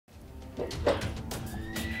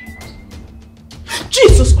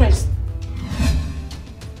Jesus Christ!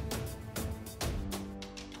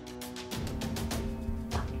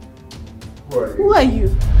 Who are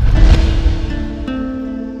you?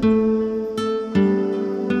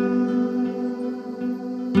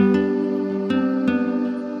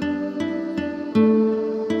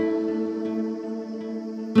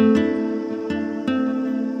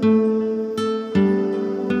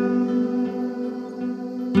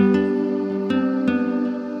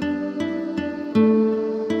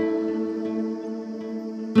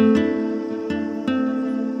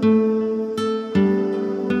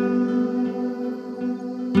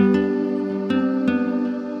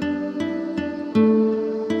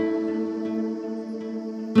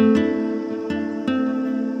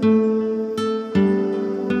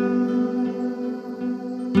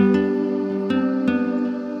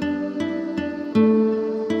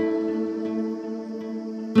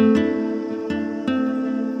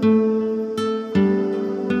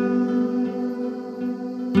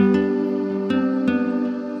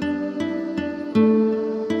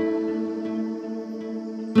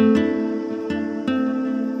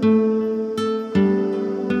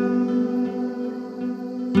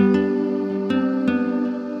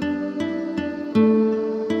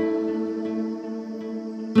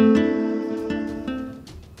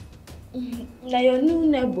 Your new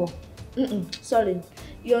neighbor. Sorry.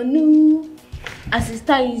 Your new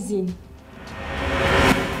assistant.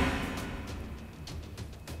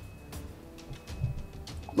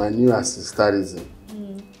 My new assistant.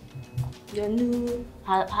 Your new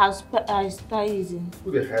assistant.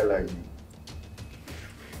 Who the hell are you?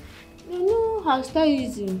 Your new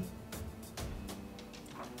assistant.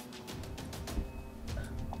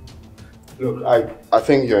 Look, I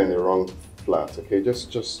think you're in the wrong flat, okay?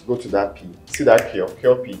 Just go to that P. See that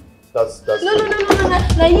Cure P. That's No.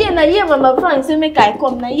 Na here, Mama Frank say make I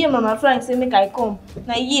come. Na here, Mama Frank say make I come.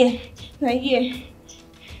 Na here. You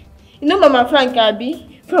know Mama Frank,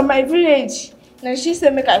 Abi? From my village. Now she say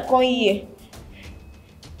make I come here.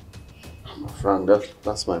 Mama Frank,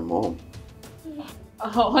 that's my mom.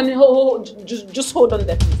 Honey, just hold on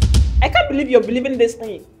there, please. I can't believe you're believing this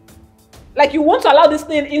thing. Like you want to allow this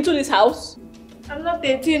thing into this house? I'm not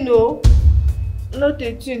 18, no. I'm not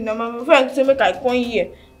 18. Now Mama Frank say make I come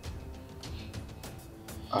here.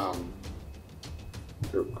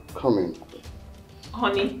 Come in.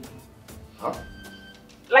 Honey? Huh?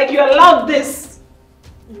 Like you allowed this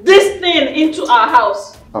thing into our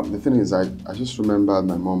house? The thing is, I just remembered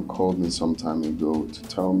my mom called me some time ago to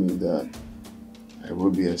tell me that I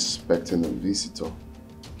will be expecting a visitor.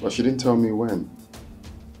 But she didn't tell me when.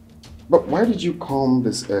 But why did you come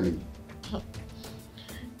this early?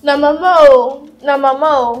 Na mama.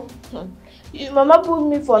 Mama put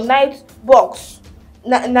me for night box.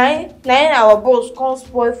 Nine our boss can't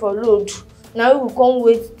spoil for load. Now we can't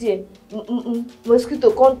wait there.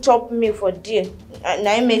 Mosquito can't chop me for there.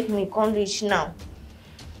 Now make me can't reach now.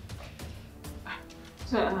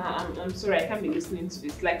 So, I'm sorry, I can't be listening to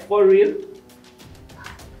this. Like, for real?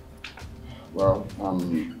 Well,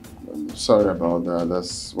 I'm sorry about that.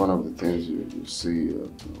 That's one of the things you see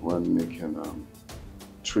when making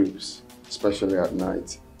trips, especially at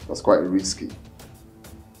night. That's quite risky.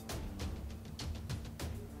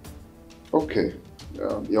 Okay,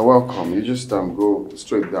 you're welcome. You just go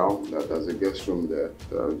straight down. There's a guest room there.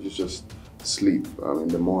 You just sleep. In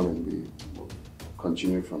the morning we will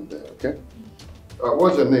continue from there. Okay.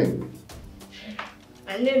 What's your name?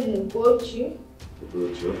 My name is Ugochi.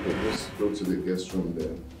 Ugochi. Okay, just go to the guest room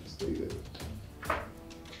there. Stay there.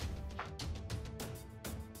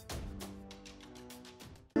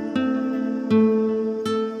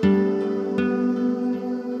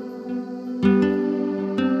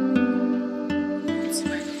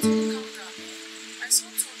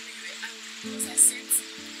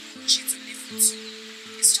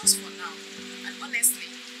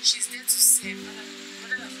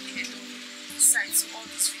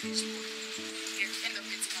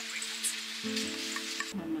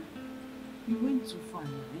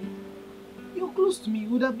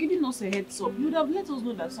 Giving us a heads up, you would have let us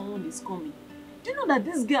know that someone is coming. Do you know that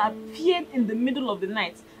this girl appeared in the middle of the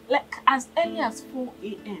night, like as early as 4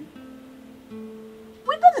 a.m.?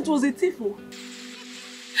 We thought it was a thief. This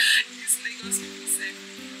Lagos people said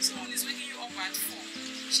someone is waking you up at 4.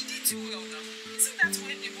 She did you well now. Isn't that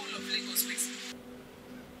when the whole of Lagos wakes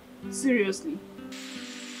up? Seriously? You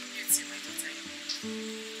see my daughter, you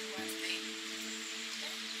are there.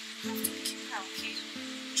 You have to keep her, okay?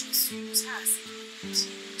 Just use her as a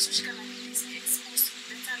so she can at least be exposed to a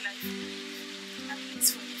better life. At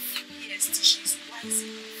least for a few years till she's wise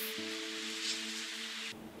enough.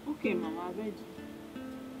 Okay, Mama, I beg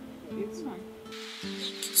you. It's fine.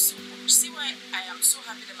 Thank you so much. See why I am so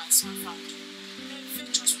happy that my son found you. A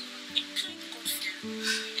virtuous woman, a kind God-fearing woman.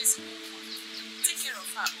 Is a good one. Take care of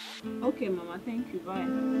her. Okay, Mama, thank you. Bye.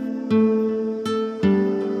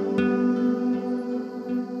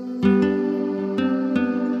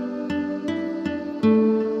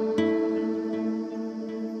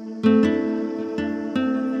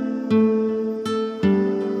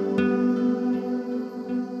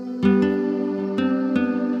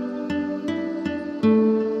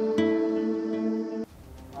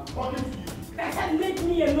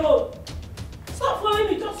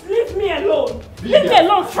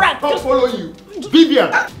 I'll follow you.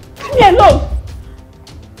 Vivian! Leave me alone!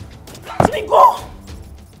 Let me go!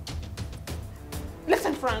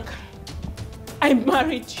 Listen, Frank. I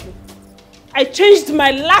married you. I changed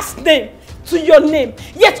my last name to your name.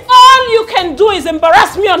 Yet all you can do is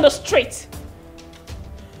embarrass me on the street.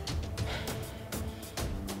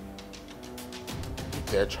 You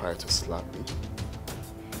dare try to slap me?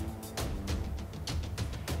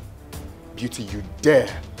 Beauty, you dare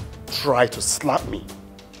try to slap me?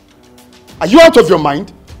 Are you out of your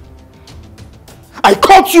mind? I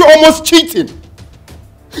caught you almost cheating.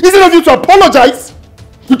 Instead of you to apologize,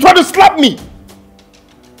 you try to slap me.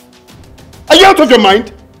 Are you out of your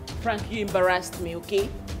mind? Frank, you embarrassed me, okay?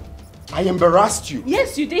 I embarrassed you.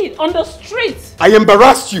 Yes, you did. On the street. I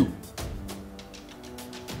embarrassed you.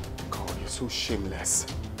 God, you're so shameless.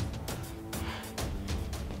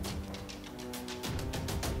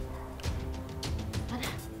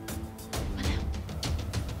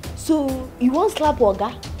 So you won't slap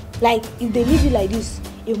Oga? Like if they leave you like this,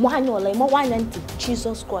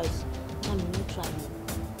 Jesus Christ.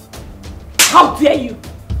 How dare you?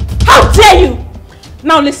 How dare you?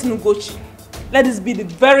 Now listen, Ugochi. Let this be the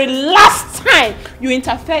very last time you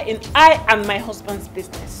interfere in I and my husband's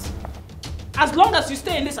business. As long as you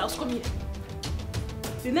stay in this house, come here.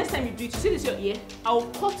 The next time you do it, you see this your ear? I will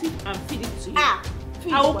cut it and feed it to you.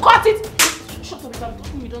 I will cut it. Shut up, if I'm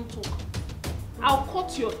talking, you don't talk. I'll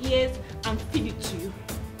cut your ears and feed it to you.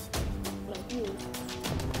 Like you.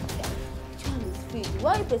 Which one is feed?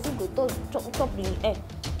 Why a person go chop in the air?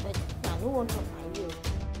 But I don't want to chop my ear.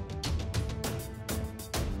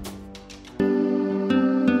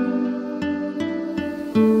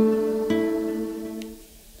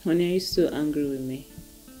 Honey, are you still angry with me?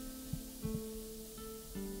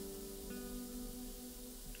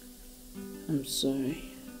 I'm sorry.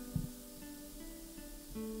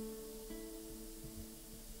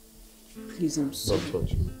 Please, I'm sorry. Don't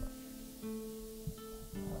touch me.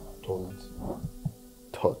 Don't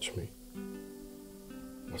touch me.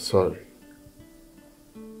 You're sorry.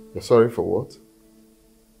 You're sorry for what?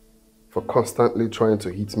 For constantly trying to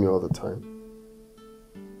hit me all the time?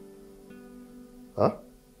 Huh?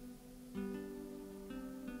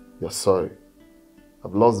 You're sorry.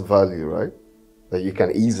 I've lost value, right? That you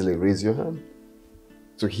can easily raise your hand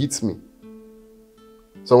to hit me.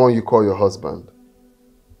 Someone you call your husband.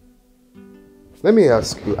 Let me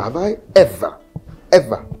ask you, have I ever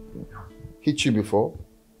hit you before?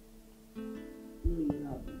 No, you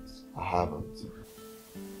haven't. I haven't.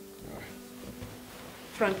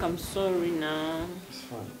 Frank, I'm sorry now. It's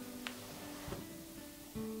fine.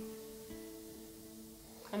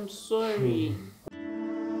 I'm sorry.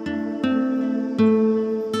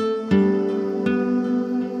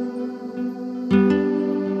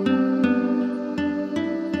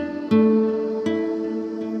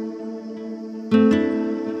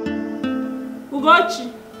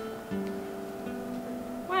 Ugochi,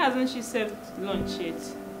 why hasn't she served lunch yet?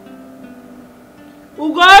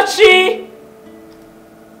 Ugochi!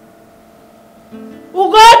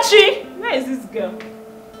 Ugochi! Where is this girl?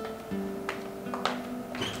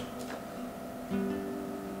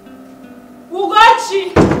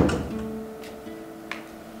 Ugochi!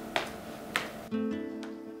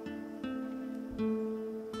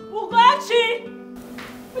 Ugochi!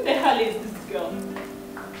 Who the hell is this girl?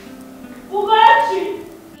 Ugochi!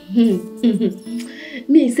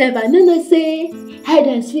 Me sef, I no say hide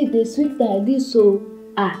and seek dey sweet like this so.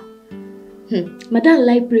 Madam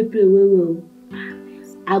like pray well.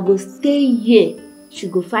 I go stay here. She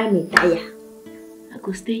go find me tire. I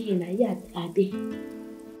go stay here na here I dey.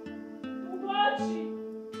 Ugochi!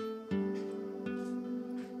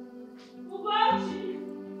 Ugochi!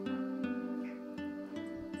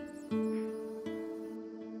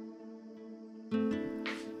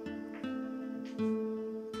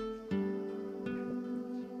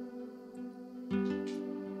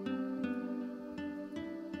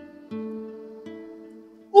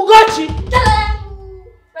 Ugochi!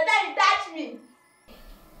 Madam, you touch me.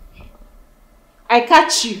 I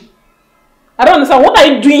catch you. I don't understand. What are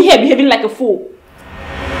you doing here behaving like a fool?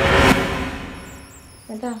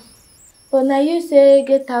 Madam, but now you say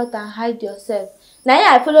get out and hide yourself.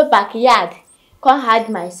 Now I follow backyard, can't hide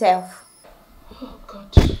myself. Oh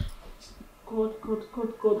God. God.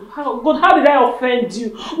 How did I offend you?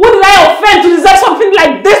 What did I offend to deserve something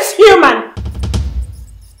like this, human?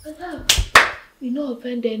 Madam, you don't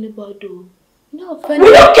offend anybody though. You don't offend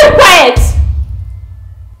Will you keep quiet?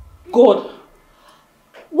 God.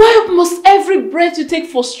 Why must every breath you take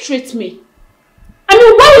frustrate me? I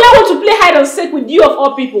mean, why will I want to play hide and seek with you of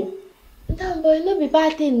all people? Madam, but it no be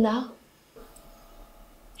bad thing now.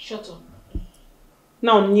 Shut up.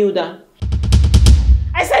 Now kneel down.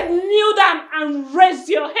 I said kneel down and raise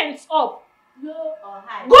your hands up. Low or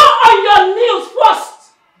high? Go on your knees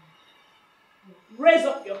first. Raise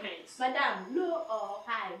up your hands. Madam, low or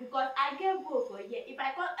high? Because I get both for here. If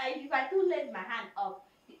I do let my hand up,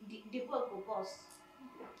 the boat will bust.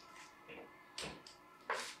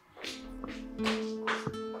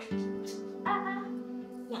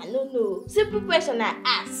 No. Simple question I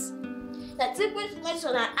ask. That simple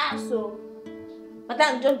question I ask, so.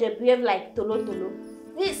 Madam just behave like tolo.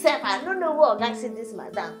 Me self, I don't know what I say this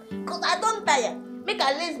madam. Because I don't tire. Make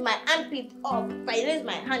I raise my armpit up. If I raise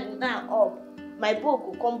my hand down up, my book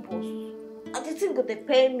will come post. And the thing go to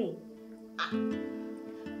pay me. I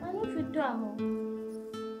don't feel do at home.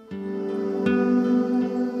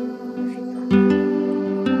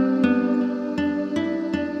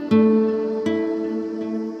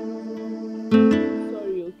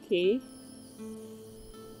 Okay,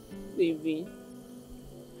 baby.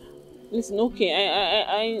 Listen, okay,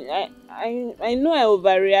 I know I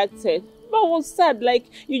overreacted, but I was sad. Like,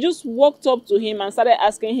 you just walked up to him and started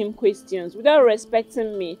asking him questions without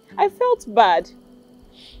respecting me. I felt bad.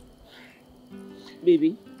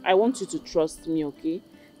 Baby, I want you to trust me, okay?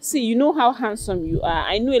 See, you know how handsome you are.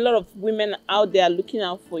 I know a lot of women out there looking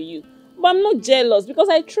out for you, but I'm not jealous because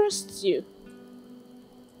I trust you.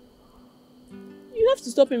 You have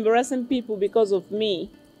to stop embarrassing people because of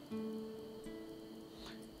me.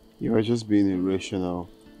 You are just being irrational.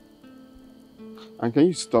 And can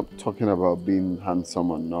you stop talking about being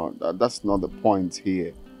handsome or not? That's not the point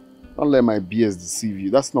here. Don't let my BS deceive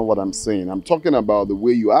you. That's not what I'm saying. I'm talking about the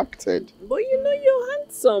way you acted. But you know you're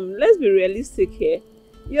handsome. Let's be realistic here.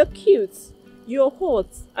 You're cute. You're hot.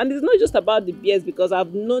 And it's not just about the BS because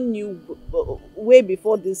I've known you way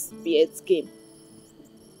before this BS came.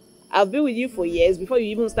 I've been with you for years before you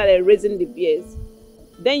even started raising the beers.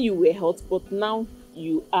 Then you were hot, but now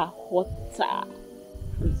you are hotter.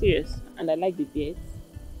 I'm serious, and I like the beers.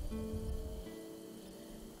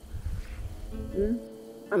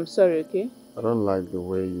 I'm sorry, okay? I don't like the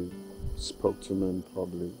way you spoke to me in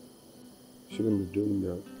public. You shouldn't be doing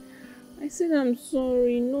that. I said I'm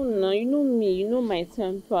sorry. No, you know me, you know my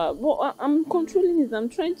temper. But I'm controlling it. I'm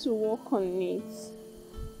trying to work on it.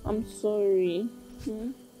 I'm sorry.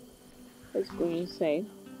 Let's go inside.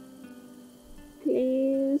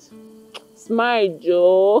 Please. Smile,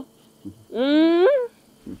 Joe.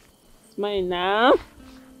 Smile now.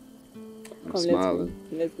 I'm smiling.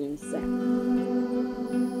 Let's go inside.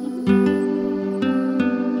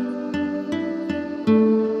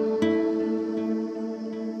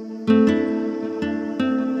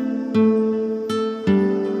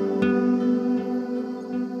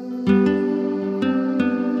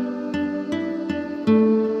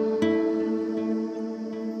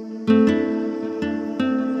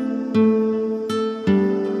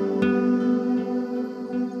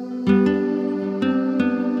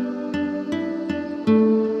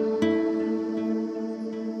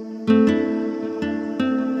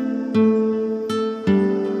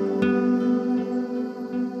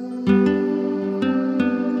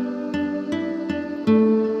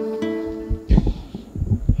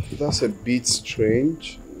 That's a bit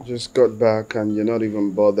strange. Just got back and you're not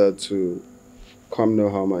even bothered to come know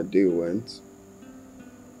how my day went.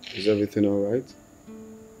 Is everything alright?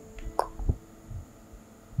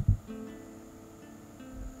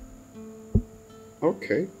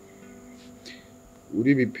 Okay. Would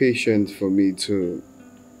you be patient for me to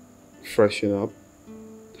freshen up,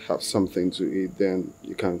 have something to eat, then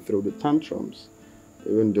you can throw the tantrums,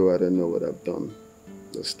 even though I don't know what I've done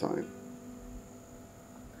this time.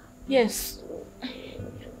 Yes.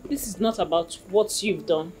 This is not about what you've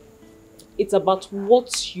done. It's about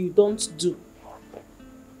what you don't do.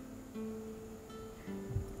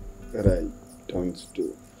 That I don't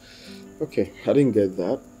do. Okay, I didn't get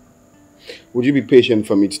that. Would you be patient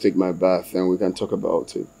for me to take my bath and we can talk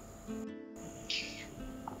about it?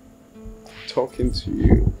 Talking to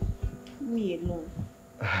you. Me alone.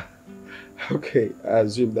 Okay, I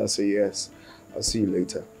assume that's a yes. I'll see you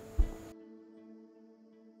later.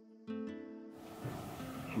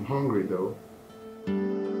 hungry though.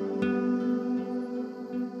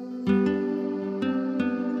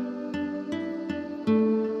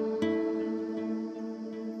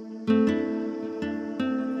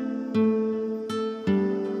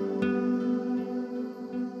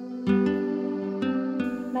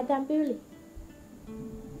 Madam Billy.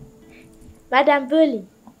 Madam Billy.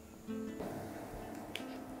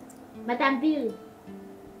 Madam Billy.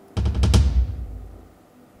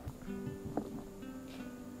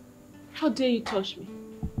 How dare you touch me?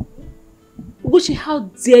 Ugochi, how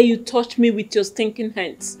dare you touch me with your stinking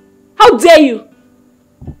hands? How dare you?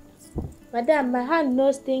 Madam, my hand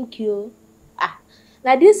no stink you.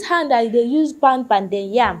 Now this hand that they use pan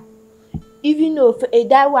then yam. Even though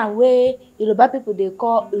that one way Yoruba people they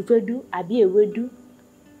call Ifedu, abi Ewedu.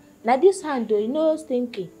 Now this hand though, you know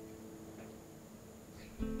stinky.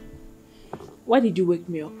 Why did you wake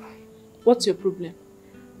me up? What's your problem?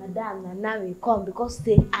 Madam, now we come because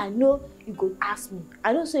say I know you go ask me.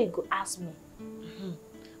 I don't say you go ask me.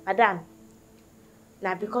 Madam,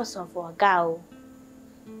 now because of Oga,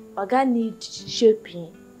 Oga need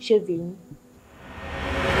shaving.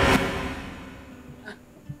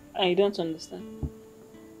 I don't understand.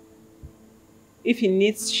 If he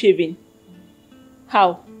needs shaving,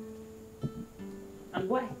 how? And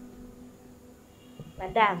why?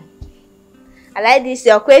 Madam, I like this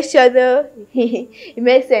your question though. It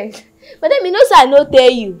makes sense. Madam, you know say I no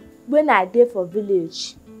tell you when I dey for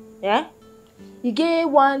village. Yeah? You get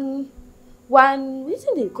one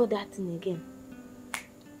wetin they call that thing again?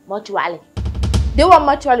 Mortuary. They one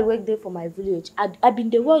mortuary work there for my village. I been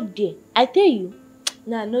dey work there. I tell you.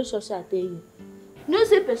 Nah, no sure I tell you. No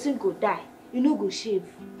say person go die, you no go shave.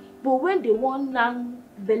 But when they want lang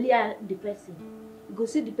belly the person, you go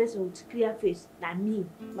see the person with clear face. Na me,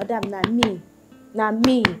 madam, na me, na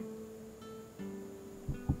me.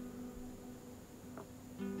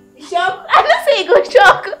 Shock? I don't say you go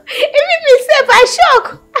shock. Even myself, I shock.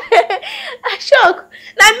 I shock.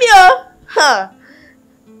 Na me, oh. Huh.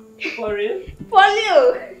 For real? For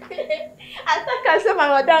you. I thought I said my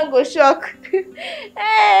madam go shock.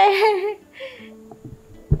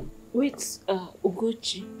 Wait,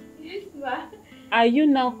 Ugochi. Yes, ma. Are you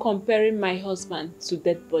now comparing my husband to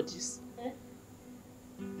dead bodies?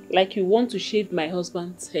 Like you want to shave my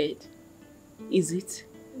husband's head? Is it?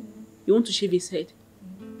 You want to shave his head?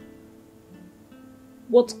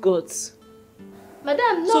 What gods?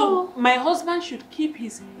 Madam, no. So my husband should keep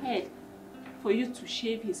his head for you to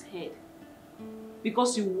shave his head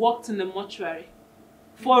because you worked in the mortuary.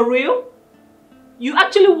 For real? You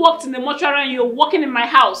actually worked in the mortuary and you're working in my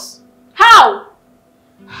house. How?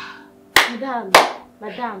 Madam.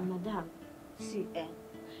 See,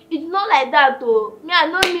 it's not like that though. Me, I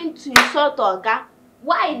don't mean to insult Oga.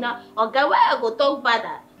 Why now? Oga, why I go talk bad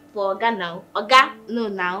for Oga now? Oga, no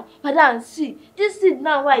now. Madam, see, this thing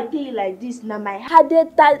now why I tell you like this. Now my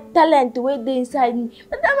hidden talent way they inside me.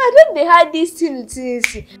 Madam, I don't they hide this thing.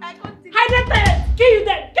 Hide talent! Kill you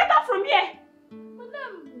then! Get out from here!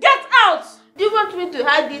 Madam, get out! Do you want me to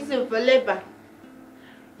hide this thing for labor?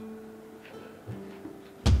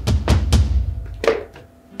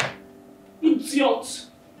 Idiot!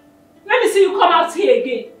 Let me see you come out here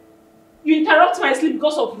again. You interrupt my sleep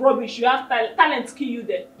because of rubbish. You have talent kill you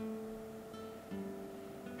there.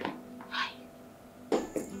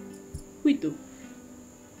 Wait though.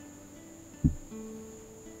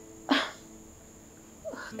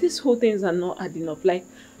 These whole things are not adding up. Like,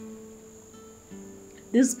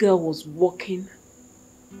 this girl was working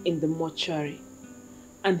in the mortuary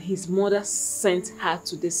and his mother sent her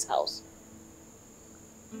to this house.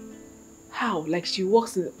 How? Like she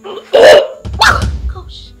works in the...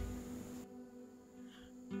 Gosh.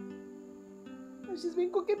 She's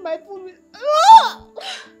been cooking my food with...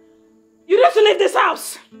 You need to leave this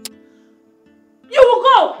house! You will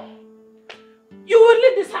go! You will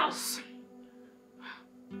leave this house!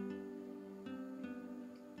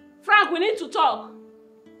 Frank, we need to talk.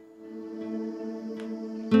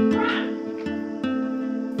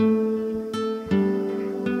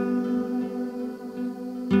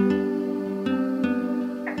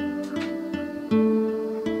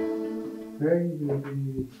 Hey,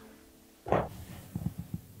 baby.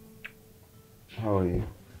 How are you?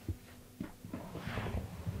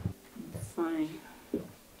 Fine. You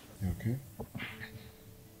okay?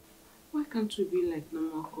 Why can't we be like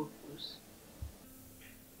normal couples?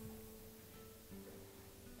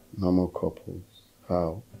 Normal couples?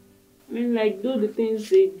 How? I mean, like, do the things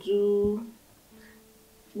they do,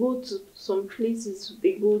 go to some places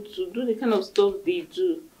they go to, do the kind of stuff they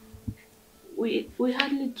do. We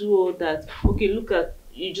hardly do all that. Okay, look at,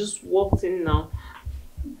 you just walked in now.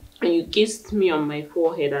 And you kissed me on my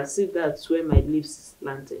forehead as if that's where my lips is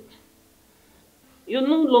planted. You're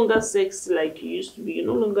no longer sexy like you used to be. You're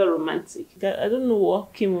no longer romantic. I don't know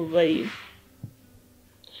what came over you.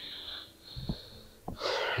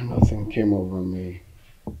 Nothing came over me.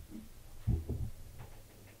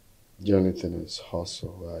 The only thing is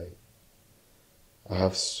hustle. I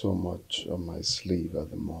have so much on my sleeve at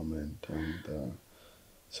the moment, and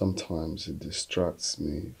sometimes it distracts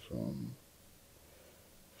me from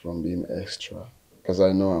being extra. Because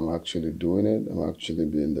I know I'm actually doing it. I'm actually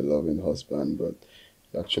being the loving husband, but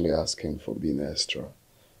you're actually asking for being extra.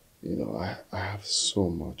 You know, I have so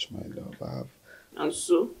much, my love. I have. And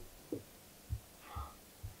so?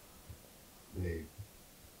 Babe.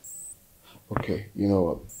 Okay, you know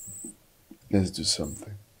what? Let's do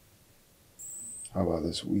something. How about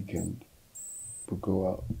this weekend? We'll go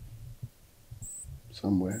out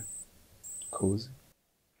somewhere cozy.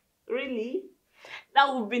 Really?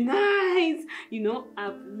 That would be nice. You know,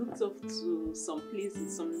 I've looked up to some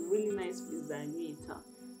places, some really nice places that I knew in town.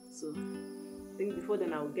 So I think before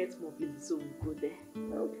then I'll get more places, so we'll go there.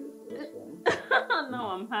 Okay, that's fine. Now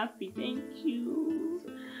I'm happy. Thank you.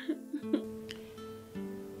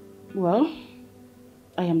 Well,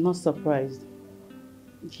 I am not surprised.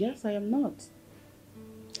 Yes, I am not.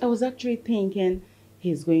 I was actually thinking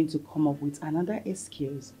he's going to come up with another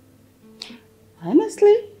excuse.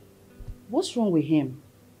 Honestly, what's wrong with him?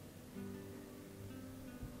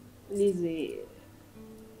 Lizzie,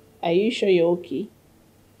 are you sure you're okay?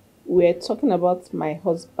 We're talking about my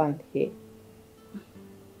husband here.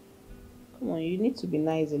 Come on, you need to be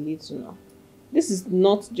nice a little now. This is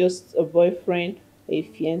not just a boyfriend, a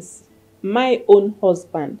fiancé. My own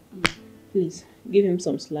husband. Please, give him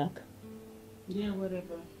some slack. Yeah,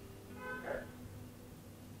 whatever.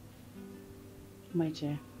 My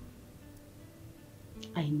dear,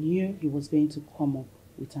 I knew he was going to come up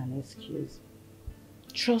with an excuse.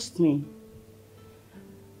 Trust me.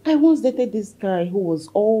 I once dated this guy who was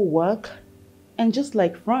all work, and just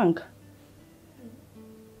like Frank,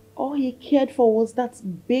 all he cared for was that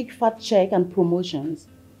big fat check and promotions.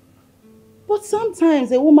 But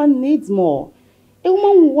sometimes a woman needs more. A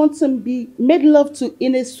woman will want to be made love to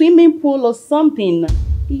in a swimming pool or something.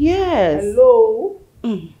 Yes. Hello?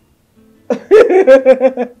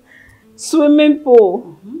 Swimming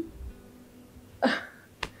pool.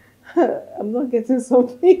 I'm not getting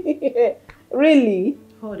something. Really?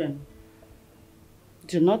 Hold on.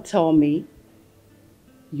 Do not tell me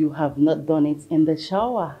you have not done it in the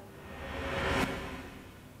shower.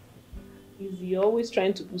 You're always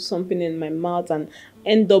trying to put something in my mouth and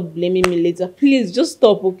end up blaming me later. Please, just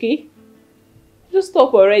stop, okay? Just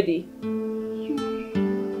stop already.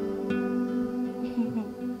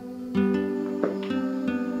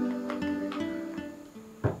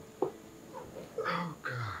 Oh,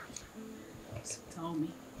 God. So tell me,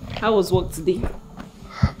 how was work today?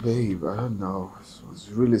 Babe, I don't know. It was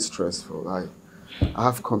really stressful. I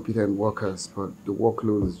have competent workers, but the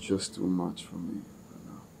workload is just too much for me.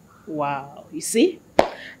 Wow, you see?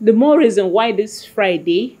 The more reason why this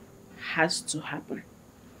Friday has to happen.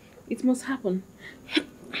 It must happen.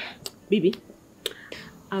 Baby,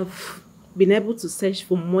 I've been able to search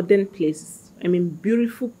for modern places. I mean,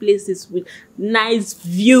 beautiful places with nice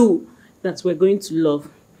view that we're going to love.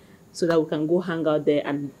 So that we can go hang out there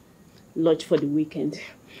and lodge for the weekend.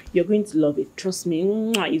 You're going to love it. Trust me.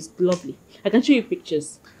 Mwah, it's lovely. I can show you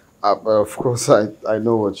pictures. Of course, I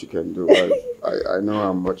know what you can do. I know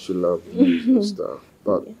how much you love music and stuff.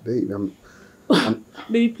 But, babe, I'm...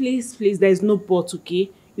 Baby, please, there is no but,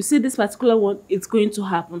 okay? You see this particular one, it's going to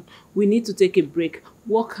happen. We need to take a break.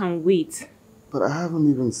 Work and wait. But I haven't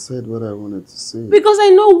even said what I wanted to say. Because I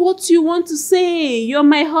know what you want to say. You're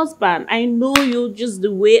my husband. I know you just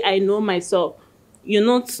the way I know myself. You're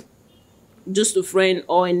not just a friend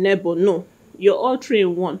or a neighbor. No. You're all three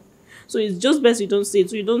in one. So it's just best you don't say it,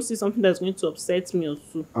 so you don't see something that's going to upset me or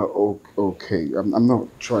so. Okay. I'm not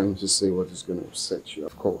trying to say what is going to upset you.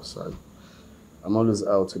 Of course, I'm always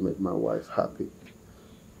out to make my wife happy.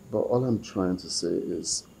 But all I'm trying to say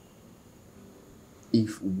is,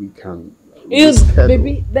 if we can reschedule...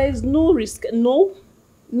 Baby, there is no risk. No.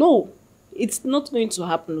 It's not going to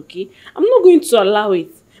happen, okay? I'm not going to allow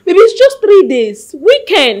it. Baby, it's just 3 days.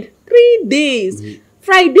 Weekend. 3 days. Mm-hmm.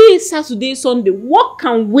 Friday, Saturday, Sunday. What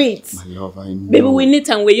can wait? My love, I know. Baby, we need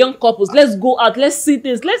time. We're young couples. Let's go out. Let's see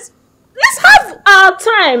things. Let's have our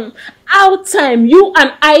time. Our time. You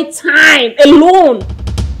and I time. Alone.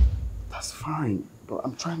 That's fine. But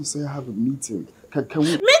I'm trying to say I have a meeting. Can we...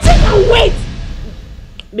 Meeting can wait!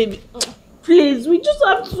 Baby, please. We just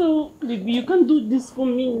have to... Baby, you can't do this for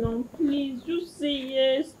me now. Please, just say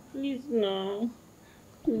yes. Please, now.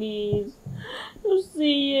 Please. You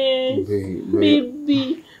say yes.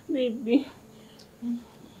 Baby.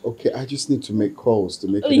 Okay, I just need to make calls to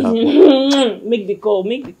make it happen. Make the call,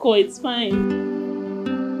 it's fine.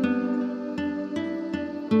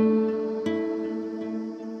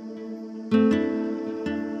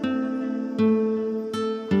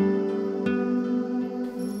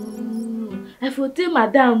 I for tell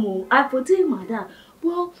madam, oh, I for tell madam.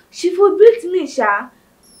 Well, she forbid me, sha.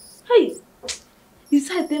 Hey, you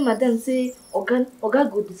say tell madam say Oga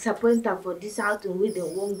go disappoint her for this outing wey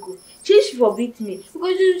dem wan go. She forbid me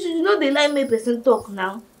because you know they like make person talk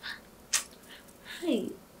now. Hey,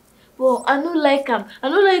 but I no like am. I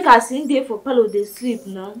no like as him dey for parlour dey sleep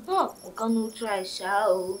now. Oga no try, sha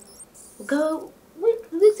o. Oga,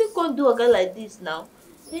 wetin come do Oga like this now?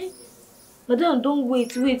 Eh? Madam don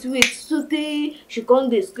wait so tey she come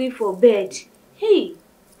dey sleep for bed. Hey!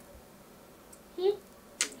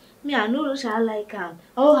 Me I no like am.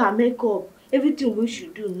 All her makeup, everything wey she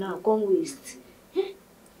do now come waste.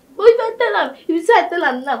 But if I tell am, if you say I tell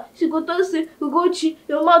am now, she go talk say, Ugochi,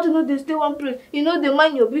 your mouth no dey stay one place, you no dey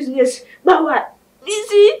mind your business. Gbawa! You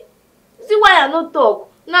see why I no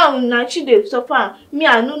talk? Now na she dey suffer am. Me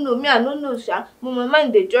I no know sha. But my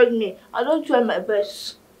mind dey judge me. I don try my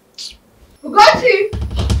best. Ugochi!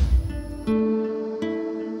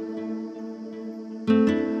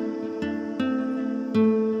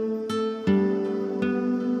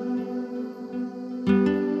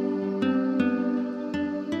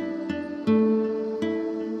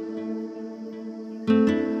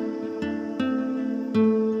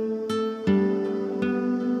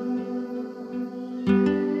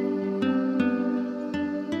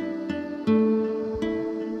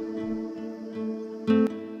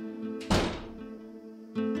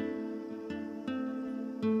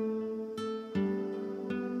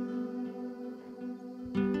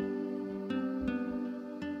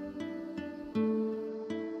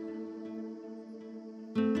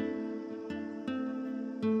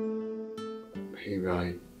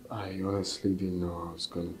 Babe, I honestly didn't know I was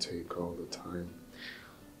going to take all the time.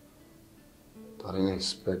 I didn't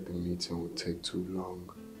expect the meeting would take too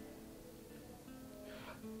long.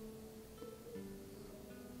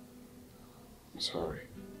 I'm sorry.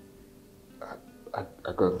 I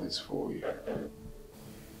got this for you.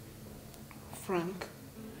 Frank.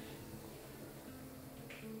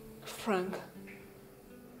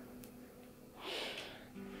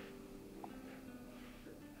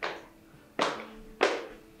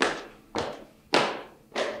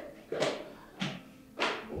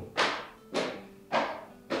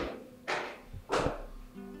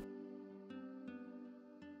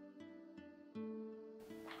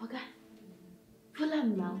 Oga, follow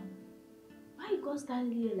am now. Why you come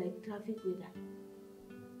stand here like traffic waiter?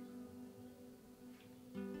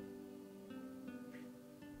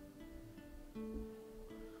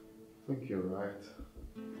 I think you're right.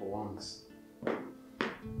 For once.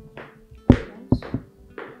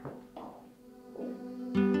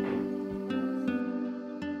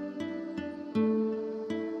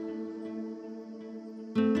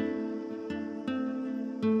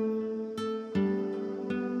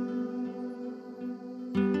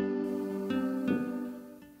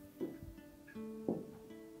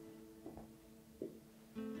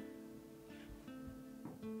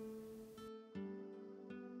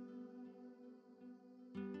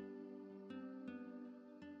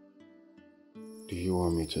 Do you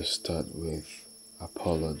want me to start with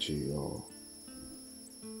apology or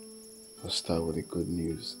start with the good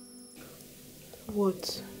news?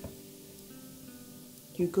 What?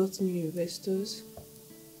 You got new investors?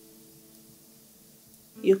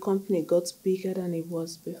 Your company got bigger than it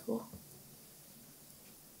was before?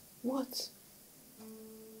 What?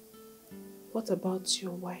 What about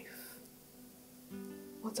your wife?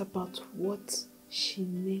 What about what she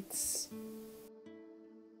needs?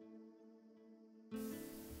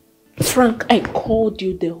 Frank, I called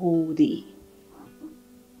you the whole day.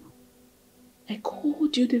 I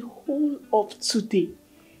called you the whole of today.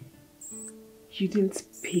 You didn't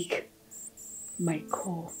pick my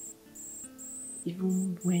call.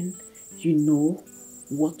 Even when you know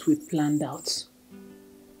what we planned out.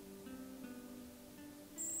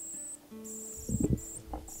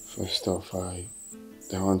 First off, I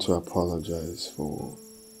want to apologize for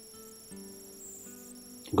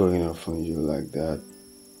going off on you like that.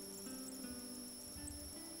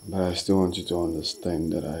 But I still want you to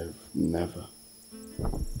understand that I've never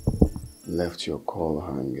left your call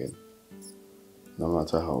hanging, no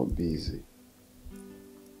matter how busy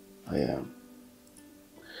I am.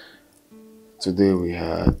 Today we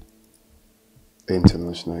had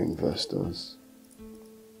international investors.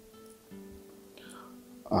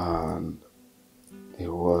 And it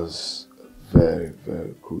was a very,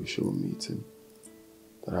 very crucial meeting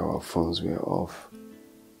that our phones were off,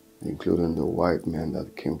 including the white men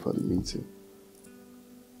that came for the meeting.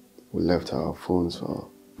 We left our phones for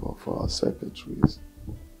our secretaries.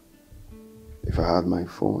 If I had my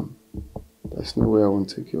phone, there's no way I won't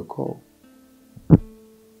take your call.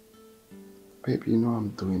 Babe, you know I'm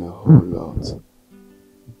doing a whole lot.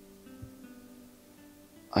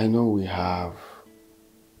 I know we have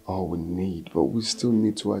all we need, but we still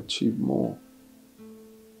need to achieve more.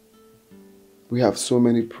 We have so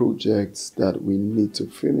many projects that we need to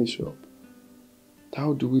finish up.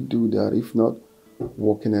 How do we do that if not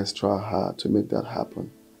working extra hard to make that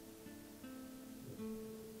happen?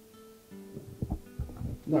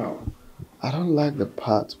 Now, I don't like the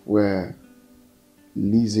part where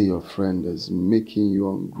Lizzie, your friend, is making you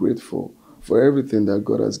ungrateful for everything that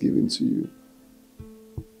God has given to you.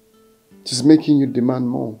 She's making you demand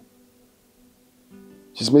more.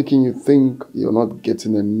 She's making you think you're not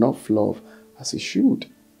getting enough love as you should.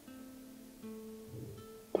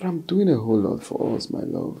 But I'm doing a whole lot for us, my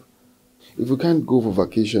love. If we can't go for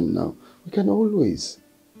vacation now, we can always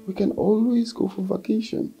go for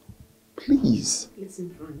vacation. Please.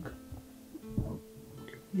 Listen, Frank.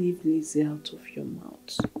 Leave Lizzie out of your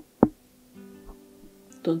mouth.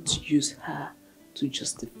 Don't use her to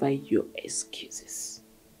justify your excuses.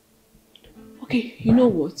 Okay, you know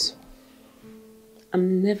what?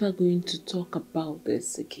 I'm never going to talk about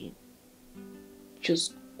this again.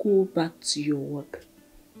 Just go back to your work.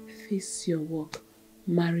 Face your work.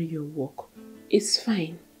 Marry your work. It's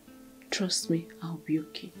fine. Trust me, I'll be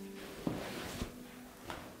okay.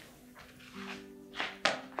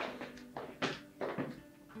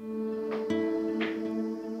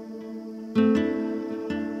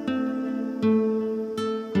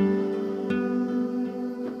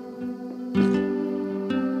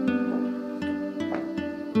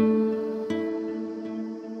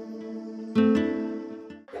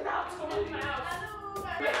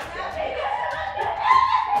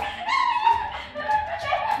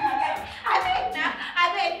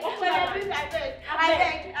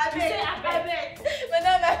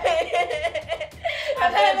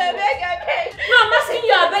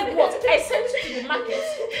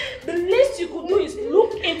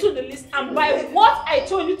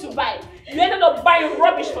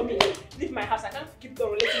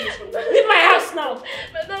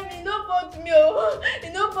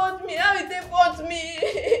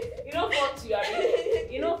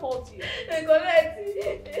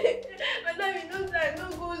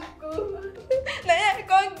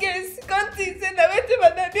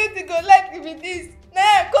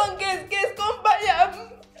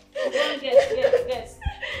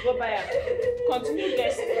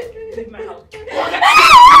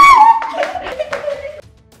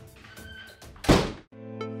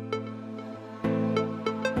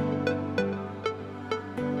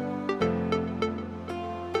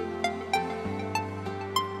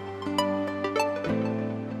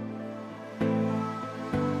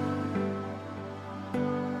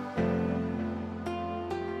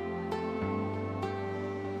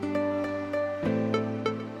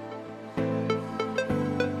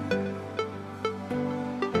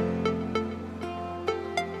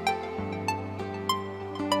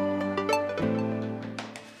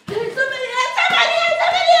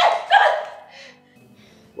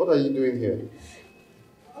 What are you doing here?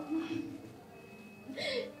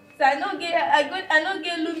 So I no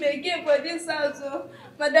get room again for this house. So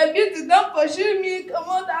Madam Beauty don't pursue me, come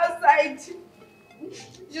out outside.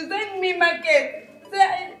 She send me market.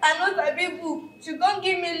 Say I know sabi book. She can't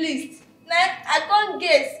give me list. Now I can't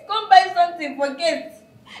guess. Come buy something for guest.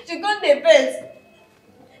 She can't dey best.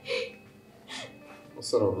 What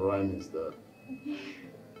sort of rhyme is that?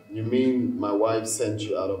 You mean my wife sent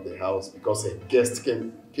you out of the house because a guest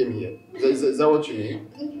came here? Is that what you mean?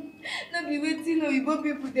 No be waiting Oyibo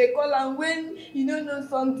people they call and when you don't know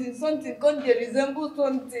something can't dey resemble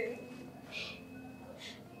something.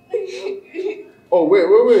 Oh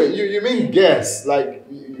wait. You mean guess? Like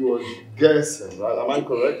you were guessing, right? Am I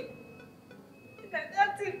correct?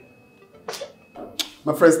 That's it.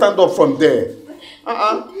 My friend, stand up from there.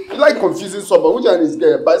 You like confusing someone. Which one is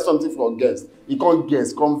there? Buy something for a guest. You can't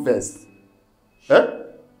guess, come first. Eh?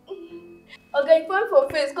 Okay, point for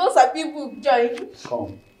face, cause some people join.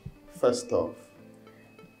 Come. First off,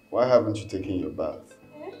 why haven't you taken your bath?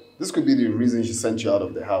 This could be the reason she sent you out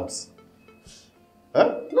of the house.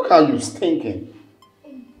 Eh? Look how you're stinking.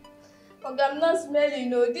 Okay, I'm not smelling,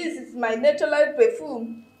 this is my natural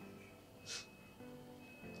perfume.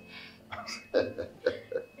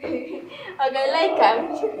 Okay, like her.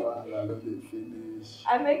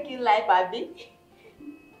 I make you laugh, Abby.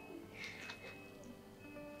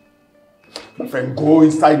 My friend, go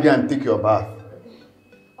inside there and take your bath.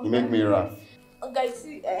 You make me laugh. Okay,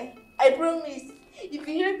 see, I promise. If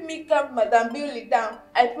you help me calm Madam Billy down,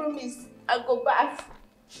 I promise I'll go bath.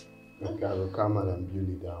 Okay, I will calm Madam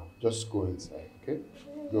Billy down. Just go inside, okay?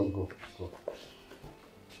 Go.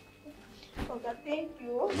 Okay, thank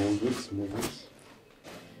you. Move it.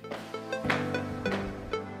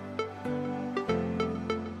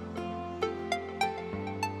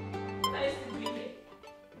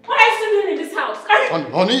 What are you still doing in this house?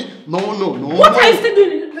 Honey, no. What are you still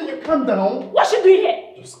doing in Can you calm down? What's she doing here?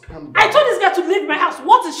 Just calm down. I told this girl to leave my house.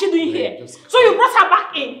 What is she doing here? So you brought her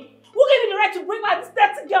back in? Who gave you the right to bring this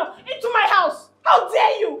dirty girl into my house? How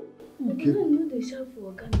dare you? Okay.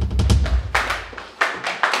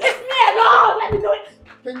 It's me alone. Let me do it.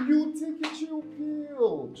 Can you take a chill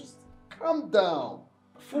pill? Just calm down.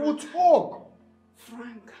 Full talk.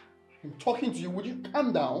 Frank, I'm talking to you. Would you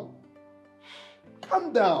calm down?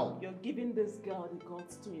 Calm down. you're giving this girl the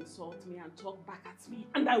guts to insult me and talk back at me,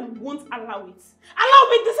 and I won't allow it. Allow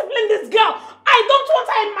me to discipline this girl. I don't want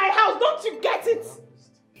her in my house. Don't you get it?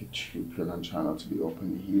 Take a chill pill and try not to be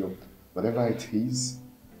open here. Whatever it is,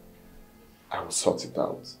 I will sort it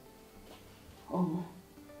out. Oh,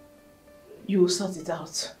 you will sort it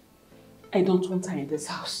out. I don't want her in this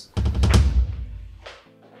house.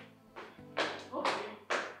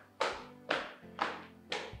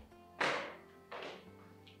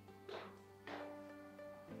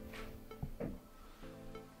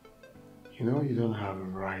 You know you don't have a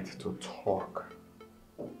right to talk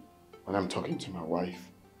when I'm talking to my wife.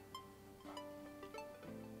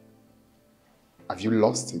 Have you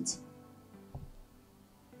lost it?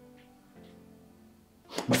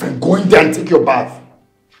 My friend, go in there and take your bath.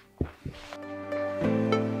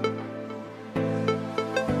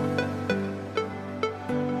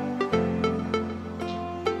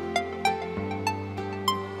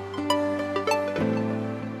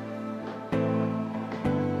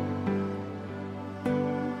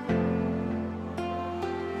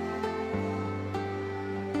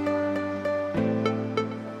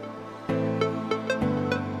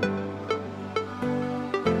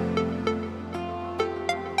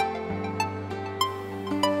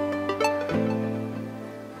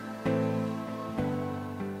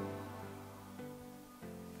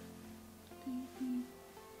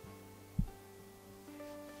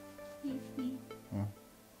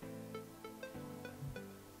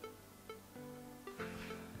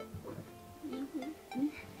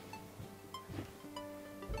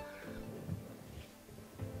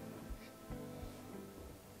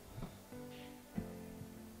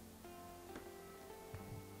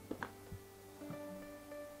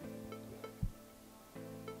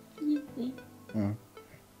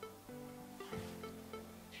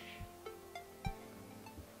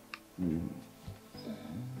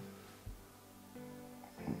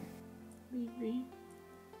 Baby,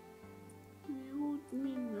 you hold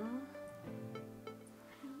me now.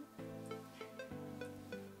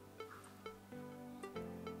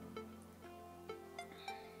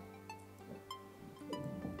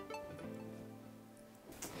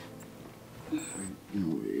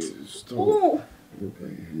 No, stop. Oh. Look, I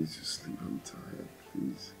need to sleep. I'm tired,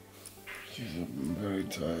 please. Jeez, I'm very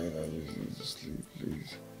tired. I just need to sleep,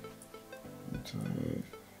 please. I'm tired.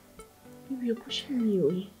 Baby, you're pushing me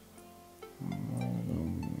away.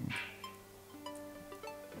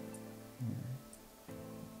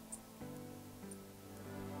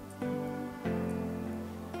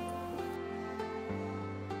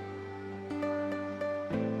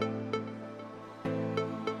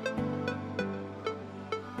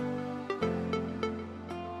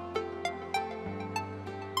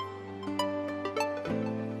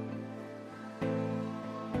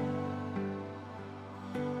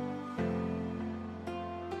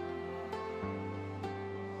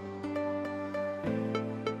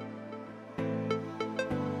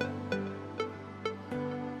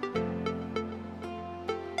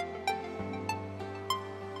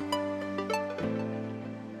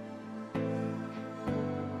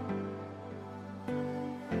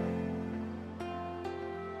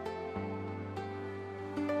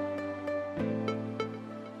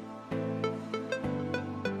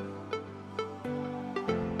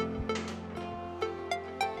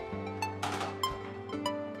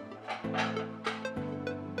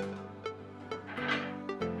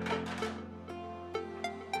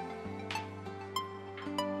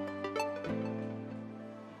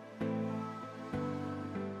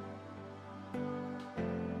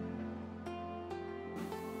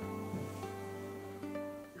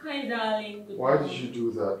 Hi, darling. Good Why morning. did you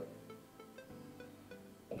do that?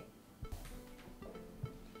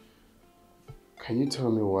 Can you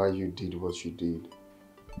tell me why you did what you did?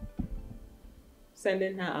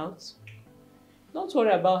 Sending her out. Don't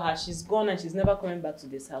worry about her. She's gone and she's never coming back to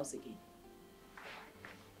this house again.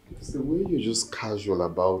 It's the way you're just casual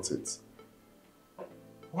about it.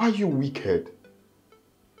 Why are you wicked?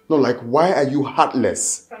 No, like, why are you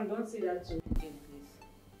heartless? Frank, don't say that to me again,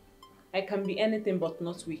 please. I can be anything but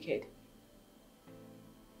not wicked.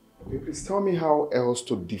 Okay, please tell me how else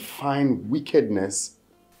to define wickedness,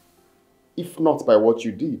 if not by what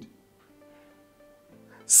you did.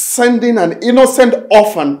 Sending an innocent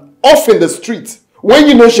orphan off in the street when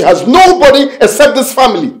you know she has nobody except this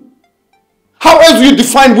family. How else do you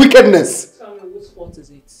define wickedness? Tell me, whose fault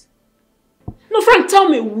is it? No, Frank, tell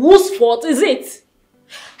me, whose fault is it?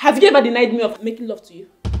 Have you ever denied me of making love to you?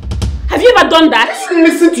 Have you ever done that?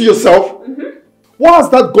 Listen to yourself. What has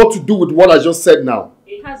that got to do with what I just said now?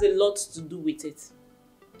 It has a lot to do with it.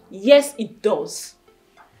 Yes, it does.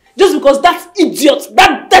 Just because that idiot,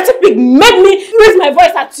 that dirty pig made me raise my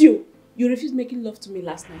voice at you. You refused making love to me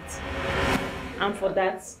last night. And for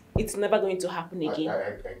that, it's never going to happen again.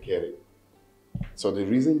 I get it. So the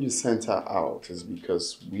reason you sent her out is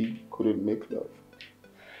because we couldn't make love.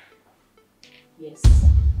 Yes.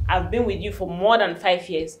 I've been with you for more than 5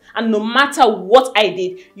 years. And no matter what I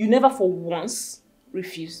did, you never for once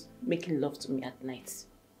refused making love to me at night.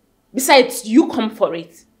 Besides, you come for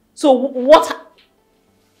it. So what...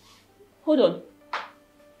 Hold on.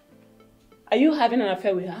 Are you having an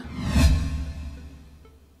affair with her?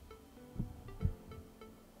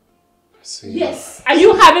 See, Yes. Are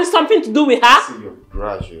you having something to do with her? See, you're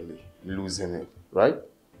gradually losing it, right?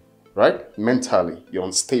 Right? Mentally, you're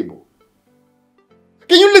unstable.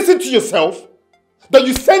 Can you listen to yourself? That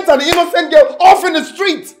you sent an innocent girl off in the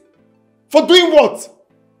street? For doing what?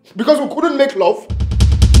 Because we couldn't make love?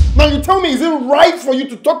 Now you tell me, is it right for you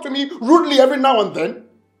to talk to me rudely every now and then?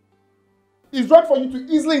 It's right for you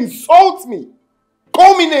to easily insult me,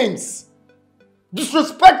 call me names,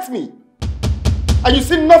 disrespect me. And you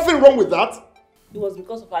see nothing wrong with that? It was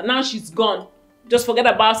because of her. Now she's gone. Just forget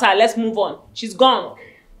about her. Let's move on. She's gone.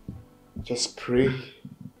 Okay. Just pray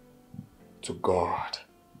to God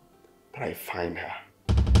that I find her.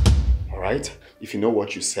 Alright? If you know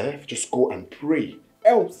what you serve, just go and pray.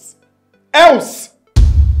 Else, there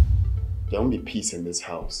won't be peace in this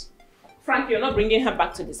house. Frank, you're not bringing her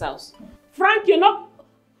back to this house. Frank, you're not...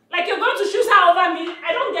 Like you're going to choose her over me.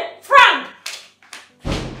 I don't get... Frank!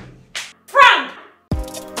 Frank!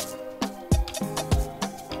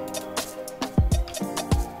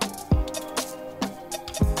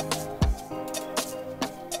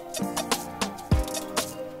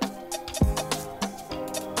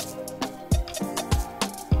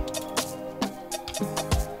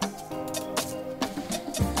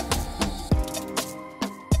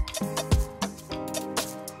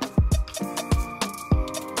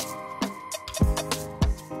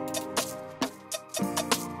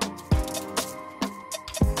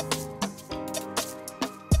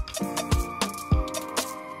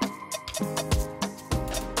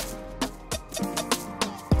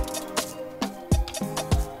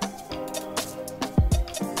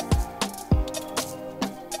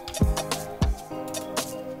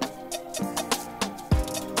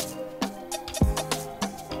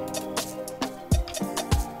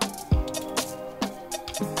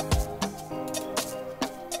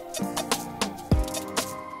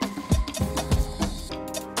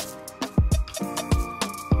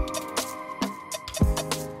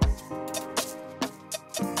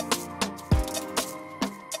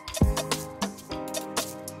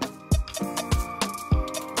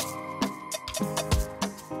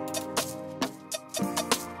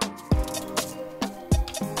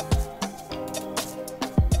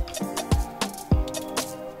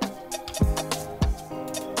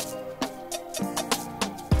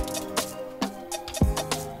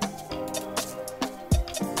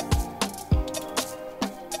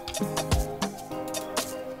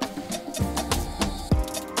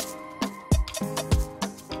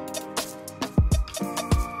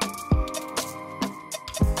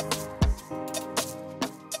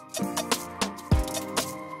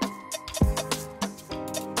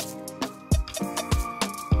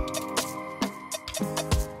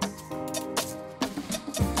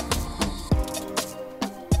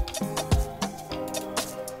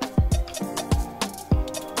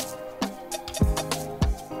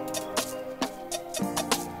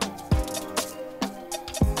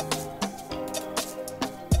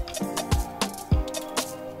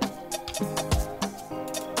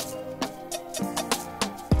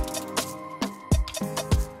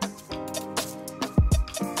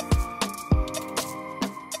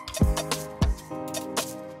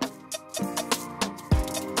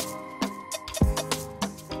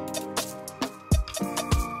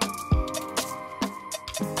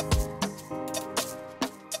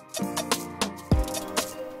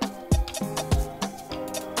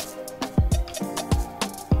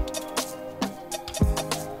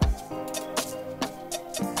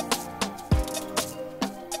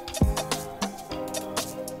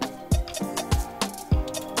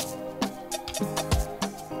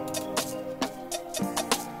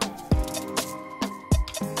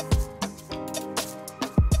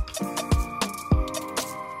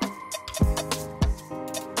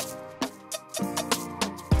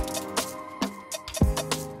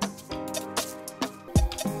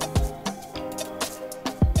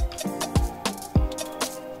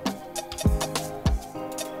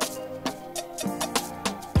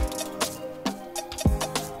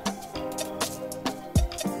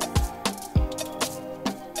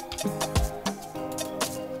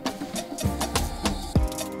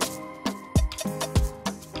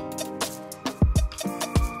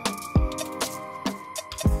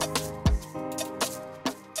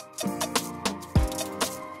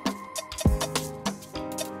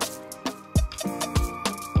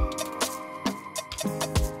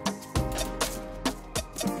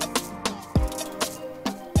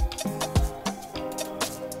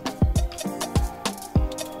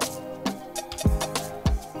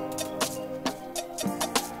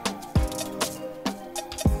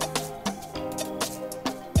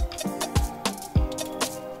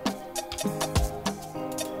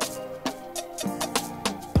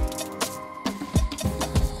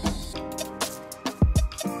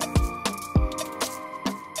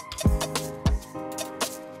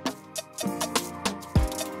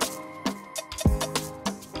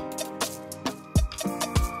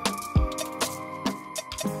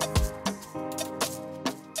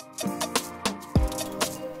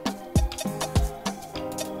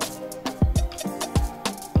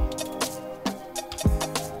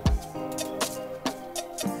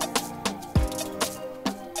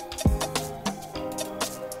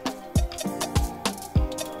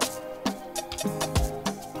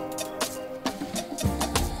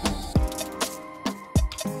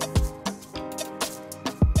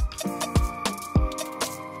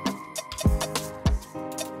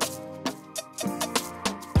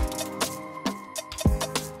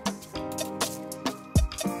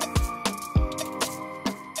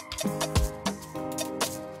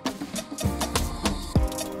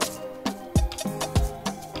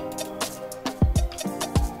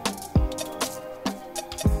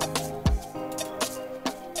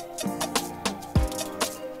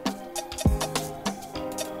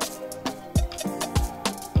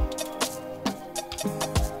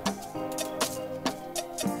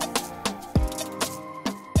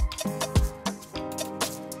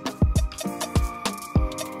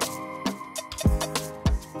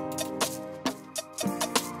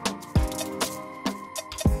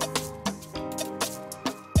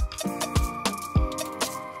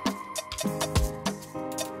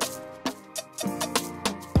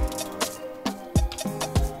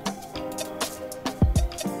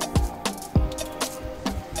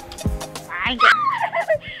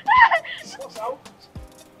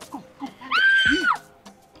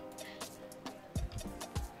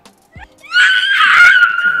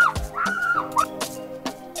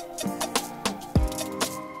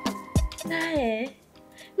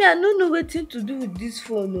 waiting to do with this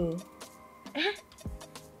phone, oh.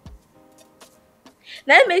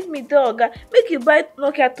 Now make me tell Oga, make you buy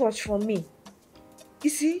Nokia touch for me. You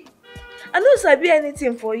see, I no sabi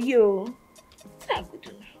anything for you. Wetin I go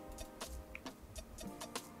do now?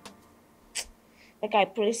 Make I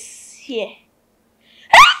press here.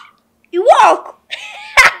 E work!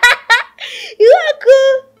 E work!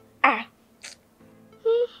 Oh. Ah.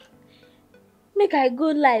 Make I go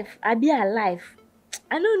live, I be alive.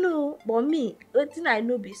 I no know, but me, wetin I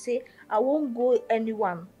know be say I won't go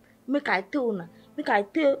anyone. Make I tell una, make I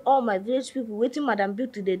tell all my village people wetin Madam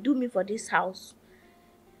Beauty dey do me for this house.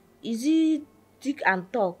 Is it tick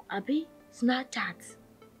and talk? Abi Snapchat?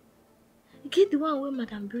 You get the one wey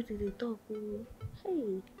Madam Beauty dey talk oh.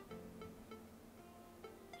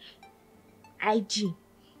 Hey. IG.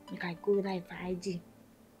 Make I go live for IG.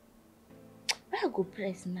 Where I go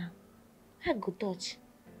press now? Where I go touch?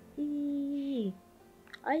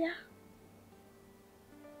 Oh yeah.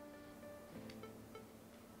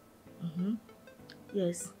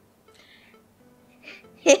 Yes.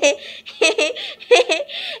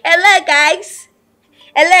 Hello guys.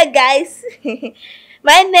 Hello guys.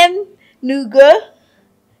 My name Nugo.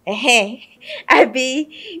 I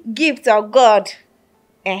be gift of God.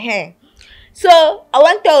 So I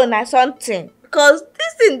want to tell una something because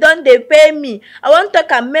this thing don dey pay me. I want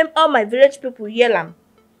talk and make all my village people hear am.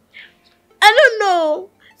 I don't know.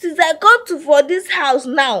 Since I come to for this house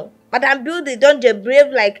now, Madam Beauty don dey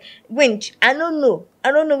brave like winch. I don't know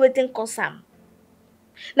wetin cause am.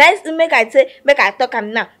 Nice make I say, make I talk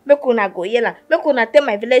am now. Make una go hear am. Make una tell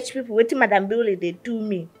my village people wetin Madam Beauty dey do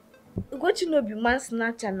me. Ugochi no be man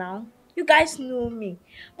snatcher now. You guys know me.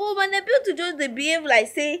 But Madam Beauty just dey behave like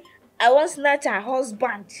say I wan snatch her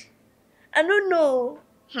husband. I don't know.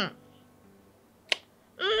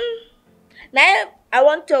 Now I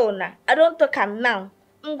want tell una. I don't talk am now.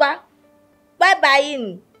 Ngwa, bye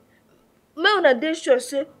bye. Make una dey sure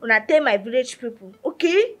say una tell my village people,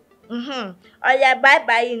 okay? Oh yeah, bye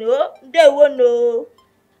bye. Oh, they won't know.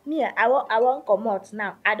 Me, I won't come out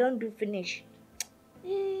now. I don't do finish.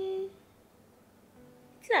 Wetin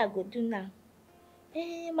I go do now?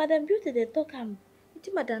 Madam Beauty dey talk am.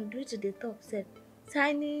 Wetin Madam Beauty dey talk sef?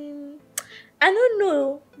 Signing. I don't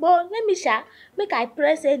know, but let me make I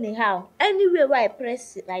press anyhow. Anywhere where I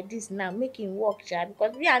press like this now, make it work,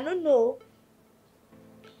 because me I don't know.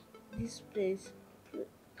 This place,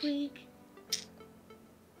 quick.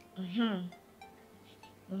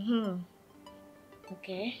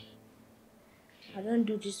 Okay. I don't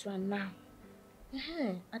do this one now.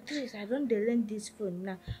 At least I don't learn this phone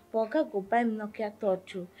now. But I gotta go buy Nokia touch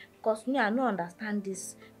too, because me I don't understand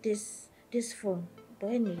this phone.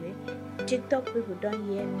 But anyway, TikTok people don't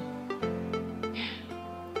hear me.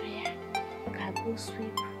 Yeah, I gotta go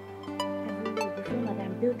sweep everywhere before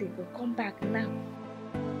Madam Beauty will come back now.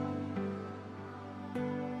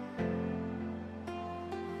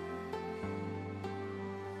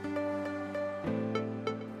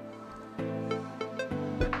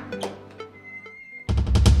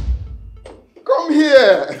 Come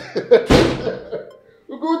here!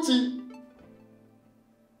 Ugochi!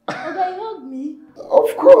 Okay, you hug me?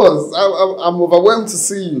 Of course! I'm overwhelmed to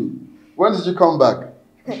see you. When did you come back?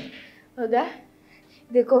 Oga,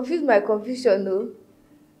 they confused my confusion, no?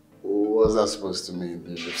 What's that supposed to mean?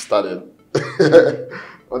 You've started.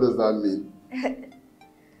 What does that mean?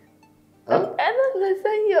 Huh? I don't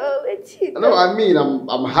understand your waiting. No, I mean,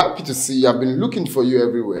 I'm happy to see you. I've been looking for you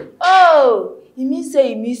everywhere. Oh, you mean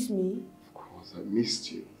say you miss me? Of course, I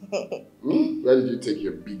missed you. Where did you take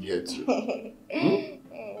your big head to?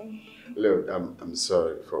 Look, I'm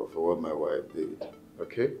sorry for what my wife did,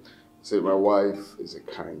 okay? So my wife is a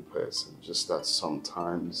kind person, just that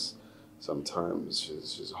sometimes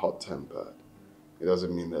she's hot-tempered. It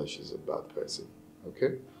doesn't mean that she's a bad person,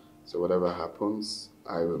 okay? So whatever happens,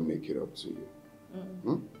 I will make it up to you.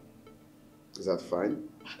 Is that fine?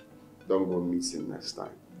 Don't go missing next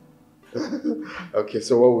time. Okay,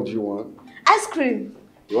 so what would you want? Ice cream.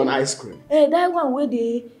 You want ice cream? That one where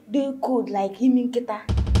they cold like him in Keta.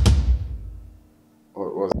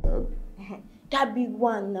 What's that? That big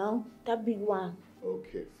one now. That big one.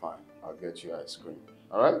 Okay, fine. I'll get you ice cream.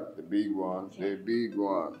 All right? The big one. Yeah. The big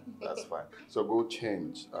one. That's fine. So go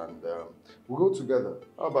change and we'll go together.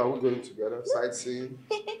 How about we going together? Sightseeing?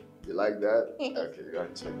 You like that? Okay, you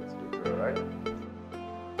gotta check this video, all right?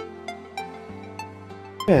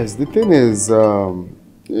 Yes, the thing is,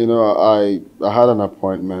 you know, I had an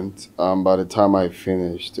appointment. By the time I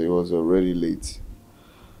finished, it was already late.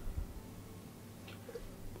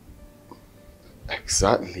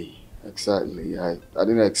 Exactly. I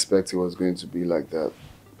didn't expect it was going to be like that.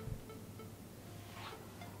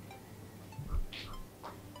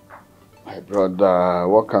 My brother,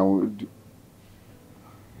 what can we do?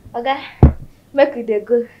 Okay, make it a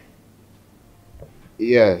go.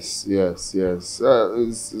 Yes. It's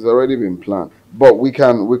already been planned. But we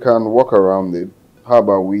can walk around it. How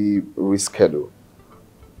about we reschedule?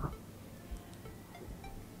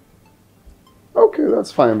 Okay,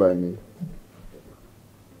 that's fine by me.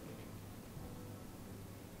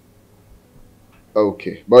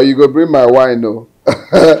 Okay, but you go bring my wine, no?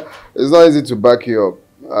 It's not easy to back you up.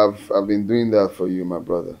 I've been doing that for you, my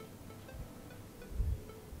brother.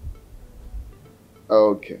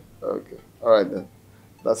 Okay. All right then.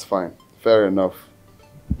 That's fine. Fair enough.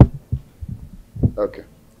 Okay.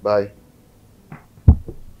 Bye.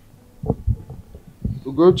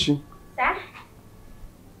 Ugochi. Sir?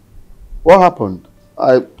 What happened?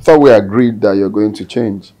 I thought we agreed that you're going to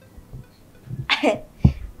change.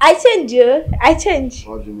 I change you. I change.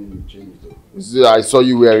 What do you mean you changed? You see, I saw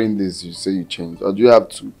you wearing this. You say you changed. Or do you have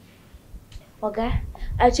to? Okay,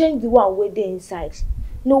 I changed the one with the inside.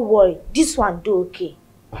 No worry, this one do okay.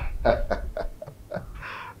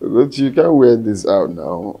 But you can't wear this out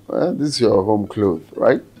now. This is your home clothes,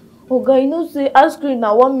 right? Okay, you know say ice cream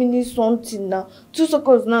now 1 minute something now. 2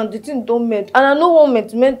 seconds now, the thing don't melt. And I no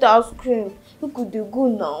want melt ice cream. Look could they go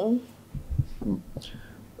now?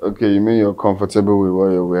 Okay, you mean you're comfortable with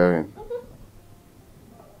what you're wearing?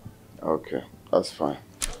 Okay, that's fine.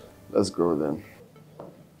 Let's go then.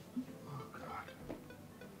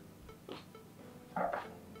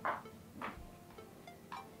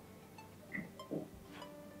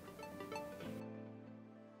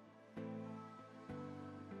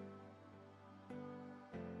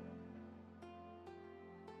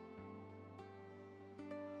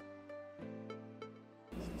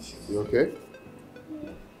 You okay?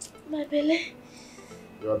 My belly.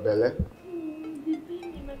 Your belly? They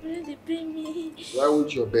pain me. My belly, they pain me. Why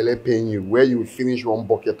would your belly pain you where you finish 1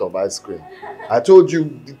 bucket of ice cream? I told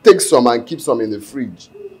you, take some and keep some in the fridge.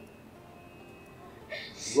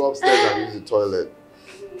 Go upstairs and use the toilet.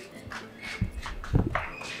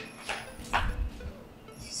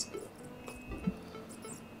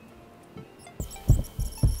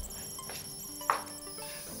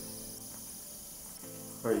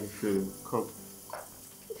 How are you feeling? Come.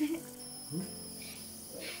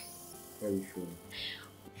 How are you feeling?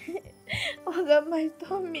 Oh God, my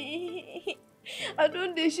tummy. I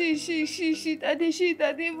don't dey shit. I dey shit.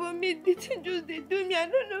 I dey vomit. The thing just they do me. I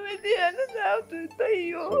don't know where they. I don't know how to tell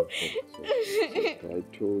you. I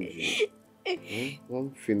told you.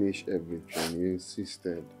 Don't finish everything. You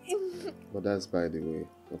insisted. But that's by the way,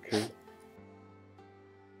 okay?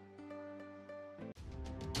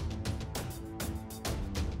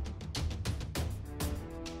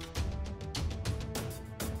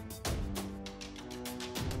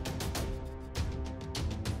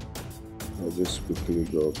 I'll just quickly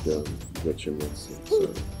go up there and get your medicine.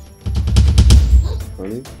 Sorry.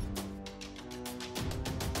 Honey?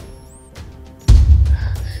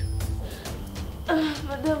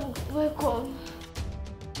 Madam, welcome.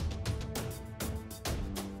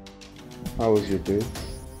 How was your day?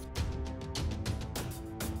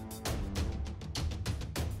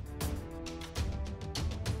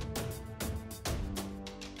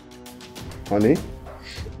 Honey?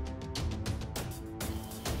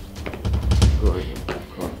 Go ahead.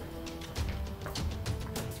 Come on.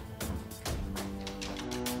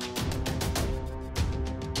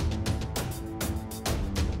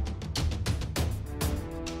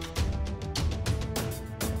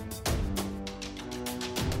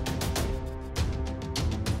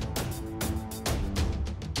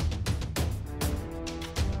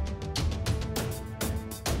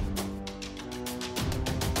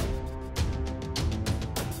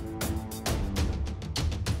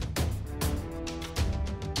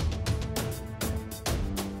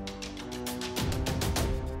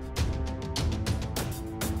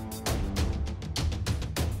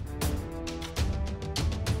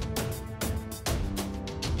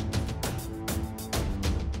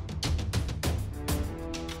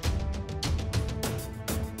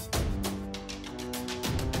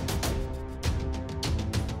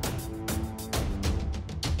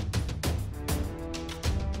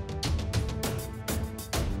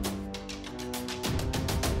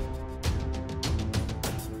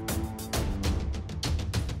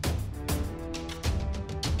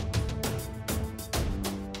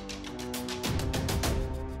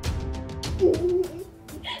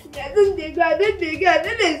 I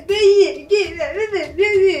don't stay here again. I don't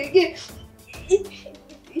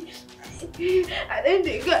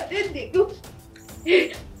go.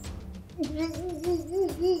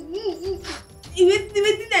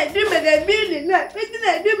 Wetin I do, madam, really now. Wetin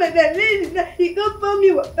I do, madam, really now. He come pour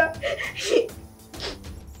me water.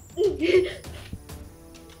 I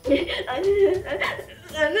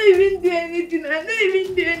don't even do anything. I don't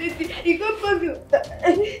even do anything. You can't find me.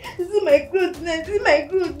 This is my clothes now. This is my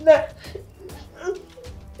clothes now.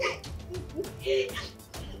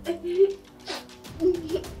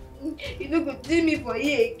 You don't go see me for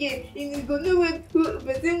here again. You go know where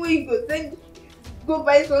the same way you go send, go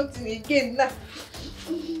buy something again now.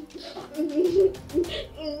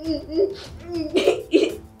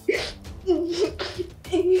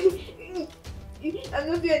 I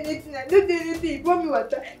don't do anything. I don't do anything. He bought me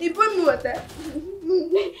water. He bought me water.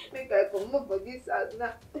 Make I come up for this house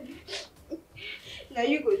now. Now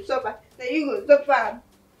you go suffer. Now you go suffer.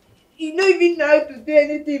 You don't even know how to do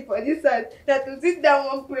anything for this house. Now to sit down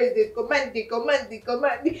one place, they command.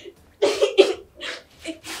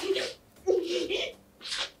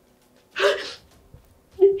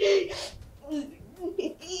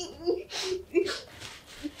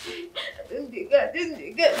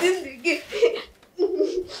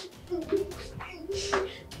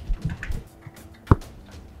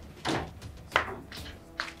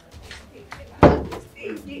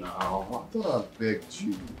 Now, I thought I begged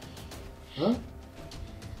you. Huh?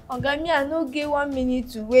 Oga, me, I no get 1 minute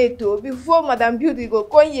to wait before Madam Beauty go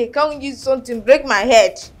come here, can't use something break my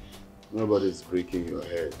head. Nobody's breaking your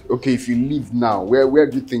head. Okay, if you leave now, where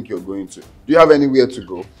do you think you're going to? Do you have anywhere to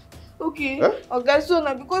go? Okay. Huh? Oga, so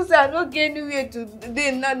now because I no get anywhere to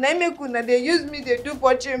dey now, they use me, they do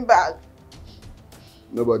punching bag.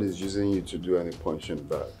 Nobody's using you to do any punching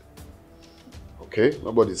bag. Okay?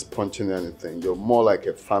 Nobody's punching anything. You're more like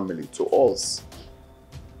a family to us.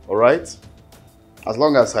 Alright? As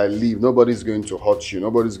long as I leave, nobody's going to hurt you.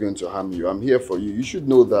 Nobody's going to harm you. I'm here for you. You should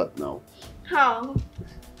know that now. How?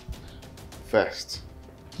 First,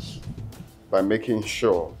 by making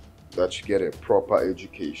sure that you get a proper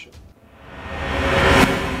education.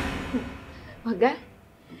 Oga,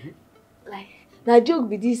 like, na joke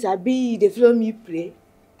be this, I be the flow me play.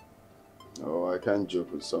 No, I can't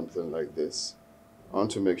joke with something like this. I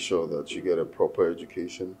want to make sure that you get a proper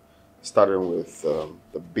education, starting with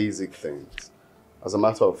the basic things. As a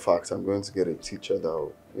matter of fact, I'm going to get a teacher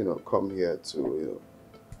that will, come here to,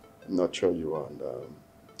 nurture you and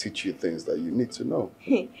teach you things that you need to know.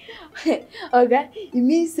 Oga, you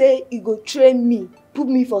mean say you go train me, put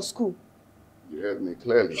me for school? You heard me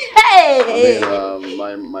clearly. Hey! I mean,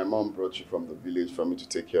 my mom brought you from the village for me to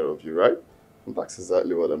take care of you, right? And that's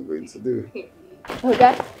exactly what I'm going to do.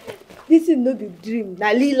 Oga, this is not the dream,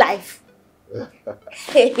 na real life. I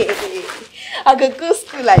could go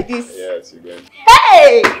school like this. Yes, you're going.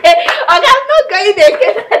 Hey! Oga, I'm not going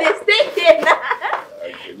again. I stay here now.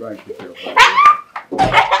 Okay, go and keep your phone.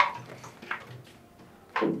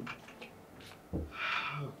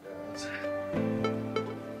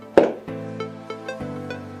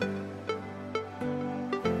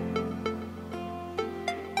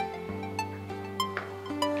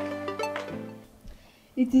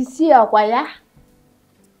 It is here, Akwaya.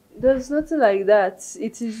 There's nothing like that.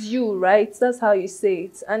 It is you, right? That's how you say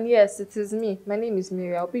it. And yes, it is me. My name is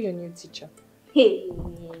Mary. I'll be your new teacher. Hey,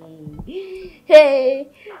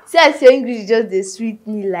 hey. See, I say English just dey sweet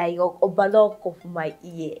me like obaloko for my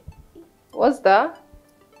ear. What's that?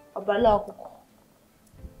 Obaloko.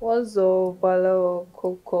 What's Obala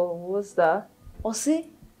Coco? What's that? Ose?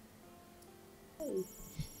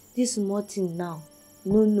 This small thing now.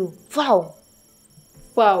 No. Fowl.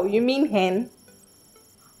 Wow, you mean hen?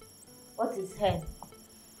 What is hen?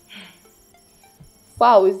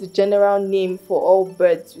 Fowl is the general name for all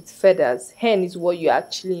birds with feathers. Hen is what you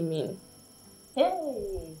actually mean.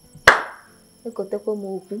 Hey.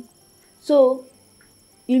 So,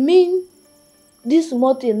 you mean this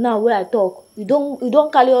small thing now where I talk, you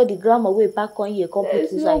don't carry all the grammar way back on here, come put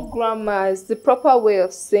There's inside. no grammar. It's the proper way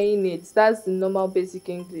of saying it. That's the normal basic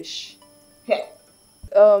English. Hey.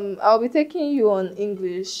 I'll be taking you on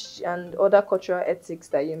English and other cultural ethics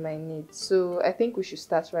that you might need. So I think we should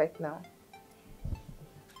start right now.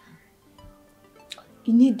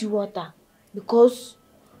 You need the water because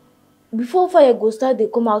before fire go start, they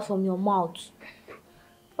come out from your mouth.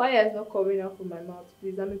 Fire is not coming out from my mouth,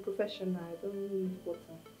 please. I'm a professional. I don't need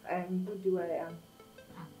water. I am good the way I am.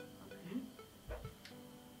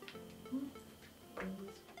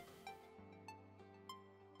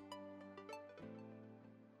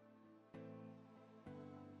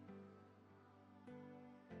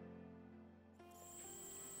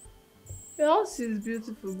 Your house is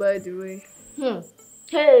beautiful, by the way.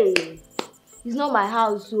 Hey, it's not my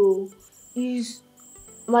house, so it's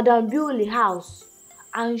Madam Beauty's house,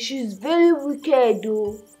 and she's very wicked,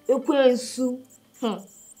 though.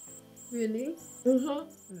 Really?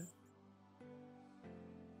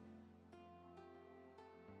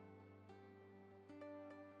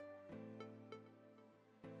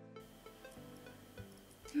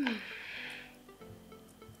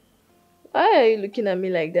 Why are you looking at me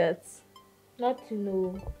like that? Nothing,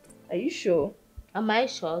 no. Are you sure? Am I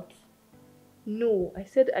short? No, I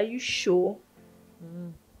said, are you sure?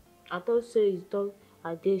 I thought say you talk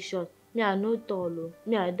I dey short. Me I no tall o.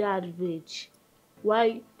 Me I dey average.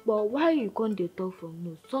 Why? But why you can't dey talk from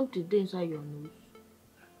nose? Something dey inside your nose.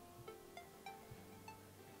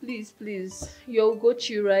 Please. You're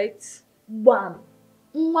Ugochi, right? Bam!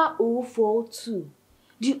 Nwa 042.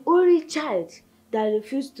 The only child that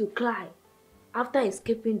refused to cry after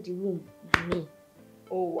escaping the womb. Me.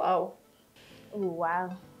 Oh, wow. Oh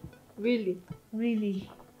wow. Really? Really?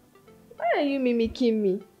 Why are you mimicking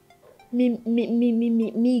me? Me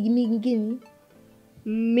guinea.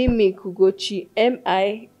 Mimic, Ugochi.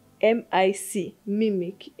 M-I-M-I-C.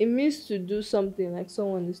 Mimic. It means to do something like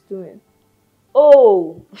someone is doing.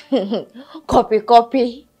 Oh,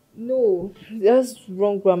 copy. No, that's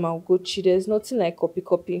wrong grammar, Ugochi. There's nothing like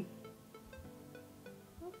copy.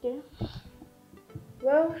 Okay.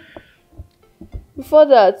 Well, before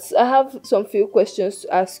that, I have some few questions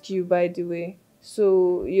to ask you, by the way.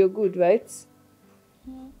 So, you're good, right?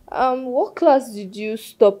 What class did you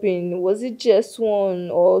stop in? Was it just 1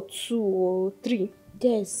 or 2 or 3?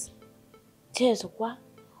 Yes, what?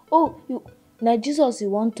 Oh, now Jesus, you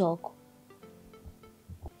won't talk.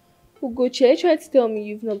 Ugochi, are you trying to tell me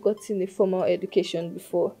you've not gotten a formal education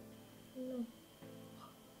before? No.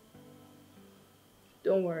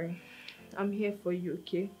 Don't worry. I'm here for you,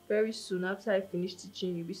 okay? Very soon after I finish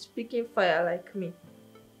teaching, you'll be speaking fire like me.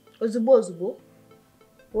 Ozubo.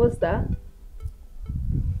 What's that?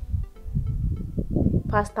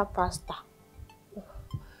 Pasta.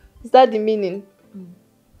 Is that the meaning?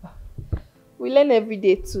 We learn every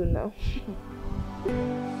day too now.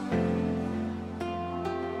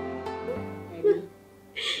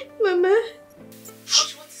 Mama.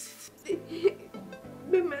 What is it?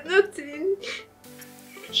 Mama, nothing.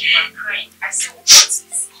 You are crying. I said, what is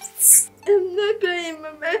it? I'm not crying,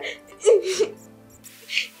 Mama.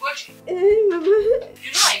 What? Mama. You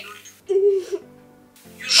know I know you.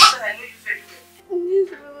 You know that I know you very well.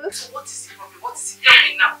 Yes, Mama. So what is the problem? What is it? Tell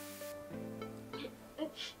me now.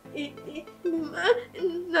 Mama,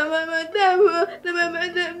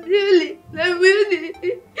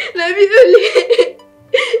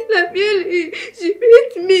 Nabioli, she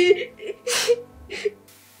beat me.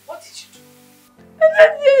 What did you do? I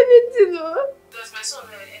don't do anything, no. Does my son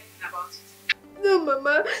know anything about it? No,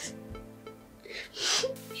 Mama. Is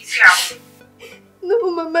he out? No,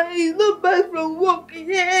 Mama, he's not back from work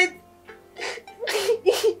yet.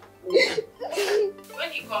 When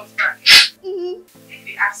he comes back, if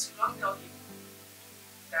he asks you, don't tell him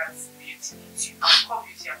that beauty needs you. I'll come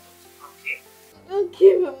with you and talk to him, okay?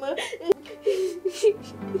 Okay, Mama.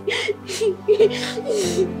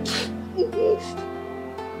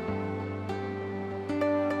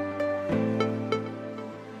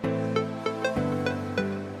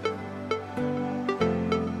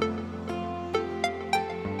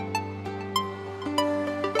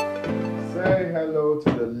 Say hello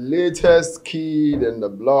to the latest kid in the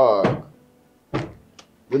blog.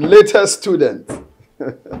 The latest student.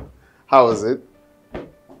 How was it?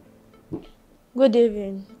 Good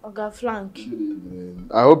evening, Oga Frank. Good evening.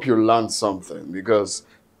 I hope you learned something because...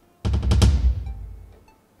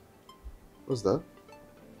 What's that?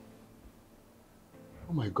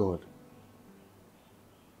 Oh my God.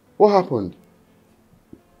 What happened?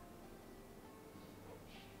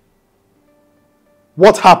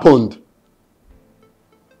 What happened?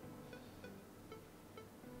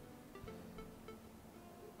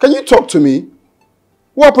 Can you talk to me?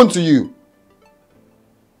 What happened to you?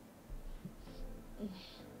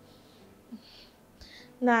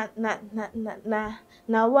 Na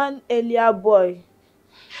one earlier boy.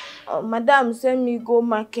 Madam send me go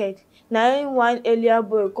market. Na one earlier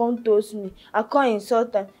boy come toast me. I come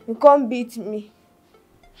insult am. He come beat me.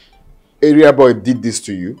 Area boy did this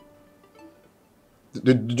to you?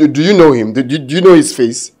 Do you know him? Do you know his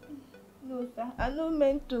face? No, sir. I no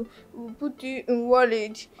meant to put you in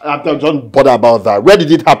worry. Don't bother about that. Where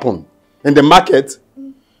did it happen? In the market?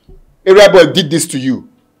 Area boy did this to you?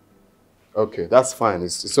 Okay, that's fine.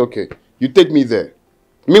 It's okay. You take me there.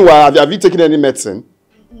 Meanwhile, have you taken any medicine?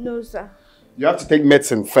 No, sir. You have to take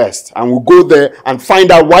medicine first. And we'll go there and find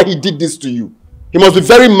out why he did this to you. He must be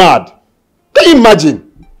very mad. Can you imagine?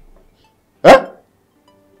 Huh?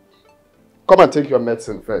 Come and take your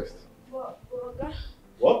medicine first. What?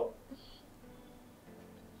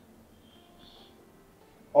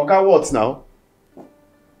 Oga, what now?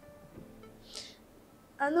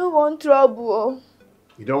 I no want trouble.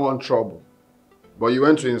 You don't want trouble. But you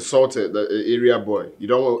went to insult the area boy. You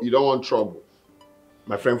don't want trouble.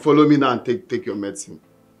 My friend, follow me now and take your medicine.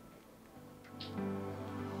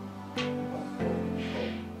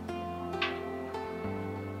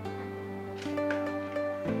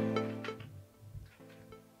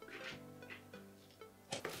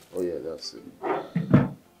 Oh yeah, that's it.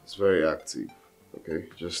 It's very active, okay?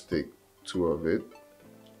 Just take 2 of it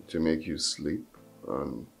to make you sleep,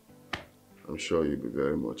 and I'm sure you'll be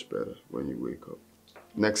very much better when you wake up.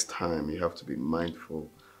 Next time, you have to be mindful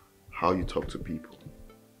how you talk to people,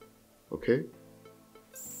 okay?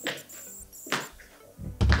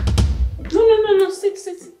 No,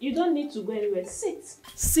 sit. You don't need to go anywhere.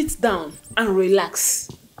 Sit down and relax.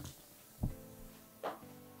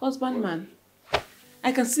 Husband man,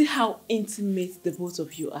 I can see how intimate the both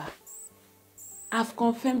of you are. I've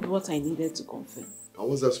confirmed what I needed to confirm. And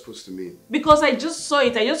what's that supposed to mean? Because I just saw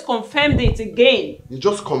it, I just confirmed it again. You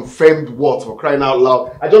just confirmed what, for crying out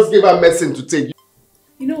loud? I just gave her medicine to take.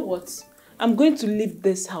 You know what? I'm going to leave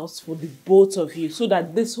this house for the both of you so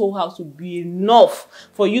that this whole house will be enough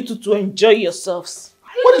for you to enjoy yourselves.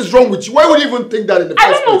 What is wrong with you? Why would you even think that in the first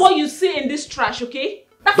place? I don't know what you see in this trash, okay?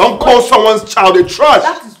 Don't call someone's child a trash.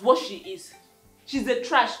 That is what she is. She's a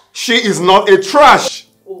trash. She is not a trash.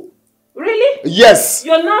 Oh, really? Yes.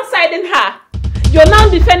 You're now siding her. You're now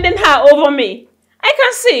defending her over me. I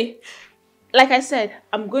can see. Like I said,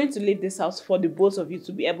 I'm going to leave this house for the both of you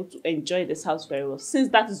to be able to enjoy this house very well, since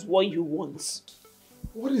that is what you want.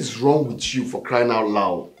 What is wrong with you, for crying out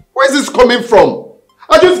loud? Where is this coming from?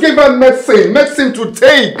 I just gave her medicine to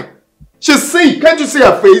take. She's sick. Can't you see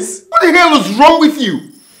her face? What the hell is wrong with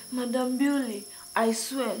you? Madam Bewley, I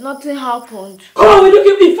swear, nothing happened. Oh, look,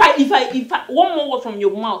 if I one more word from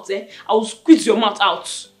your mouth, I will squeeze your mouth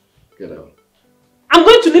out. Get out. I'm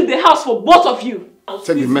going to leave the house for both of you.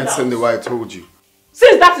 Take the medicine the way I told you.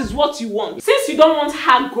 Since that is what you want, since you don't want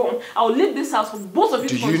her gone, I will leave this house for both of you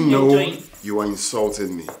to continue enjoying. You are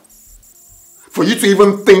insulting me? For you to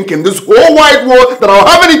even think in this whole wide world that I'll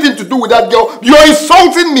have anything to do with that girl, you're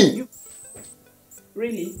insulting me!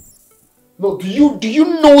 Really? No, do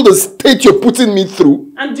you know the state you're putting me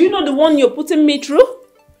through? And do you know the one you're putting me through?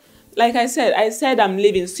 Like I said I'm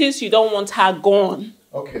leaving since you don't want her gone.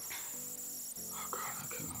 Okay. Oh God, I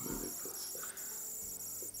cannot believe this.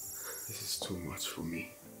 This is too much for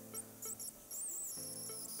me.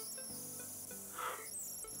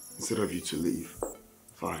 Instead of you to leave,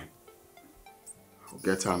 fine. I'll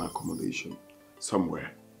get her an accommodation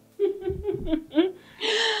somewhere.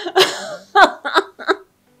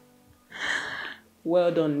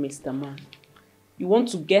 Well done, Mr. Man. You want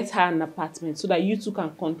to get her an apartment so that you two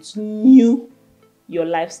can continue your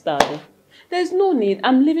lifestyle. There's no need.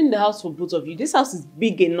 I'm leaving the house for both of you. This house is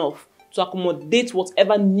big enough to accommodate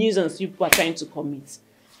whatever nuisance you are trying to commit.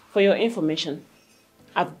 For your information,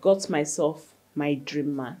 I've got myself my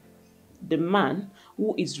dream man. The man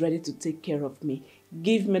who is ready to take care of me,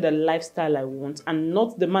 give me the lifestyle I want, and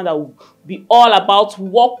not the man that will be all about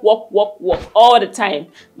work all the time.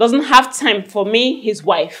 Doesn't have time for me, his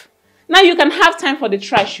wife. Now you can have time for the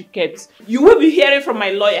trash you kept. You will be hearing from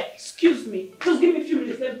my lawyer. Excuse me. Just give me a few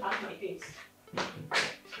minutes, let me pack my things.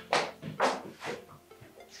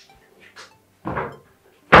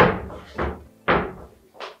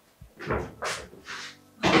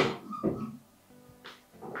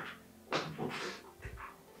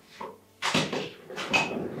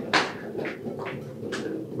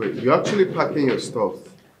 Wait, you're actually packing your stuff?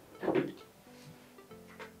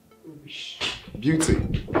 Beauty.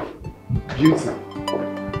 Beauty.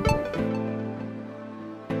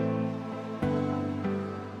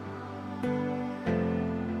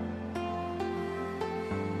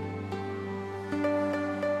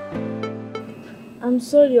 I'm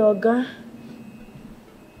sorry, Oga.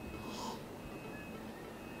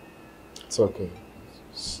 It's okay.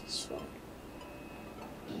 It's fine.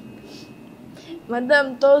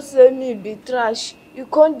 Madam don't say me be trash. You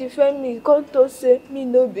can't defend me. You can't say me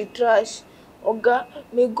no be trash. Oga,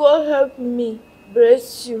 may God help me.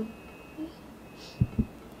 Bless you.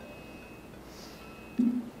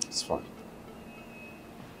 It's fine.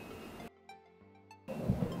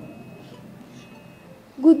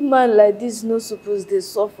 Good man like this no suppose dey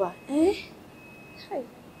suffer. Eh? Hi.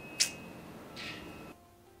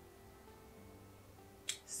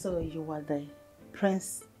 So you are the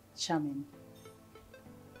Prince Charming.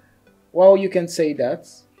 Well, you can say that.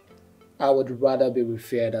 I would rather be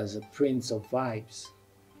referred as a prince of vibes,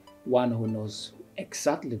 one who knows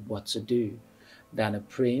exactly what to do, than a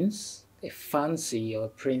prince, a fancy or a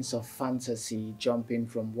prince of fantasy jumping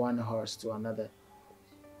from one horse to another.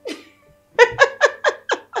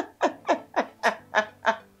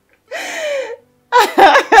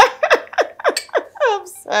 I'm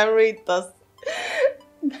sorry,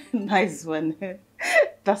 Nice one.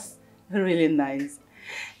 That's really nice.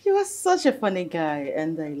 You are such a funny guy,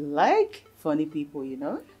 and I like funny people, you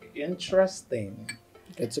know? Interesting.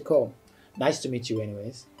 It's a call. Nice to meet you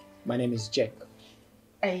anyways. My name is Jack.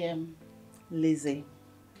 I am Lizzie,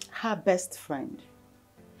 her best friend.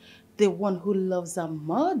 The one who loves her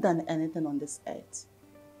more than anything on this earth.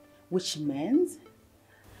 Which means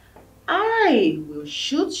I will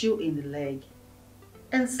shoot you in the leg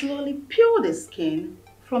and slowly peel the skin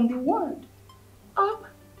from the wound up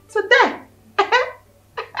to there.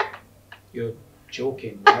 You're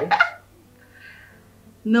joking, right?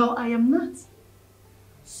 No, I am not.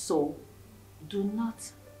 So, do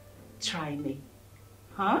not try me.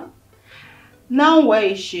 Huh? Now where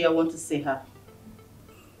is she? I want to see her.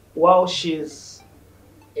 Well, she's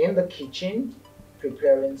in the kitchen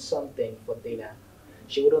preparing something for dinner.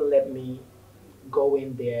 She wouldn't let me go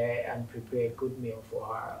in there and prepare a good meal for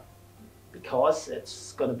her because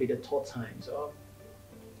it's gonna be the third time, so.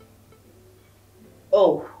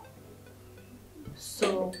 Oh.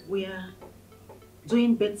 So we are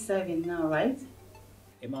doing bed serving now, right?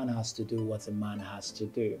 A man has to do what a man has to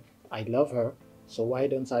do. I love her, so why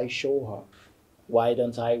don't I show her? Why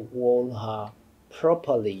don't I hold her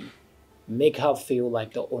properly? Make her feel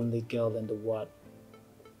like the only girl in the world.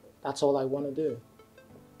 That's all I want to do.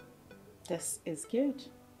 This is good.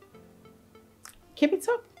 Keep it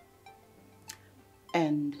up.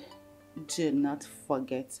 And do not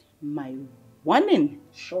forget my warning.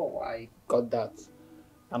 Sure, I got that.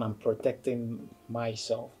 And I'm protecting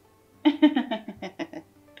myself.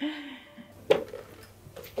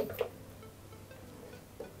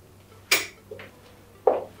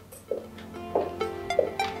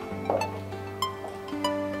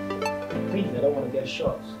 Please, I don't want to get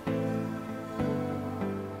shot.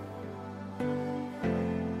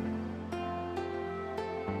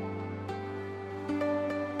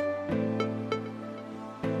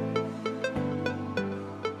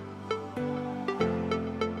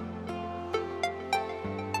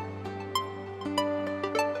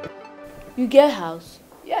 You get house?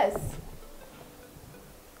 Yes.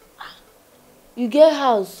 You get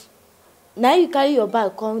house? Now you carry your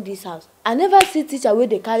bag come this house. I never see teacher wey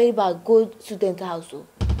dey carry bag go student house o.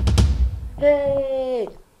 Hey!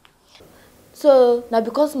 So na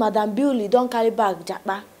because Madam Bewley don carry bag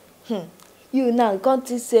japa. You now come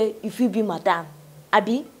think say you fit be madam,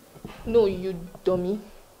 abi? No, you dummy.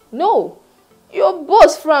 No. Your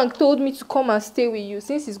boss Frank told me to come and stay with you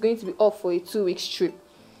since he's going to be off for a 2-week trip.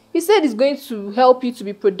 He said he's going to help you to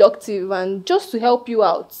be productive and just to help you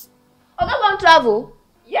out. Oga wan travel?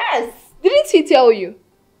 Yes! Didn't he tell you?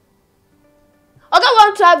 Oga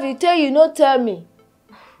wan travel tell you no tell me.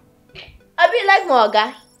 Abi you like my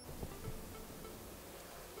oga?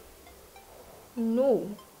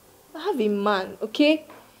 No. I have a man, okay?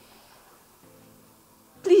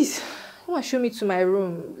 Please, come and show me to my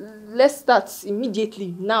room. Let's start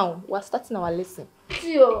immediately, now. We're starting our lesson.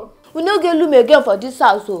 See o, we no get room again for this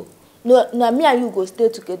house o. No, na me and you go stay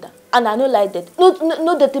together. And I no like that.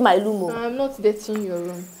 No dirty my room o. I'm not dirtying your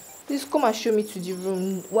room. Please come and show me to the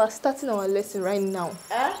room. We're starting our lesson right now.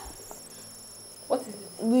 Eh? What is it?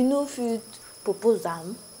 We no fit propose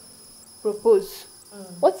am. Propose.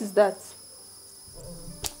 What is that?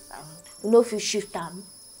 We no fit shift am.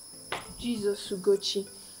 Jesus Ugochi.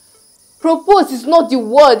 Propose is not the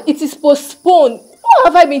word. It is postpone. What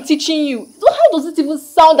have I been teaching you? How does it even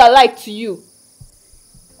sound alike to you?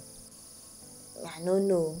 I no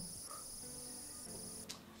know.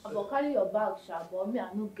 I go carry your bag, sha, but me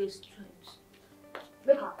I no get strength.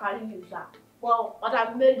 Make I carry you, sha. Well,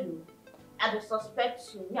 Madam Melu, I dey suspect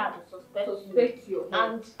you. Me, I dey suspect you. Your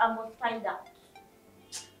And I must find out.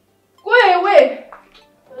 Go away.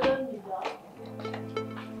 Follow me, sha.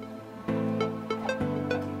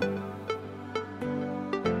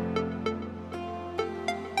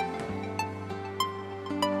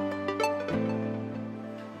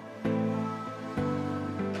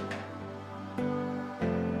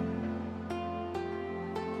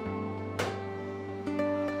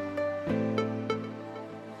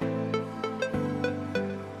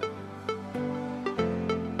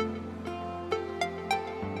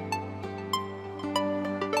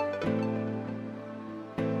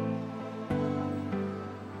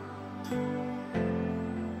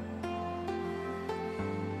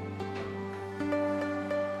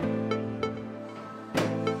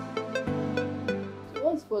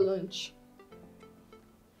 What's for lunch?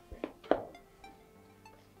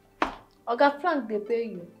 Oga Frank dey pay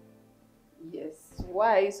you. Yes.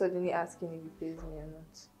 Why are you suddenly asking if he pays me or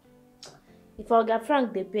not? If Oga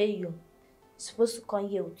Frank dey pay you, you're supposed to come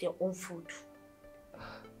here with your own food.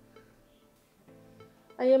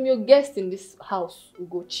 I am your guest in this house,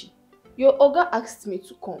 Ugochi. Your Oga asked me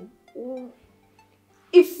to come.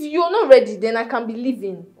 If you're not ready, then I can be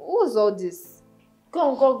leaving. What's all this?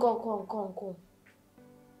 Come.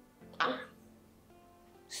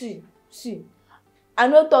 See. I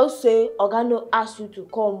no talk say Oga no ask you to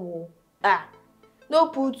come o. No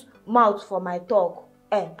put mouth for my talk.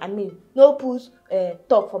 No put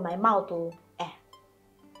talk for my mouth o.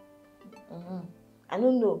 I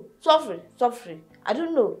don't know. Suffer. I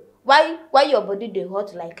don't know. Why your body dey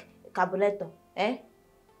hot like carburetor? What are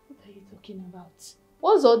you talking about?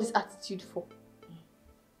 What's all this attitude for?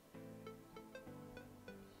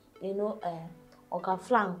 You know, Oga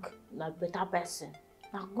Frank na better person.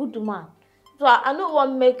 Na good man. So I no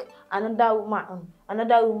wan make another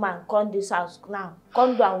woman come this house now.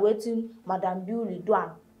 Come do and wetin Madam Beauty do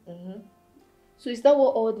am. So is that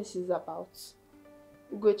what all this is about?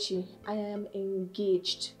 Ugochi, I am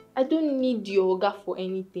engaged. I don't need your Oga for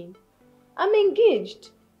anything. I'm engaged.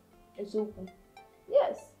 It's open.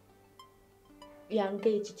 Yes. You're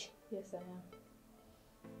engaged. Yes, I am.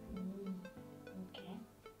 Okay.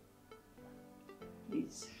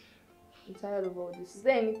 Please. I'm tired of all this. Is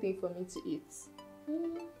there anything for me to eat?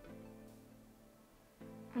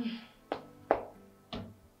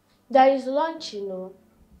 There is lunch, you know.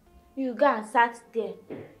 You go and sat there.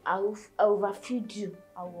 I will overfeed you.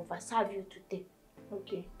 I will overserve you today.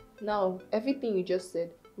 Okay. Now, everything you just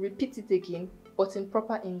said, repeat it again, but in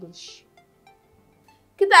proper English.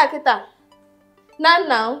 Kita.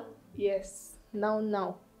 Now. Yes.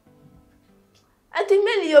 Now. I think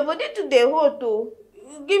maybe your body today hot oh.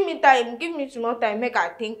 Give me time. Give me some more time. Make I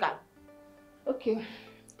think. Okay.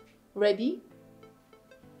 Ready?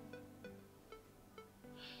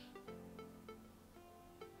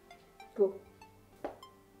 Go.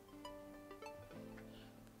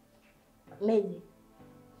 Maybe.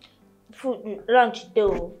 Food, lunch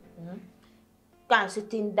though. Go and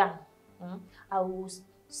sitting down. I will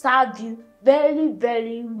serve you very,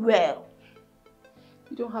 very well.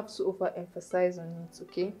 You don't have to overemphasize on it,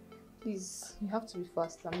 okay? Please, you have to be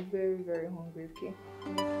fast. I'm very, very hungry, okay?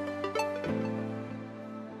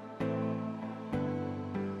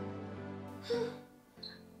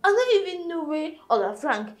 I don't even know where Oga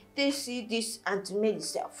Frank they see this Auntie Mary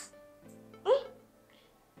self.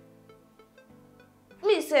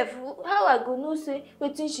 Me self, how I go know say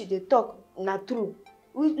wetin she dey talk na true?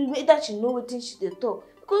 Whether she know wetin she dey talk,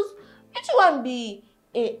 because each one be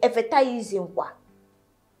advertising kwa.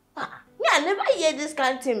 Me I never hear this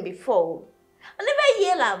kind of thing before. I never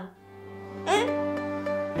hear am.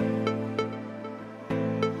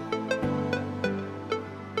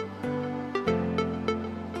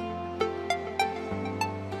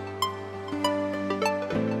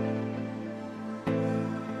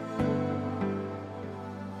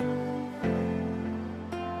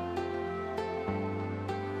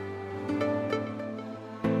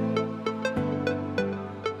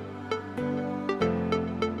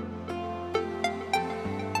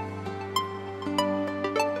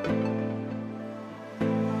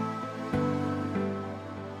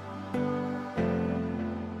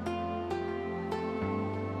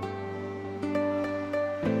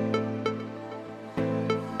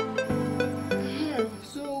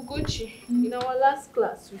 In our last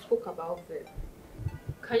class, we spoke about verb.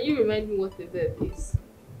 Can you remind me what a verb is?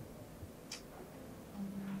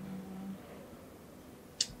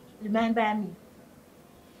 Remember me.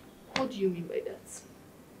 What do you mean by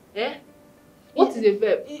that? What is a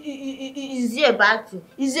verb? Is it a bad thing?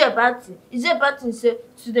 Is it a bad thing say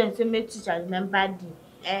students say make teacher remember them?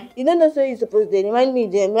 You don't know so you suppose they remind me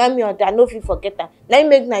on that I no fit forget am. Now you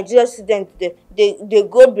make Nigeria students they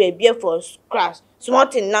go prepare for class. Small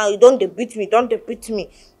thing now, you don't beat me.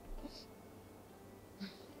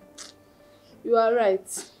 You are right.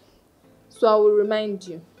 So I will remind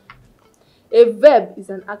you. A verb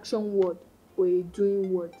is an action word or a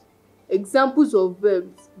doing word. Examples of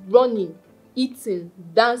verbs: running, eating,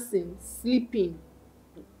 dancing, sleeping.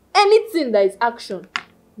 Anything that is action.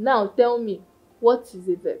 Now tell me, what is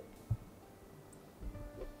a verb?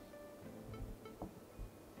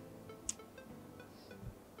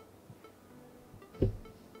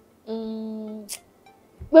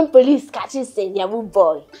 When police catches a yahoo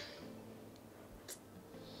boy.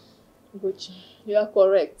 Gochi, you are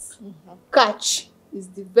correct. Catch is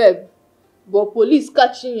the verb. But police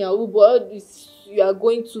catching yahoo boy, all this, you are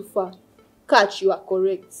going too far. Catch, you are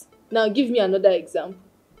correct. Now give me another example.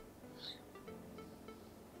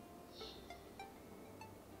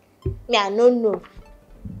 Me, I don't know.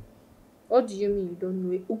 What do you mean you don't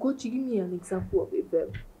know it? Ugochi, give me an example of a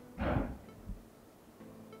verb.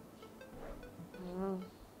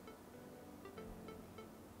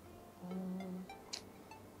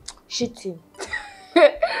 cheating.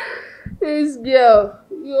 This girl,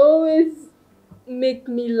 you always make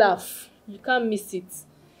me laugh. You can't miss it.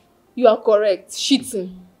 You are correct.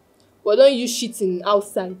 Cheating. But don't use cheating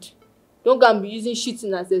outside. Don't go and be using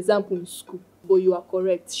cheating as an example in school. But you are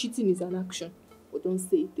correct. Cheating is an action. But don't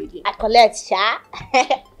say it again. I collect, sha.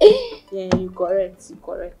 Yeah, you correct. You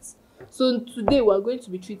correct. So today we are going to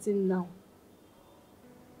be treating noun.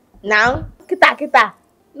 Now, kita.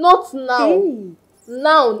 Not noun.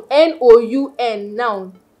 Noun. N-O-U-N.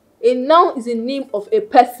 Noun. A noun is a name of a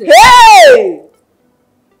person. Hey!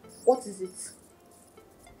 What is it?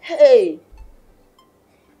 Hey!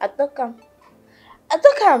 I talk am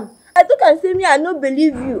say me I no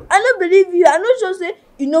believe you. I no sure say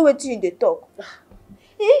you know wetin you dey talk.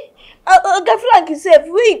 Oga Frank sef,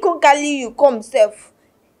 wey he come carry you come sef.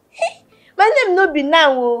 My name no be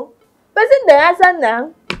now o. Person dey answer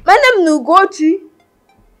now. My name no Ugochi.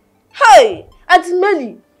 Hey! Aunty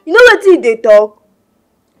Melly, you know wetin you dey talk?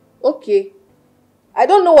 Okay. I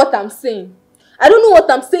don't know what I'm saying. I don't know what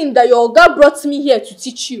I'm saying that your oga brought me here to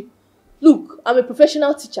teach you. Look, I'm a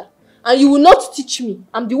professional teacher. And you will not teach me.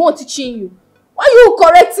 I'm the one teaching you. Why are you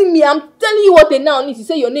correcting me? I'm telling you what a noun is. You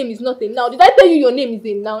say your name is not a noun. Did I tell you your name is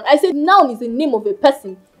a noun? I said noun is the name of a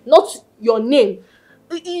person, not your name.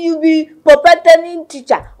 You be perpetuating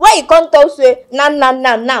teacher. Why you come talk say now?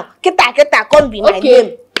 Kita come be my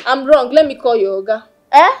name. I'm wrong. Let me call your oga.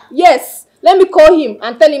 Yes. Let me call him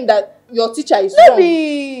and tell him that your teacher is wrong. No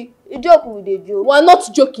be joke with the joke. We are not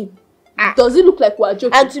joking. Does it look like we are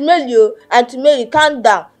joking? Aunty Mary, calm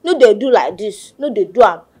down. No, they do like this. No, they do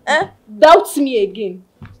am. Doubt me again.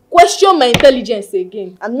 Question my intelligence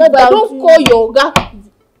again. I'm not doubting. doubting. Don't call your oga.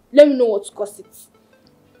 Let me know what to cause it.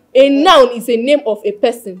 A noun is a name of a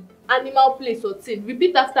person, animal, place, or thing.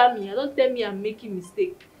 Repeat after me. Don't tell me I'm making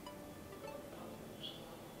mistake.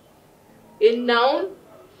 A noun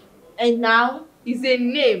is a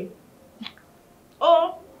name.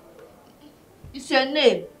 Oh, it's your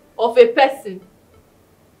name. Of a person.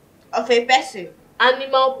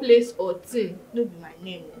 Animal, place, or thing. No be my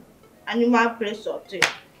name. Animal, place, or thing.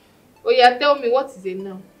 Oh yeah, tell me what is a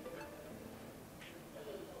noun?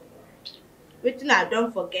 Wetin I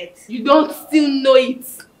don't forget. You don't still know it.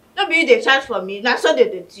 No be you dey charge for me. Na so they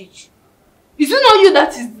teach. Is it not you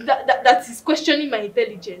that is questioning my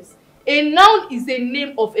intelligence? A noun is a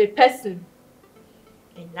name of a person.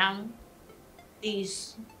 A noun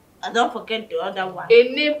is, I don't forget the other one. A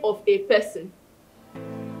name of a person.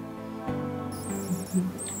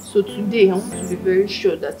 So today I want to be very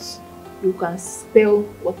sure that you can spell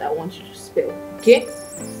what I want you to spell. Okay?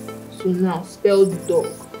 So now spell dog.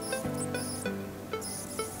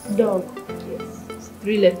 Dog. Yes. It's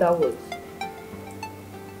 3-letter words.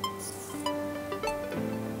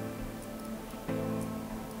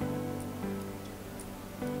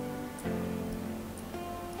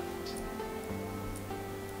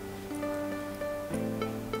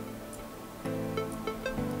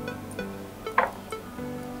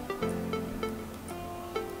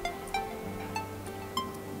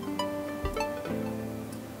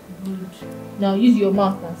 Now use your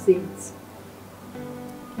mouth and say it.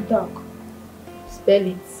 Dog. Spell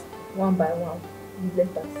it one by one with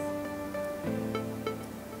letters.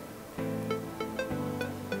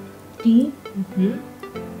 D.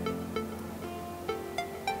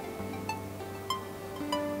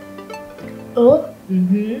 O.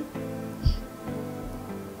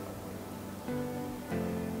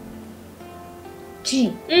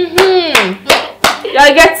 G. You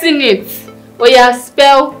are getting it. Oh yeah,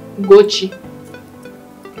 spell Gochi.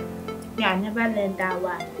 Yeah, I never learned that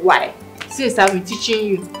one. Why? Since I've been teaching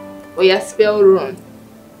you. Oh yeah, spell run.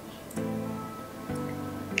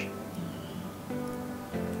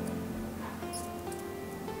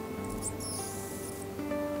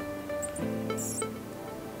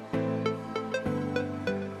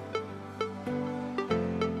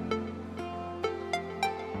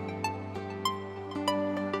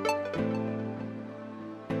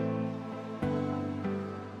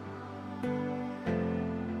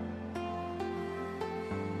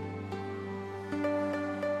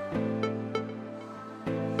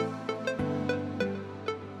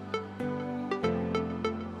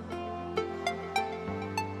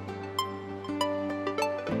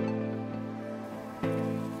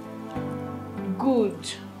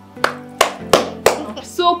 Good. I'm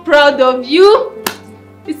so proud of you.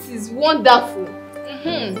 This is wonderful.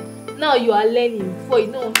 Now you are learning before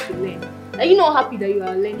you don't want to learn. Are you not happy that you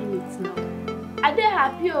are learning it now? Are they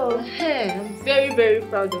happy? I'm very, very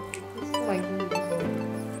proud of you. This is my good.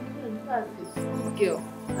 That's it. Good girl.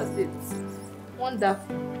 That's it.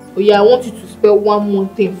 Wonderful. Oh yeah, I want you to spell one more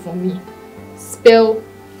thing for me. Spell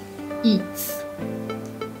eat.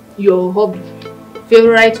 Your hobby.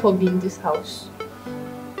 Favorite hobby in this house.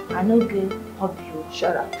 I no get hobby.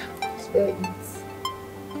 Shut up. Spare it.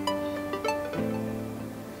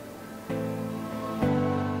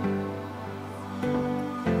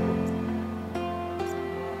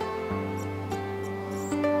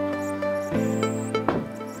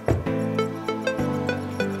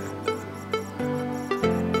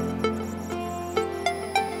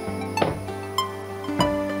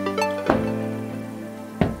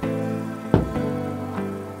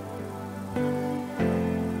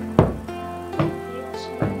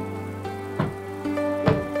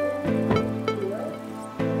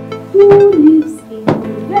 Who lives in a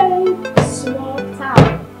very small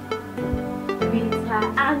town with her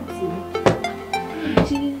auntie?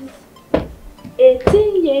 She's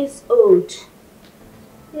 18 years old.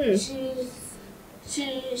 She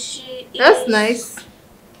That's is... nice.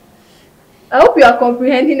 I hope you are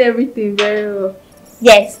comprehending everything very well.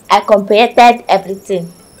 Yes, I comprehended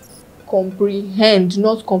everything. Comprehend,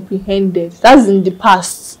 not comprehended. That's in the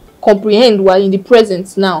past. Comprehend, we're in the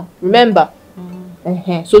present now. Remember?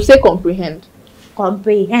 So say comprehend.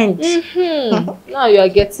 Comprehend. Now you are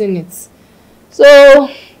getting it. So,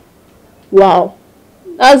 wow.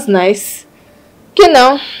 That's nice. Okay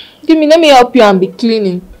now, let me help you and be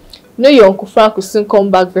cleaning. You know your Uncle Frank will soon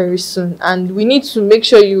come back very soon. And we need to make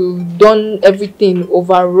sure you've done everything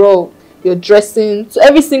overall. Your dressing, so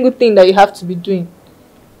every single thing that you have to be doing.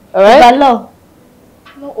 Alright?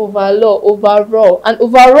 Overall. No, overall. And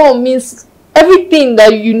overall means everything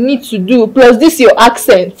that you need to do, plus this your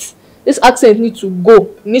accent. This accent needs to go.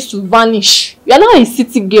 It needs to vanish. You are now a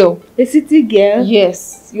city girl. A city girl?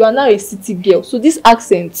 Yes, you are now a city girl. So this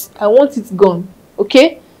accent, I want it gone.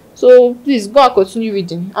 Okay? So please go and continue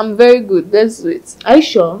reading. I'm very good. Let's do it. Are you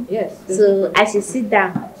sure? Yes. So I should sit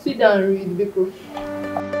down. Sit down and read, Biko.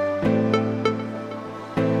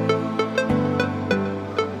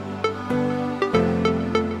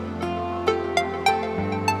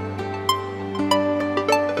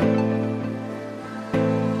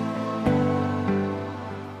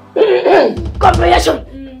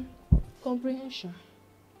 Comprehension. Comprehension.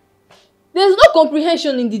 There's no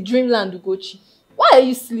comprehension in the dreamland, Ugochi. Why are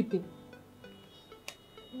you sleeping?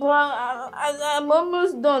 But I'm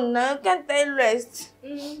almost done now. Can't I rest?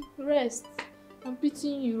 Rest. I'm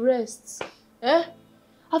pitying you. Rest. Eh?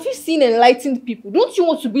 Have you seen enlightened people? Don't you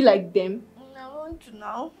want to be like them? I want to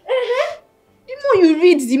now. The more you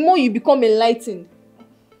read, the more you become enlightened.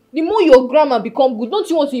 The more your grammar become good. Don't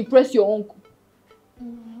you want to impress your uncle?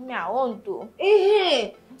 Me, I want to.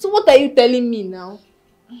 So what are you telling me now?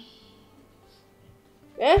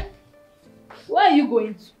 Eh? Where are you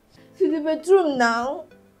going to? To the bedroom now.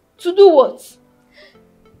 To do what?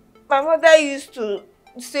 My mother used to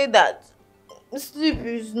say that sleep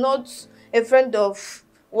is not a friend of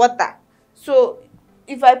water. So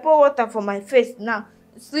if I pour water for my face now,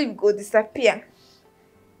 sleep go disappear.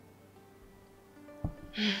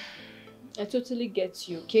 I totally get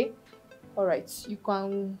you, okay? Alright, you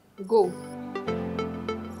can go.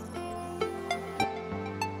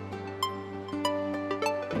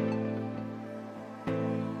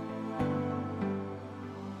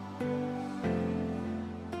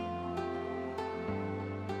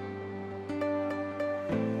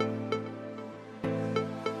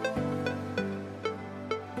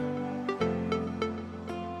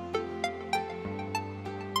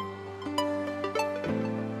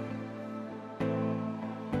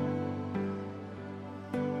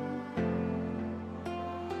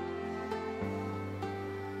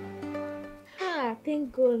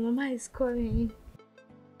 Thank God, Mama is calling.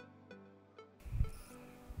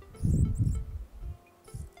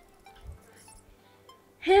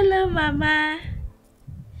 Hello, Mama.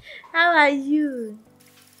 How are you?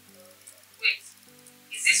 Wait,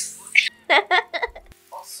 is this food?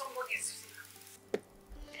 Or somebody is using it?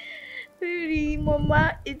 Really,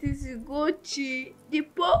 Mama, it is Ugochi, the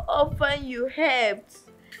poor orphan you helped.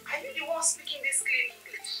 Are you the one speaking this clean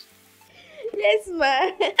English? Yes,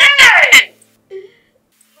 ma. Hey!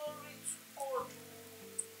 Glory to God.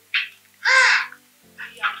 I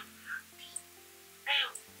am happy. I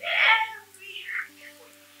am very happy for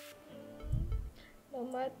you.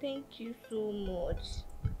 Mama, thank you so much.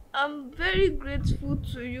 I'm very grateful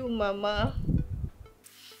to you, Mama.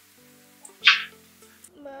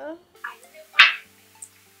 Ma. I never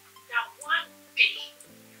believed that one day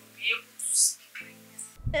you'll be able to speak like this.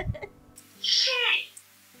 Hey!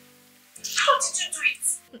 How did you do it?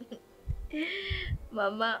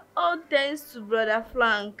 Mama, all thanks to Brother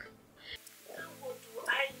Frank.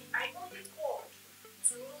 I only called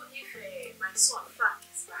to know if my son Frank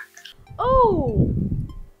is back. Oh,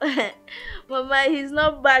 Mama, he's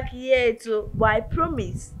not back yet, oh, but I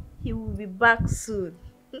promise he will be back soon.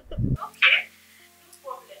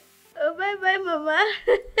 Oh, bye bye, Mama.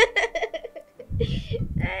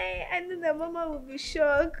 I know that Mama will be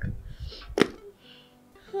shocked.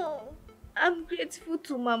 Oh, I'm grateful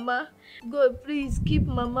to Mama. God, please keep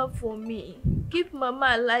Mama for me. Keep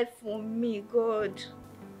Mama alive for me, God.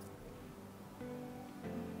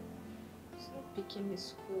 It's not picking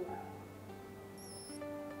his school.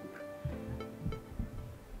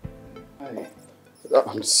 Hi.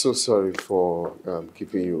 I'm so sorry for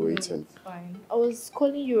keeping you waiting. It's fine. I was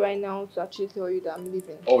calling you right now to actually tell you that I'm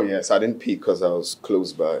leaving. Oh yes, I didn't pick because I was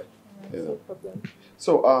close by. No problem.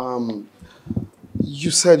 So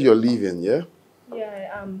you said you're leaving, yeah? Yeah,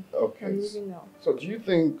 I am. Okay. I'm leaving now. So do you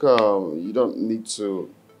think you don't need to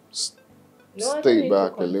No, I don't stay need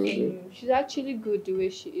back to a little bit? continue. She's actually good the way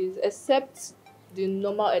she is, except the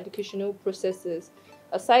normal educational processes.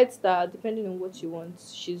 Aside that, depending on what you want,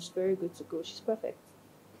 she's very good to go. She's perfect.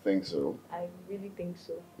 I think so. I really think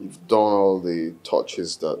so. You've done all the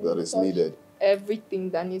touches that is needed. Everything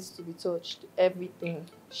that needs to be touched. Everything.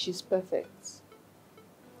 She's perfect.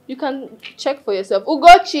 You can check for yourself.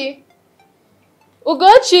 Ugochi!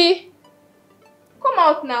 Ugochi! Come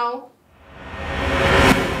out now.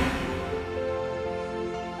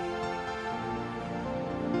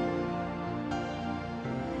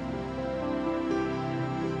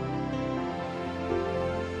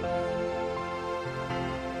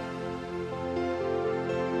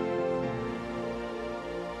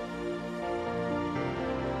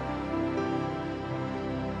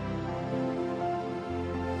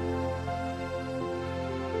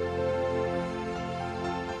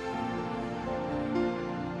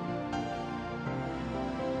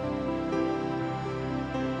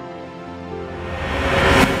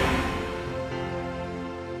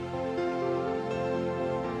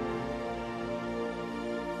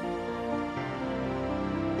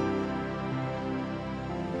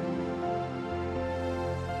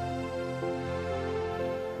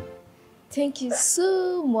 Thank you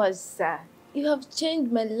so much, sir. You have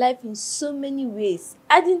changed my life in so many ways.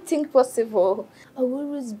 I didn't think possible. I will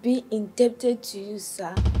always be indebted to you,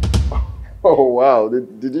 sir. Oh wow,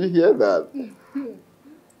 did you hear that?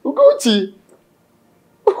 Ugochi!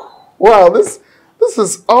 Wow, this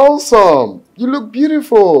is awesome. You look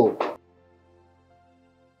beautiful.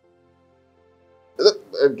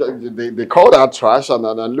 They call that trash and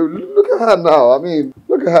look at her now. I mean,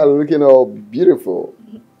 look at her looking all beautiful.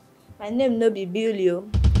 My name no be Billy.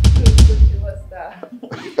 What's that?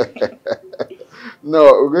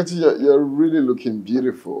 No, Ugochi, you're really looking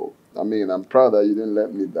beautiful. I mean, I'm proud that you didn't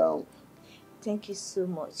let me down. Thank you so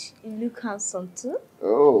much. You look handsome too.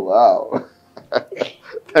 Oh, wow.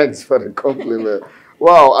 Thanks for the compliment.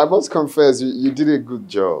 Wow, I must confess, you did a good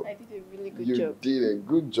job. I did a really good You job. did a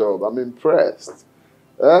good job. I'm impressed.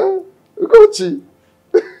 Huh? Ugochi.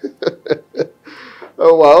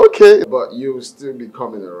 Oh, wow, okay. But you'll still be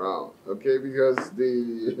coming around, okay? Because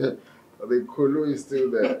the kulu is still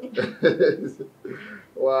there.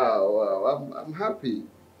 Wow. I'm happy.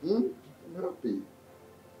 I'm happy.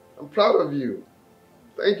 I'm proud of you.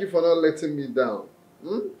 Thank you for not letting me down.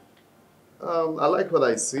 I like what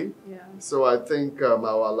I see. Yeah. So I think I'll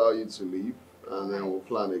allow you to leave and then we'll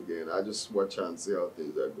plan again. I just watch out and see how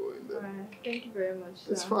things are going there. Alright. Thank you very much.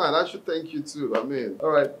 It's sir. fine. I should thank you too. I mean, all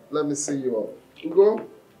right, let me see you all. Ugo?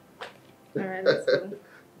 Alright, let's go.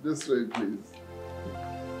 This way, please.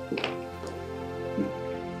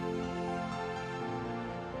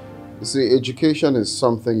 You see, education is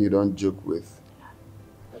something you don't joke with.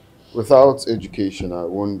 Without education, I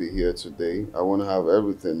won't be here today. I won't have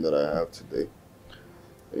everything that I have today.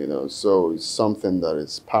 You know, so it's something that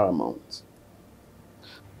is paramount.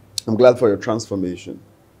 I'm glad for your transformation.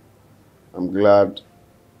 I'm glad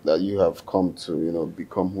that you have come to,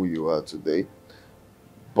 become who you are today.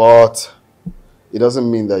 But it doesn't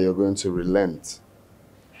mean that you're going to relent.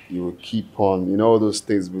 You will keep on, all those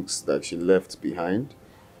textbooks that she left behind,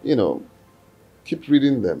 keep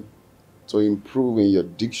reading them to improve in your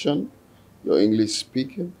diction, your English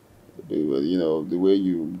speaking, the way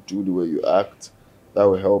you do, the way you act. That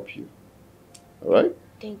will help you. All right?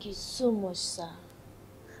 Thank you so much, sir.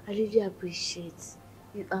 I really appreciate.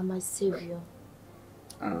 You are my savior.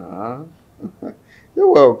 You're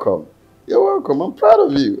welcome. You're welcome. I'm proud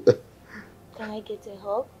of you. Can I get a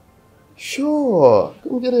hug? Sure.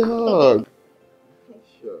 Come get a hug.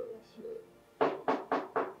 Sure.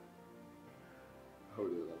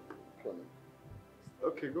 Hold it up. Come on.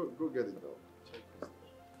 Okay, go get it now.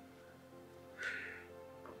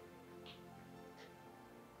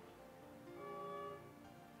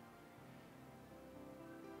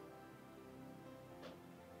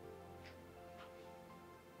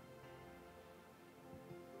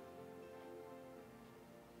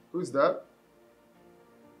 Who's that?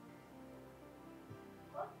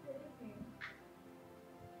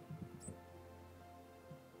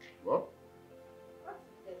 What?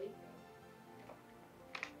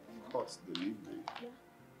 Hot delivery. Yeah.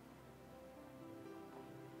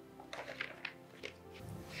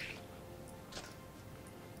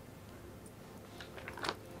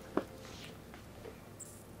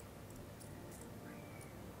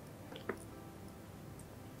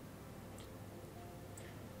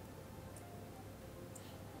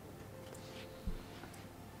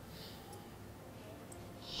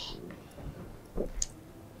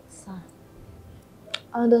 Sir,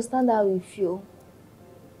 I understand how you feel.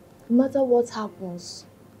 No matter what happens,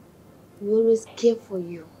 we always care for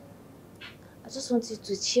you. I just want you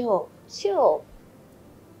to chill. Chill.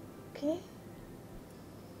 Okay?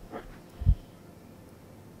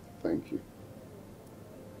 Thank you.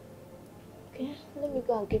 Okay, let me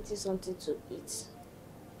go and get you something to eat.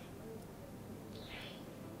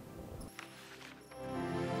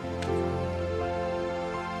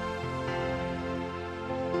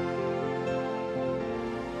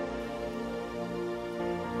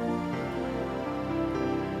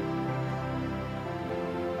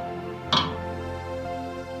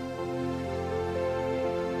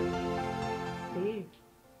 Babe,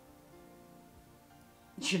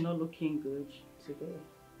 you're not looking good today.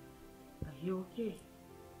 Are you okay?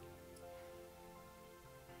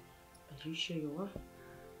 Are you sure you are?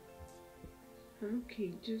 I'm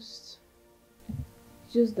okay, just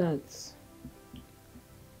that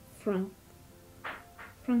Frank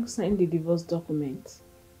signed the divorce document.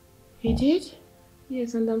 He did?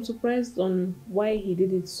 Yes, and I'm surprised on why he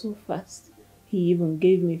did it so fast. He even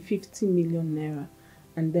gave me 50 million naira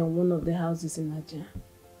and then one of the houses in Aja.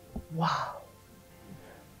 Wow.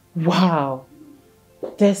 Wow.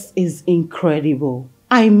 This is incredible.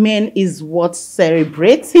 I mean, is worth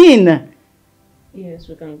celebrating. Yes,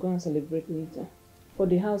 we can go and celebrate later. For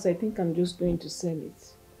the house, I think I'm just going to sell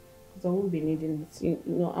it. Because I won't be needing it. You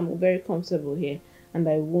know, I'm very comfortable here. And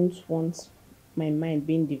I won't want my mind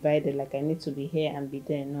being divided like I need to be here and be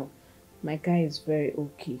there. No. My guy is very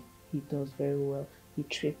okay. He does very well. He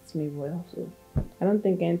treats me well. So I don't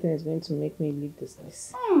think anything is going to make me leave this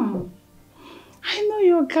place. I know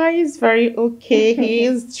your guy is very okay. He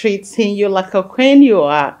is treating you like a queen you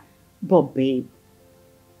are. But babe,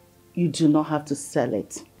 you do not have to sell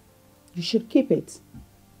it. You should keep it.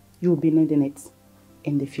 You'll be needing it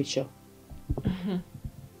in the future.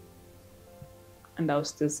 And I'll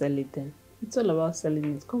still sell it then. It's all about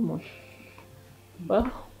selling it. Come on.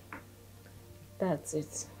 Well, that's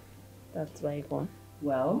it. That's why I gone.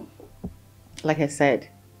 Well, like I said,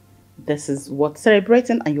 this is worth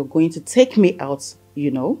celebrating and you're going to take me out, you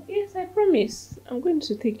know? Yes, I promise. I'm going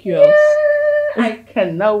to take you out. I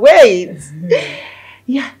cannot wait.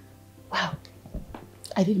 Yeah. Wow.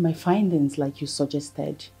 I did my findings like you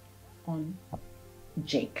suggested on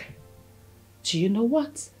Jake. Do you know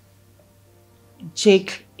what?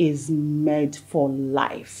 Jake is made for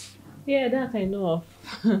life. Yeah, that I know of.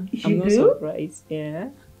 You I'm not do? surprised. Yeah.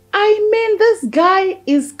 I mean, this guy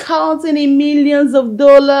is counting in millions of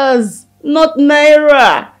dollars, not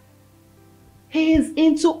naira. He is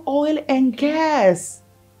into oil and gas.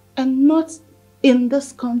 And not in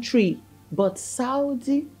this country, but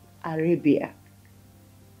Saudi Arabia.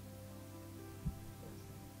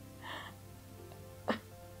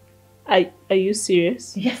 Are you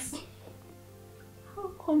serious? Yes. How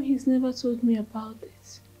come he's never told me about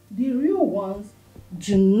it? The real ones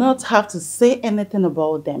do not have to say anything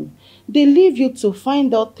about them. They leave you to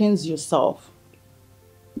find out things yourself.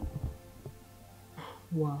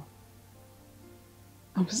 Wow.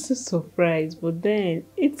 I'm so surprised, but then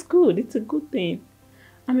it's good. It's a good thing.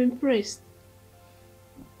 I'm impressed.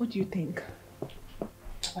 What do you think?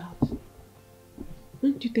 About?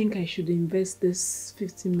 Don't you think I should invest this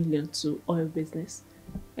 50 million to oil business?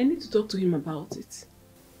 I need to talk to him about it.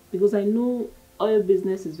 Because I know oil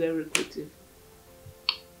business is very lucrative.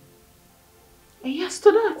 Yes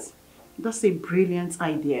to that. That's a brilliant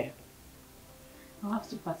idea. I'll have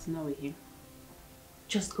to partner with him.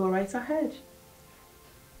 Just go right ahead.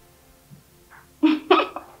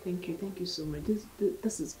 Thank you so much.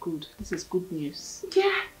 This is good. This is good news.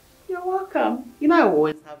 Yeah, you're welcome. You know I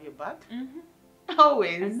always have your back.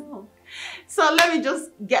 Always. I know. So let me just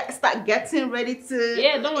start getting ready to.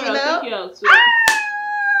 Yeah, don't worry, I'll take you out. So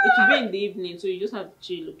it will be in the evening, so you just have to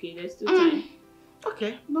chill, okay? There's still time.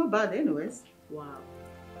 Okay, not bad anyways. Wow.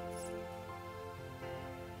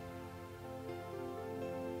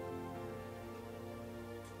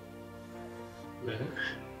 Man,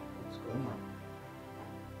 what's going on?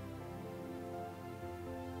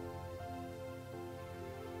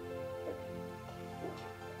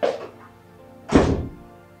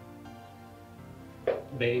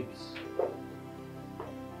 babes.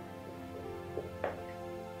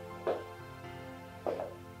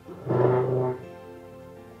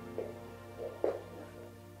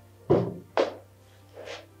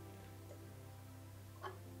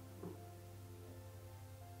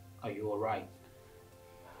 Are you alright?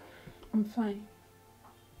 I'm fine.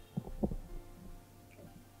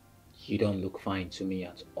 You don't look fine to me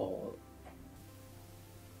at all.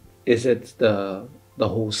 Is it the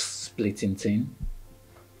whole splitting thing?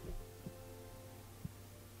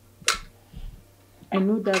 I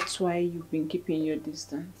know that's why you've been keeping your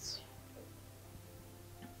distance.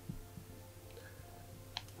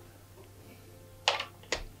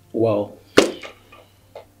 Well,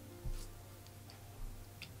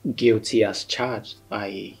 guilty as charged.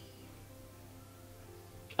 I'm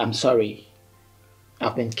sorry.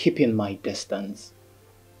 I've been keeping my distance.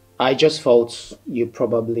 I just felt you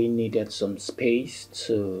probably needed some space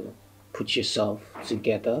to put yourself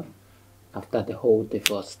together after the whole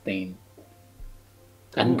divorce thing.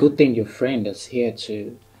 And good thing your friend is here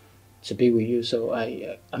to be with you. So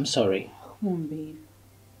I'm sorry. Come on, babe.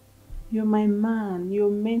 You're my man. You're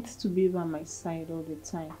meant to be by my side all the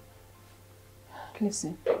time.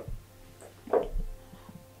 Listen.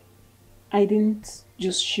 I didn't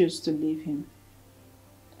just choose to leave him.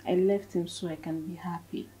 I left him so I can be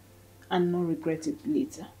happy and not regret it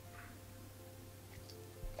later.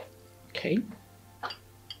 Okay.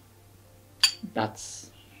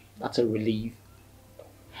 That's a relief.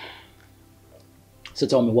 So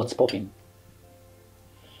tell me what's popping.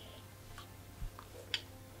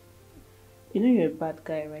 You know you're a bad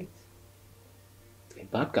guy, right? A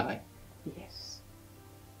bad guy? Yes.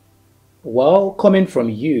 Well, coming from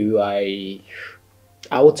you, I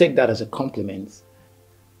will take that as a compliment.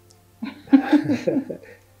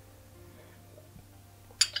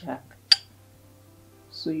 Jack,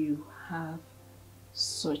 so you have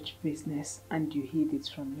such business and you hid it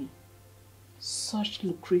from me. Such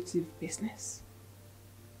lucrative business.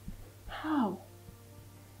 How?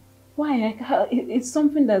 Why? It's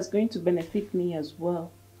something that's going to benefit me as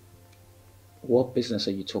well. What business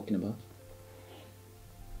are you talking about?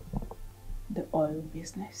 The oil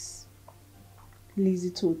business.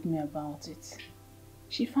 Lizzie told me about it.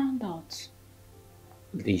 She found out.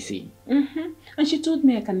 Lizzie? And she told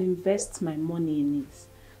me I can invest my money in it.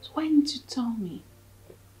 So why didn't you tell me?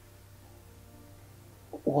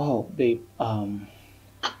 Wow, babe.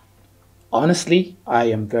 Honestly, I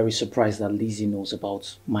am very surprised that Lizzie knows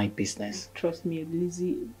about my business. Trust me, if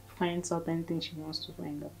Lizzie finds out anything she wants to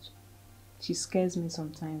find out. She scares me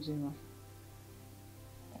sometimes, you know.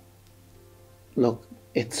 Look,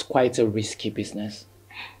 it's quite a risky business.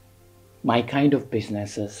 My kind of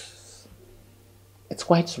business it's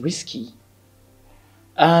quite risky.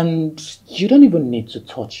 And you don't even need to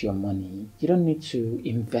touch your money. You don't need to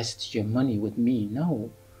invest your money with me. No,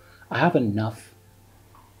 I have enough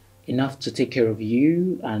to take care of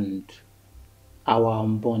you and our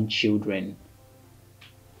unborn children.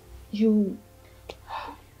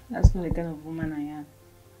 That's not the kind of woman I am.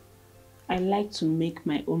 I like to make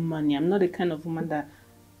my own money. I'm not the kind of woman that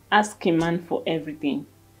asks a man for everything.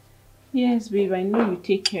 Yes, babe, I know you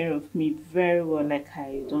take care of me very well, like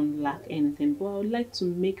I don't lack anything, but I would like to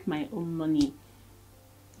make my own money.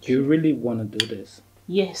 Do you really want to do this?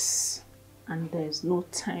 Yes, and there's no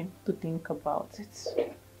time to think about it.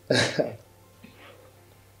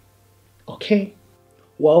 Okay.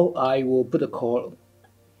 Well, I will put a call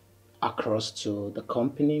across to the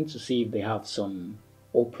company to see if they have some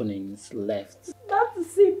openings left. Not to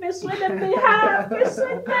see, persuade them they have,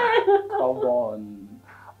 persuade them. Come on.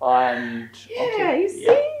 And yeah, okay, you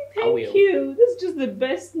see? Thank will. you. This is just the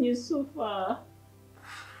best news so far.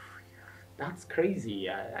 That's crazy.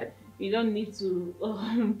 You don't need to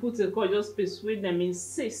put a call, just persuade them,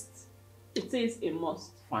 insist. It is a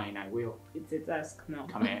must. Fine, I will. It's a task now.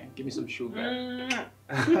 Come here, give me some sugar. Yay.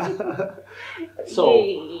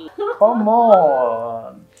 Come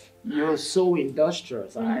on. You're so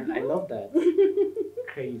industrious. I love that.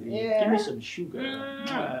 Crazy. Yeah. Give me some sugar.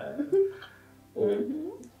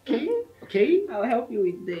 Okay. I'll help you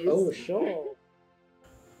with this. Oh, sure.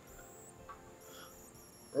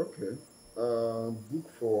 Okay. Book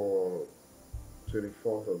for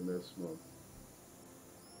 24th of next month.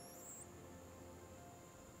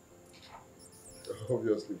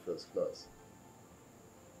 Obviously first class.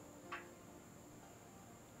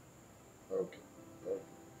 Okay.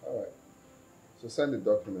 Alright. So send the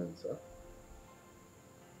documents, huh?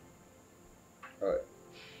 Alright.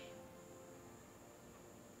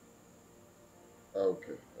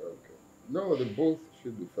 Okay. No, they both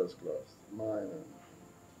should be first class. Mine and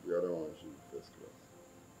the other one should be first class.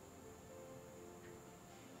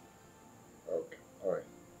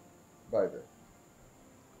 Bye then.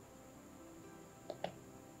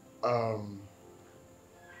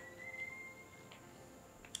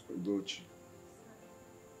 Udochi.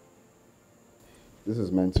 This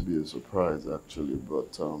is meant to be a surprise actually,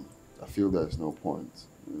 but I feel there's no point,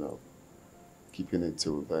 keeping it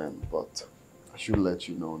till then, but I should let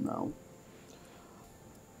you know now.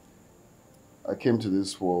 I came to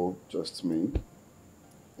this world just me.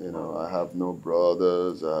 I have no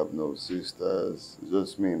brothers, I have no sisters, it's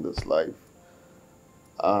just me in this life.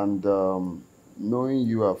 And knowing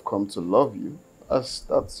you, I've come to love you as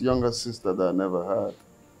that younger sister that I never had.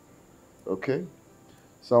 Okay?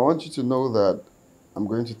 So I want you to know that I'm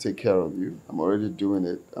going to take care of you. I'm already doing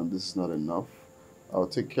it, and this is not enough. I'll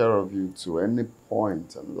take care of you to any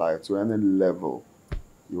point in life, to any level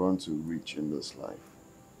you want to reach in this life.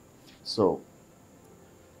 So,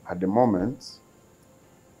 at the moment,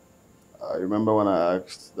 I remember when I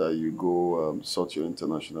asked that you go sort your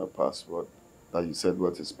international passport, that you said,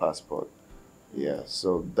 what is passport? Yeah,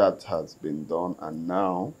 so that has been done, and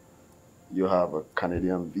now you have a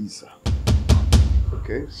Canadian visa.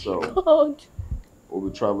 Okay, so God. we'll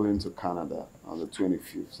be traveling to Canada on the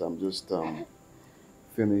 25th. So I'm just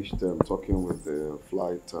finished talking with the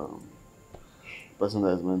flight person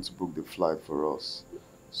that is meant to book the flight for us.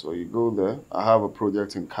 So you go there. I have a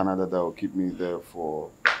project in Canada that will keep me there for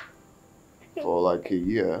like a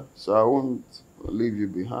year. So I won't leave you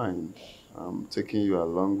behind. I'm taking you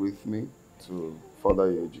along with me to further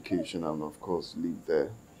your education and of course live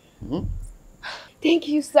there. Mm-hmm. Thank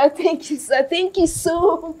you, sir. Thank you, sir. Thank you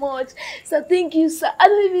so much. Sir, thank you, sir. I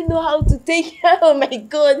don't even know how to take care. Oh my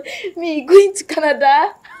God. Me going to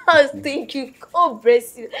Canada. Thank you. God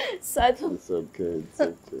bless you. Sir, It's okay. It's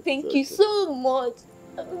okay. thank you so much.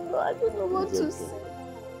 I don't know what to say.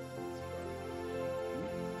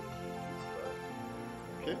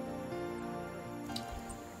 Okay.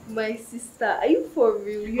 My sister, are you for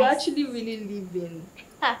real? You actually really living.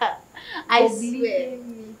 I swear.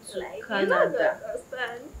 Me to Like, Canada. you don't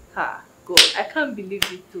understand. Ha, God, I can't believe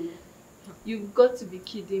it too. You've got to be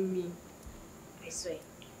kidding me. I swear.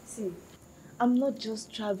 See, I'm not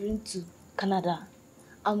just traveling to Canada.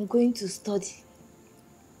 I'm going to study.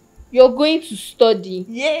 You're going to study?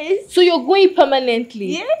 Yes. So you're going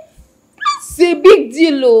permanently? Yes. It's a big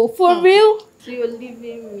deal, oh. For real? So you're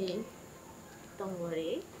leaving me? Don't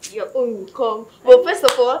worry. Your own will come. But first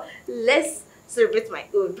of all, let's celebrate my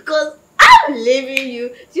own because I'm leaving you.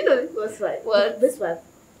 Do you know what's right? What? This one,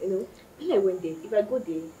 when I went there, if I go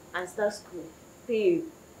there and start school, babe,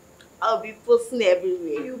 I'll be posting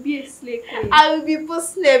everywhere. You'll be a slave queen. I will be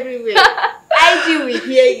posting everywhere. IG will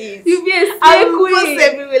hear it. You'll be a slave I will queen. post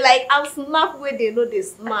everywhere. Like, I'll snap where they know they I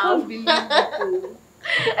snap. can't believe it, oh.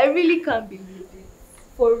 I really can't believe it.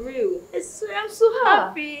 For real. I swear, I'm so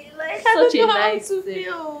happy. Like, I Such don't a know nice how to thing.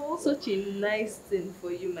 feel. Such a nice thing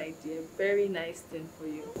for you, my dear. Very nice thing for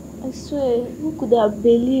you. I swear, who could have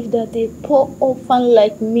believed that a poor orphan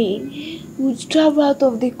like me would travel out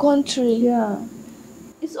of the country? Yeah.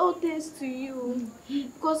 It's all thanks to you.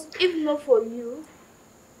 Because if not for you,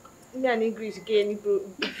 me and English get any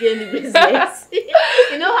business.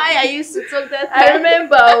 You know how I used to talk that time? I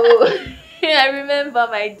remember. Oh. I remember,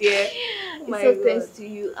 my dear. It's all thanks to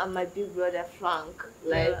you and my big brother Frank.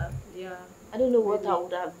 Like, yeah. I don't know what Really? I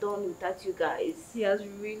would have done without you guys. He has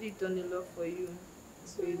really done a lot for you.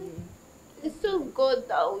 Really. It's so God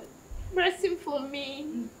that will bless him for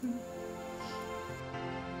me.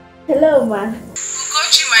 Hello, ma.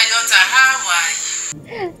 Ugochi, my daughter, how are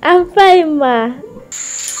you? I'm fine, ma.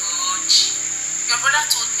 Ugochi, your brother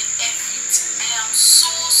told me everything. I am so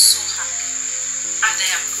happy. And I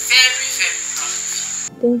am very, very proud of you.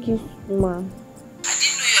 Thank you, ma. I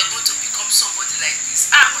didn't know you were going to become somebody like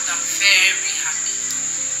this. But I'm very happy.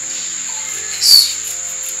 God bless you.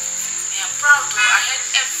 I am proud though. I heard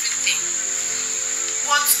everything.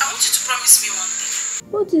 But I want you to promise me one thing.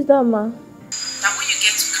 What is that, ma? That when you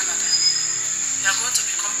get to Canada, you are going to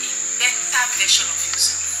become a better version of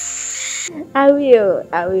yourself. I will,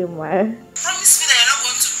 ma. Promise me that you're not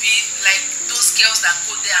going to be like those girls that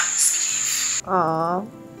go there and misbehave. Aw,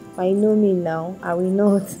 I know me now. I will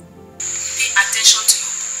not. Pay attention to your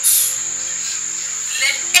books.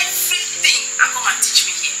 Learn everything and come and teach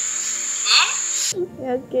me here.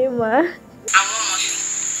 Okay, ma. And one more thing.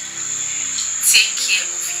 Take care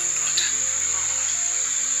of your brother.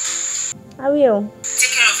 I will.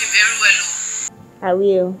 Take care of him very well. Oh. I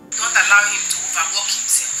will. Don't allow him to overwork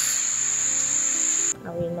himself. I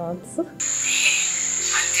will not. And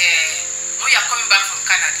when you are coming back from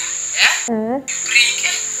Canada, you bring,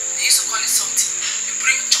 they used to call it something. You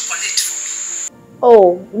bring chocolate for me.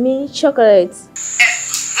 Oh, me chocolate.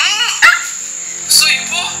 So you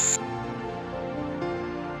go.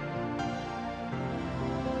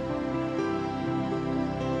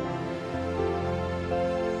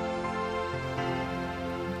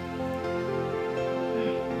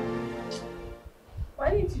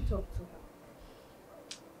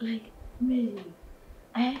 Like, Mary,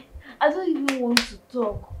 I don't even want to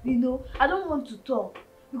talk, you know? I don't want to talk.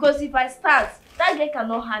 Because if I start, that girl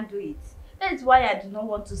cannot handle it. That is why I do not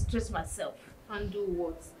want to stress myself. Handle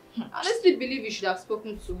what? I honestly believe you should have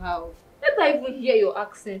spoken to her. Let her even hear your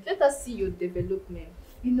accent. Let her see your development.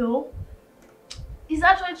 You know, it's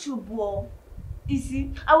actually true, boy. You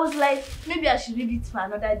see, I was like, maybe I should leave it for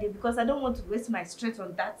another day because I don't want to waste my strength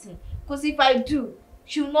on that thing. Because if I do,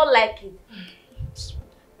 she will not like it.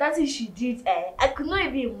 That thing she did, I could not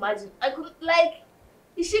even imagine. I could, like,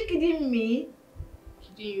 is she kidding me?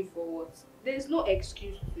 Kidding you for what? There's no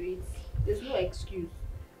excuse to it. There's no excuse.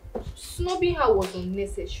 Snubbing her was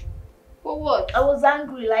unnecessary. For what? I was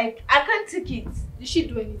angry, like, I can't take it. Did she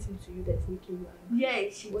do anything to you that's making you angry? Yeah,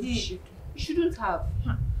 she What did. did she do? You shouldn't have.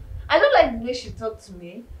 I don't like the way she talked to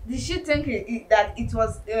me. Did she think that it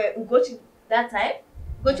was Ugochi that time?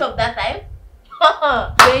 Ugochi of that time?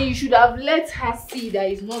 Then you should have let her see that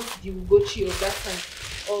it's not the Ugochi of that time.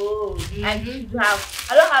 Oh, I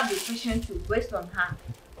don't have the patience to waste on her.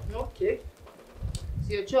 Okay. It's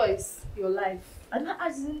your choice, your life. I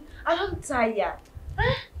don't tire.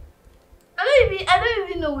 Huh? I don't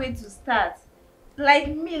even know where to start. Like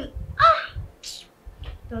me,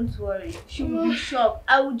 don't worry. She will be shocked.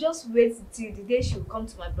 I will just wait till the day she will come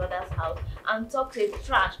to my brother's house and talk a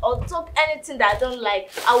trash or talk anything that I don't like.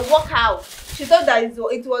 I'll walk out. She thought that it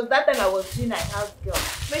was that time I was doing my house girl.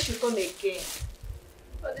 Maybe she'll come again.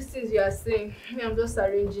 All these things you are saying, I'm just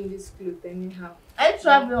arranging this clothes anyhow. I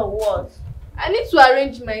travel or what? I need to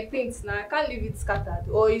arrange my things now. I can't leave it scattered.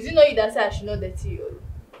 Or is it not you that say I should not dirty you?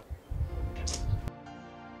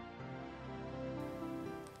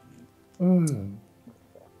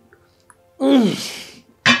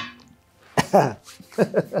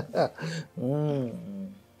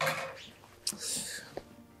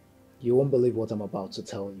 You won't believe what I'm about to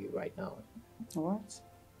tell you right now. What?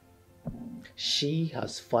 She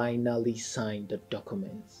has finally signed the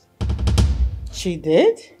documents. She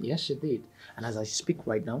did? Yes, she did. And as I speak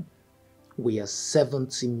right now, we are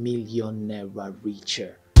 70 million naira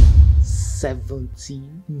richer. 70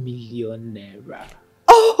 million naira.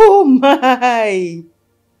 Oh my!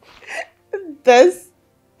 This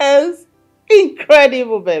is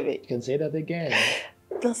incredible, baby. You can say that again.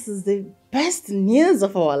 This is the best news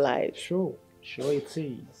of our life. Sure it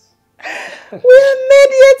is. We are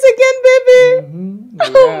made yet again, baby.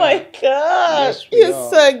 Oh my God. Yes, You're are.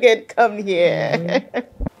 so good. Come here.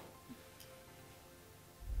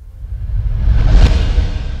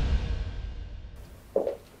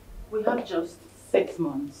 We have just 6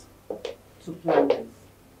 months to plan this.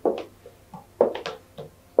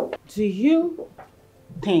 Do you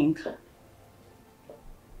think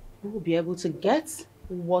we will be able to get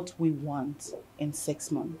what we want in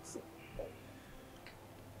 6 months?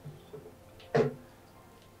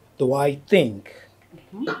 Do I think?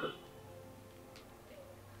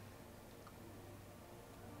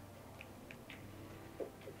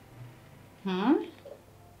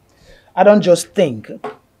 I don't just think.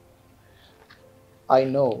 I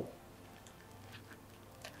know.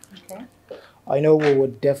 Okay. I know we will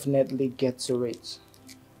definitely get to it.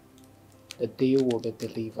 The deal will be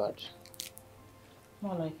delivered.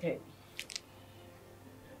 More like it.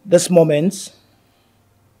 This moment,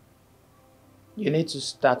 you need to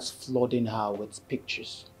start flooding her with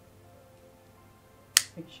pictures.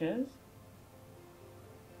 Pictures?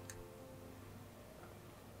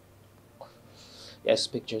 Yes,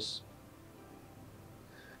 pictures.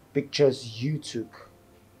 Pictures you took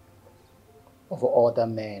of other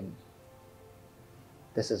men.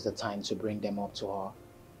 This is the time to bring them up to her.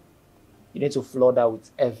 You need to flood her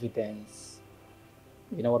with evidence.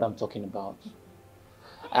 You know what I'm talking about.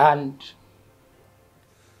 And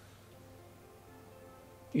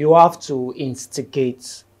you have to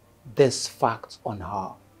instigate this fact on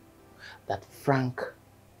her, that Frank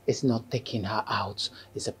is not taking her out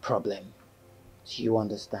is a problem. Do you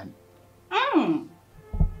understand?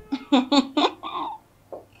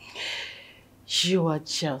 You are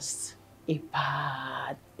just a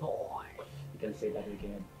bad boy. You can say that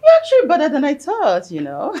again. You're actually better than I thought, you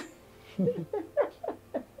know.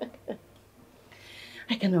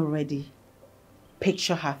 I can already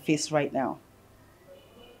picture her face right now.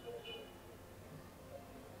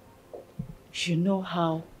 You know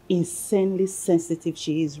how insanely sensitive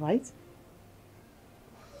she is, right?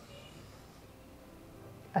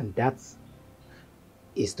 And that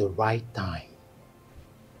is the right time.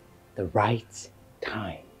 The right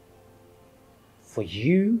time for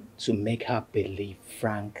you to make her believe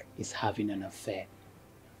Frank is having an affair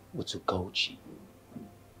with Ugochi.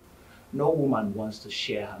 No woman wants to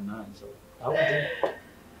share her man, so how would you?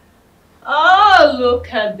 Oh, Oh,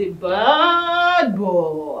 look at the bad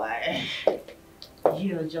boy.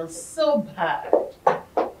 You're just so bad.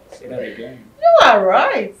 Say that again. You are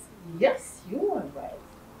right. Yes, you are right.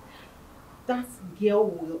 That girl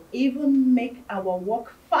will even make our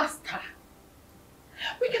work faster.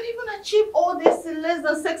 We can even achieve all this in less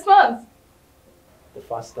than 6 months. The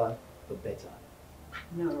faster, the better.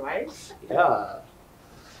 You know, right? Yeah.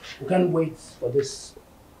 We can't wait for this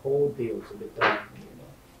whole deal to be done, you know.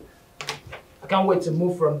 I can't wait to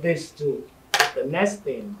move from this to the next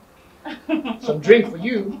thing. Some drink for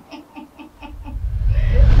you.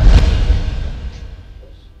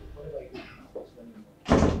 What about you? What's the name?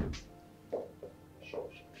 Sure.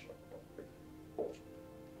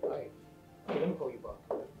 Hi. Okay, let me call you back.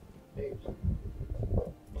 Hey.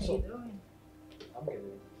 What's up? I'm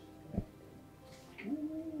good.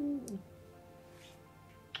 Ooh.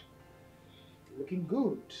 Looking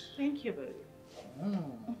good. Thank you, baby.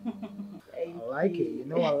 I like it. You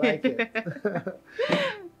know I like it.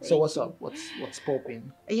 So what's up? What's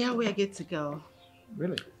popping? Yeah, we are good to go.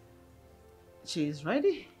 Really? She's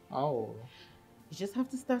ready. Oh. You just have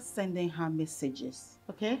to start sending her messages,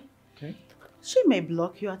 okay? Okay. She may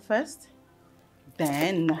block you at first.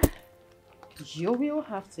 Then you will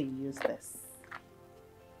have to use this.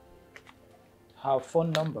 Her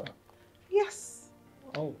phone number. Yes.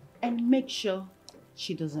 Oh. And make sure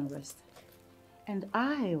she doesn't rest. And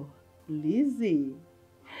I, Lizzie,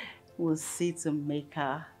 will see to make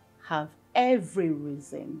her have every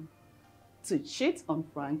reason to cheat on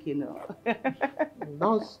Frank, you know.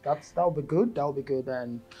 That'll be good. That'll be good,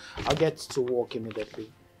 and I'll get to work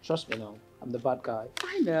immediately. Trust me now. I'm the bad guy.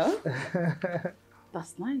 I know.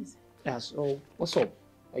 That's nice. Yeah. So what's up?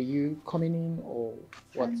 Are you coming in or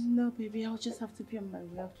what? No, baby. I'll just have to be on my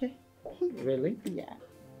way, okay? Really? Yeah.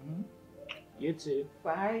 You too.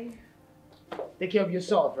 Bye. Take care of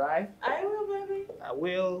yourself, right? I will, baby. I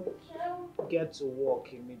will get to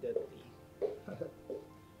work immediately.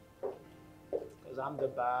 Because I'm the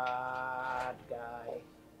bad guy.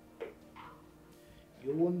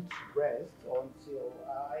 You won't rest until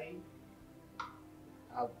I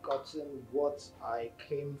have gotten what I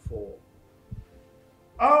came for.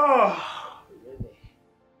 Oh, really?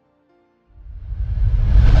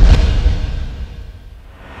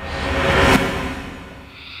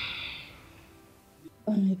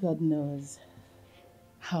 Only God knows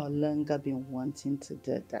how long I've been wanting to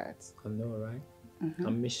do that. I know, right? I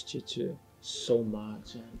missed you too so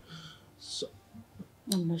much. And so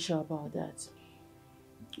I'm not sure about that.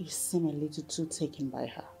 You seem a little too taken by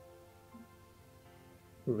her.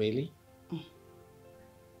 really?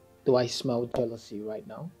 Do I smell jealousy right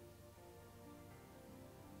now?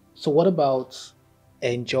 So what about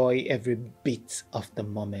enjoy every bit of the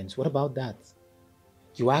moment? What about that?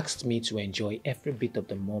 You asked me to enjoy every bit of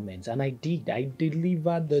the moment, and I did. I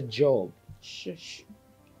delivered the job. Shush.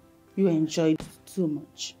 You enjoyed it too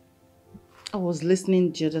much. I was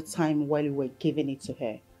listening the other time while you were giving it to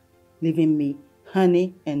her, leaving me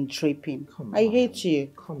honey and dripping. I hate you.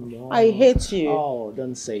 Come on. I hate you. Oh,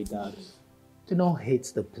 don't say that. Do not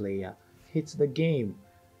hate the player. Hate the game.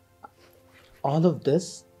 All of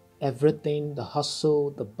this, everything, the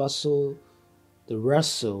hustle, the bustle, the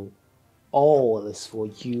wrestle, all is for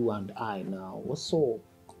you and I now. What's up?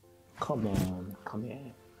 Come on, come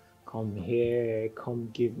here. Come here, come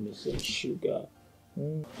give me some sugar.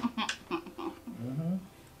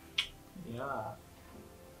 Yeah.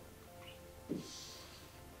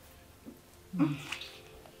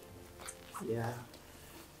 Yeah.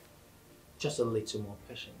 Just a little more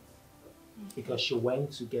patience. Because she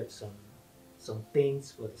went to get some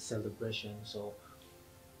things for the celebration, so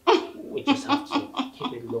we just have to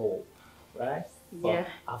keep it low, right? Yeah.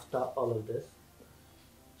 But after all of this,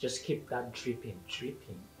 just keep that dripping.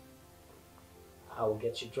 I will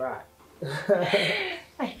get you dry.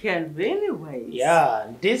 I can't really wait.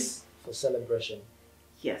 Yeah, this for celebration.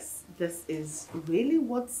 Yes, this is really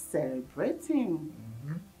worth celebrating.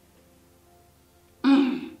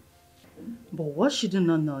 But what she do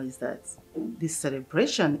not know is that this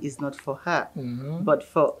celebration is not for her, but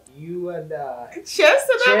for You and I. Cheers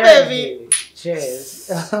to Cheers, that, baby.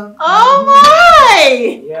 Cheers. Oh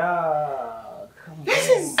my! Yeah. Come This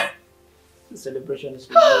on. is The celebration is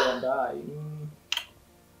for you and I.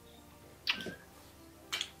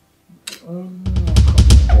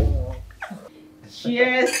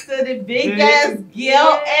 cheers to the biggest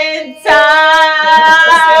girl in town.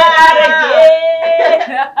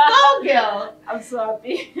 Go, girl. I'm so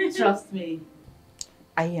happy. Trust me,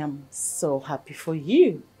 I am so happy for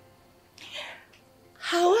you.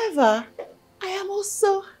 However, I am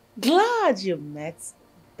also glad you met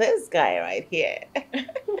this guy right here.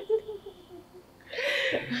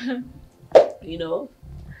 You know,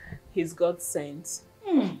 he's God sent.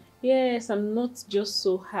 Yes, I'm not just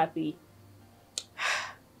so happy.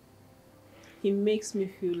 He makes me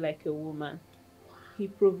feel like a woman. He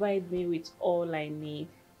provides me with all I need.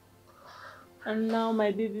 And now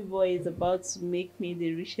my baby boy is about to make me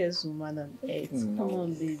the richest woman on earth. No. Come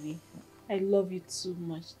on, baby. I love you too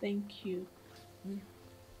much. Thank you.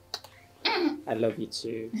 I love you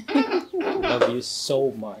too. I love you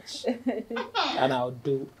so much. And I'll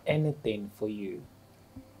do anything for you.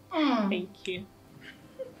 Thank you.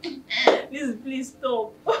 Please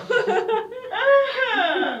stop.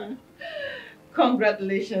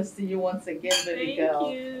 Congratulations to you once again, baby girl.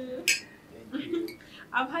 Thank you.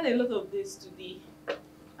 I've had a lot of days today.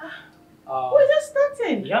 We're just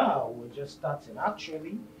starting. Yeah, we're just starting.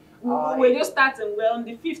 Actually, We're just starting. We're on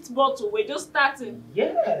the 5th bottle. We're just starting.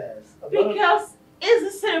 yes. Because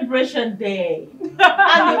it's a celebration day. And the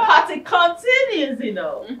party continues, you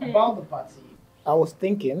know. About the party, I was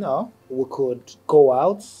thinking we could go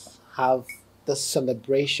out, have the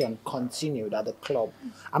celebration continued at the club.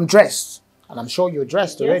 I'm dressed, and I'm sure you're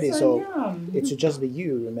dressed already, Yes, I so am. it should just be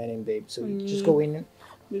you remaining, babe. So you just go in.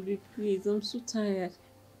 Baby, please. I'm so tired.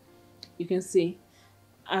 You can see,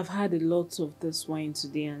 I've had a lot of this wine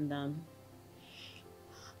today, and I'm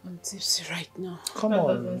tipsy right now. Come That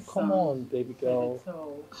on, doesn't come sound on, baby girl.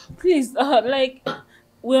 So, Please, like,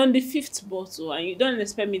 we're on the 5th bottle, and you don't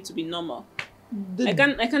expect me to be normal. I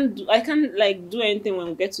can't like do anything when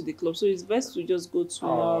we get to the club, so it's best to just go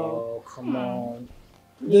tomorrow. Oh, come on.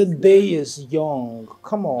 The day is young.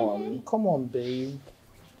 Come on, babe.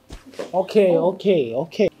 Okay. If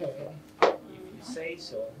you say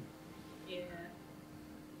so. Yeah.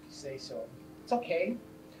 Say so. It's okay.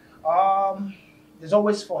 There's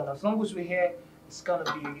always fun. As long as we're here, it's gonna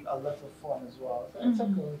be a lot of fun as well. So it's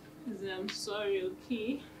okay. I'm sorry,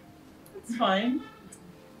 okay? it's fine.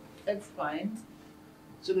 It's fine.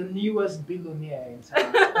 So the newest billionaire in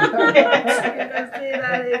town. You can say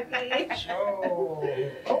that, okay?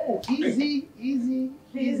 Sure. Oh, easy.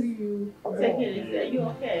 Please, You. take it easy. Are you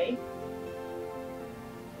okay?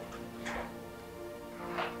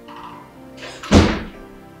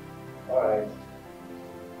 Alright.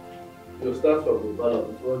 You'll start from the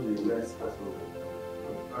bottom before the next person.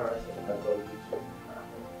 Alright, I got you.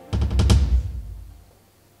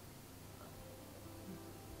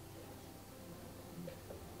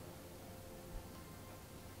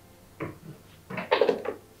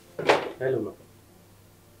 Hello, ma.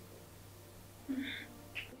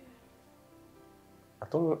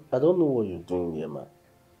 I don't know what you're doing here, ma.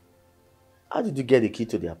 How did you get the key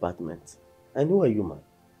to the apartment? And who are you, ma?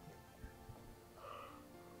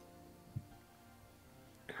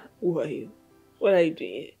 Who are you? What are you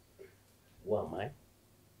doing here? Who am I?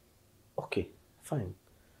 Okay, fine.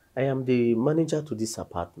 I am the manager to this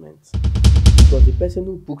apartment. Because the person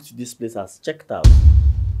who booked this place has checked out.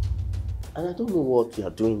 And I don't know what you are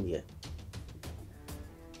doing here.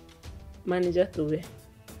 Manager to where?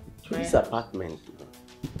 To this apartment.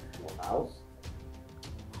 House?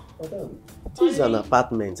 Madam, this is an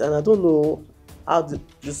apartment and I don't know how this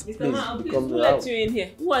Mr. place Man, please, becomes who a let house. you in here?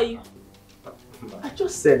 Who are you? I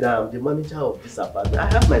just said I'm the manager of this apartment. I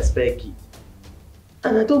have my spare key.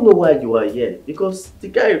 And I don't know why you are here because the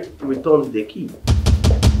guy returned the key.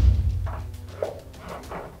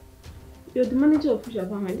 You're the manager of which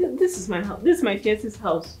apartment? This is my house. This is my fiance's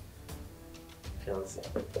house. Fiancé.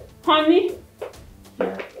 Honey?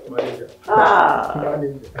 Manager.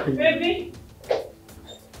 Manager. Baby?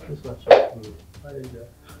 This one shot me. Manager.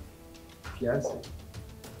 Fiancé.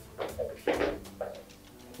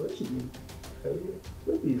 What should you?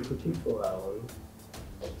 Maybe he's looking for our own.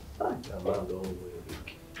 Come on, don't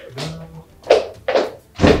worry.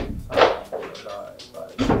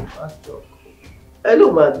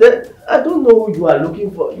 Hello, man. I don't know who you are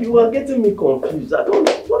looking for. You are getting me confused. I don't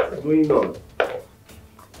know what is going on.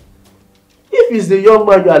 If it's the young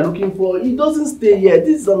man you are looking for, he doesn't stay here.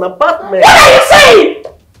 This is an apartment. What are you saying?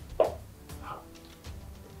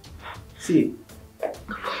 See.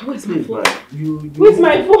 Where's my phone? Man, Where's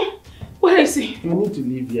my phone? What are you saying? You need to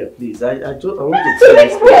leave here, please. I want to where?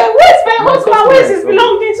 Where's my husband? Where's his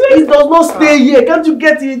belongings? He does not stay here. Can't you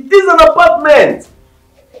get it? This is an apartment.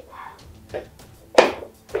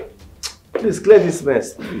 Please clear this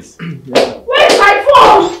mess, please. Yeah. Where's my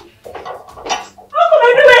phone? How can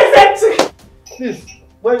I do anything? Please,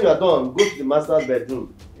 when you are done, go to the master's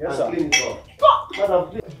bedroom and clean it up. Madam,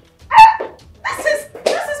 please. This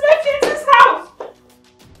is my fiance's house.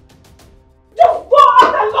 Just go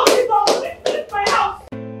out and lock it up. This is my house.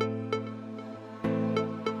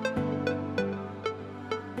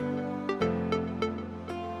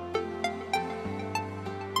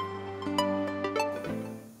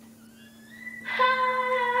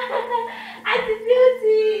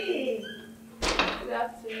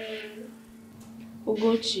 afternoon.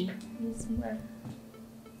 Ugochi, Yes, ma'am.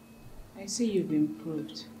 I see you've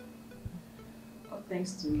improved. All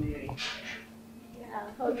thanks to Mary. Yeah,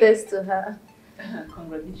 all best to her.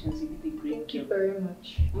 Congratulations, you did a great Thank you job. very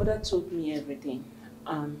much. Mother told me everything.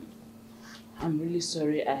 I'm really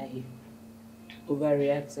sorry I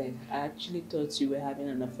overreacted. I actually thought you were having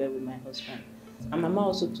an affair with my husband. And Mama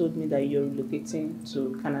also told me that you're relocating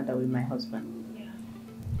to Canada with my husband. Yeah.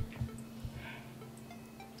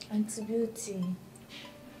 Auntie Beauty,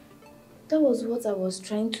 that was what I was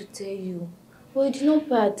trying to tell you, but you did not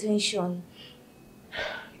pay attention.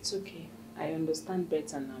 It's okay. I understand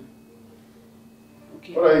better now.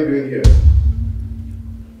 Okay. What are you doing here?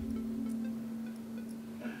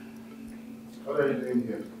 What are you doing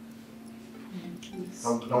here? Please.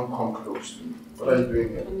 Don't come close to me. What are you doing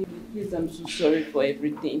here? Please, I'm so sorry for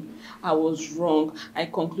everything. I was wrong. I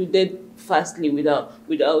concluded fastly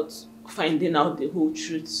without finding out the whole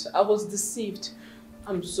truth. I was deceived.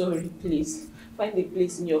 I'm sorry, please. Find a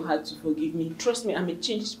place in your heart to forgive me. Trust me, I'm a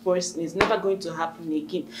changed person. It's never going to happen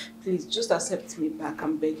again. Please, just accept me back.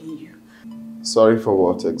 I'm begging you. Sorry for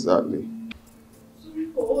what exactly? Sorry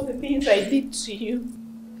for all the things I did to you.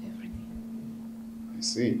 Everything. I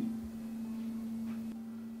see.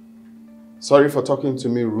 Sorry for talking to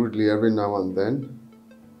me rudely every now and then.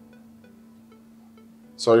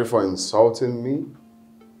 Sorry for insulting me.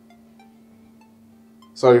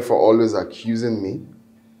 Sorry for always accusing me.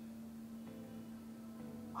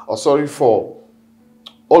 Or sorry for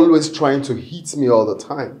always trying to hit me all the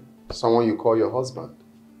time. Someone you call your husband.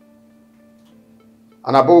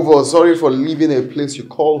 And above all, sorry for leaving a place you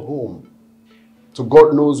call home to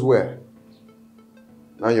God knows where.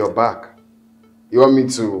 Now you're back. You want me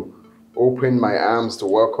to open my arms to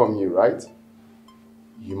welcome you, right?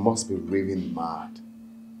 You must be raving mad.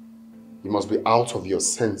 You must be out of your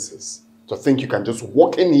senses to think you can just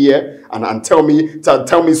walk in here and tell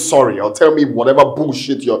me sorry or tell me whatever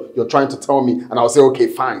bullshit you're trying to tell me, and I'll say, okay,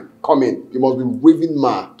 fine, come in. You must be raving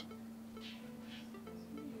mad.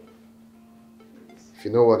 If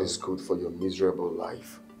you know what is good for your miserable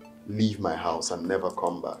life, leave my house and never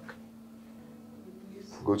come back.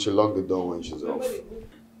 Go to lock the door when she's off.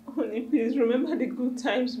 Honey, please remember the good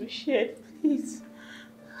times we shared, please.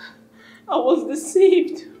 I was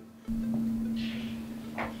deceived.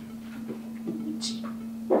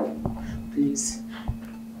 Please,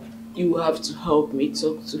 you have to help me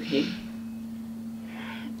talk to him.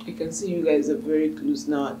 I can see you guys are very close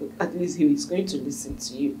now. At least he is going to listen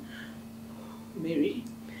to you. Mary?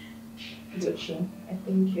 Joshua, I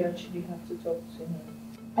think you actually have to talk to him.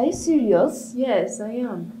 Are you serious? Yes, I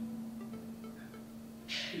am.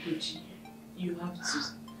 Gucci, you have to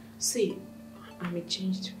say, I'm a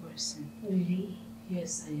changed person. Really?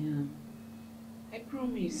 Yes, I am. I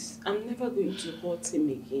promise, I'm never going to hurt him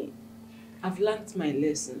again. I've learned my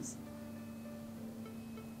lessons.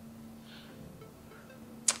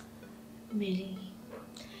 Mary,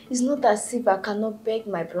 it's not as if I cannot beg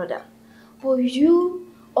my brother, but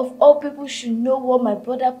you, of all people, should know what my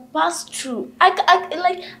brother passed through. I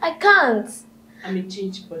can't. I'm a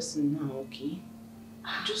changed person now, okay?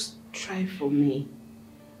 Just try for me.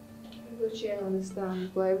 I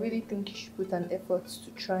understand, but I really think you should put an effort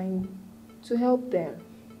to trying to help them.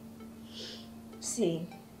 See,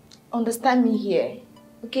 understand me here,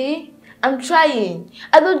 okay? I'm trying.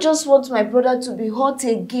 I don't just want my brother to be hurt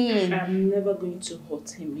again. I'm never going to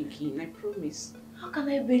hurt him again, I promise. How can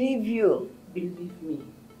I believe you? Believe me.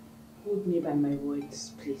 Hold me by my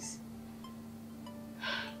words, please.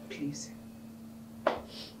 Please.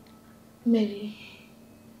 Mary.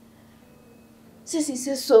 Sissy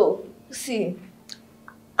says so. See,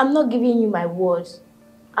 I'm not giving you my word.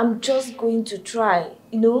 I'm just going to try,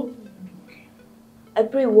 you know? I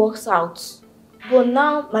pray it works out. But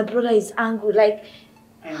now my brother is angry, like...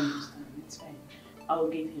 I understand, it's fine. I'll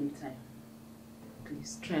give him time.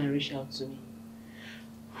 Please, try and reach out to me.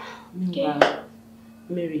 Meanwhile, Okay.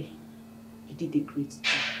 Mary, you did a great job.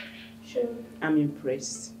 Sure. I'm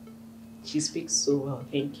impressed. She speaks so well,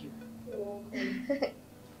 thank you. You're welcome.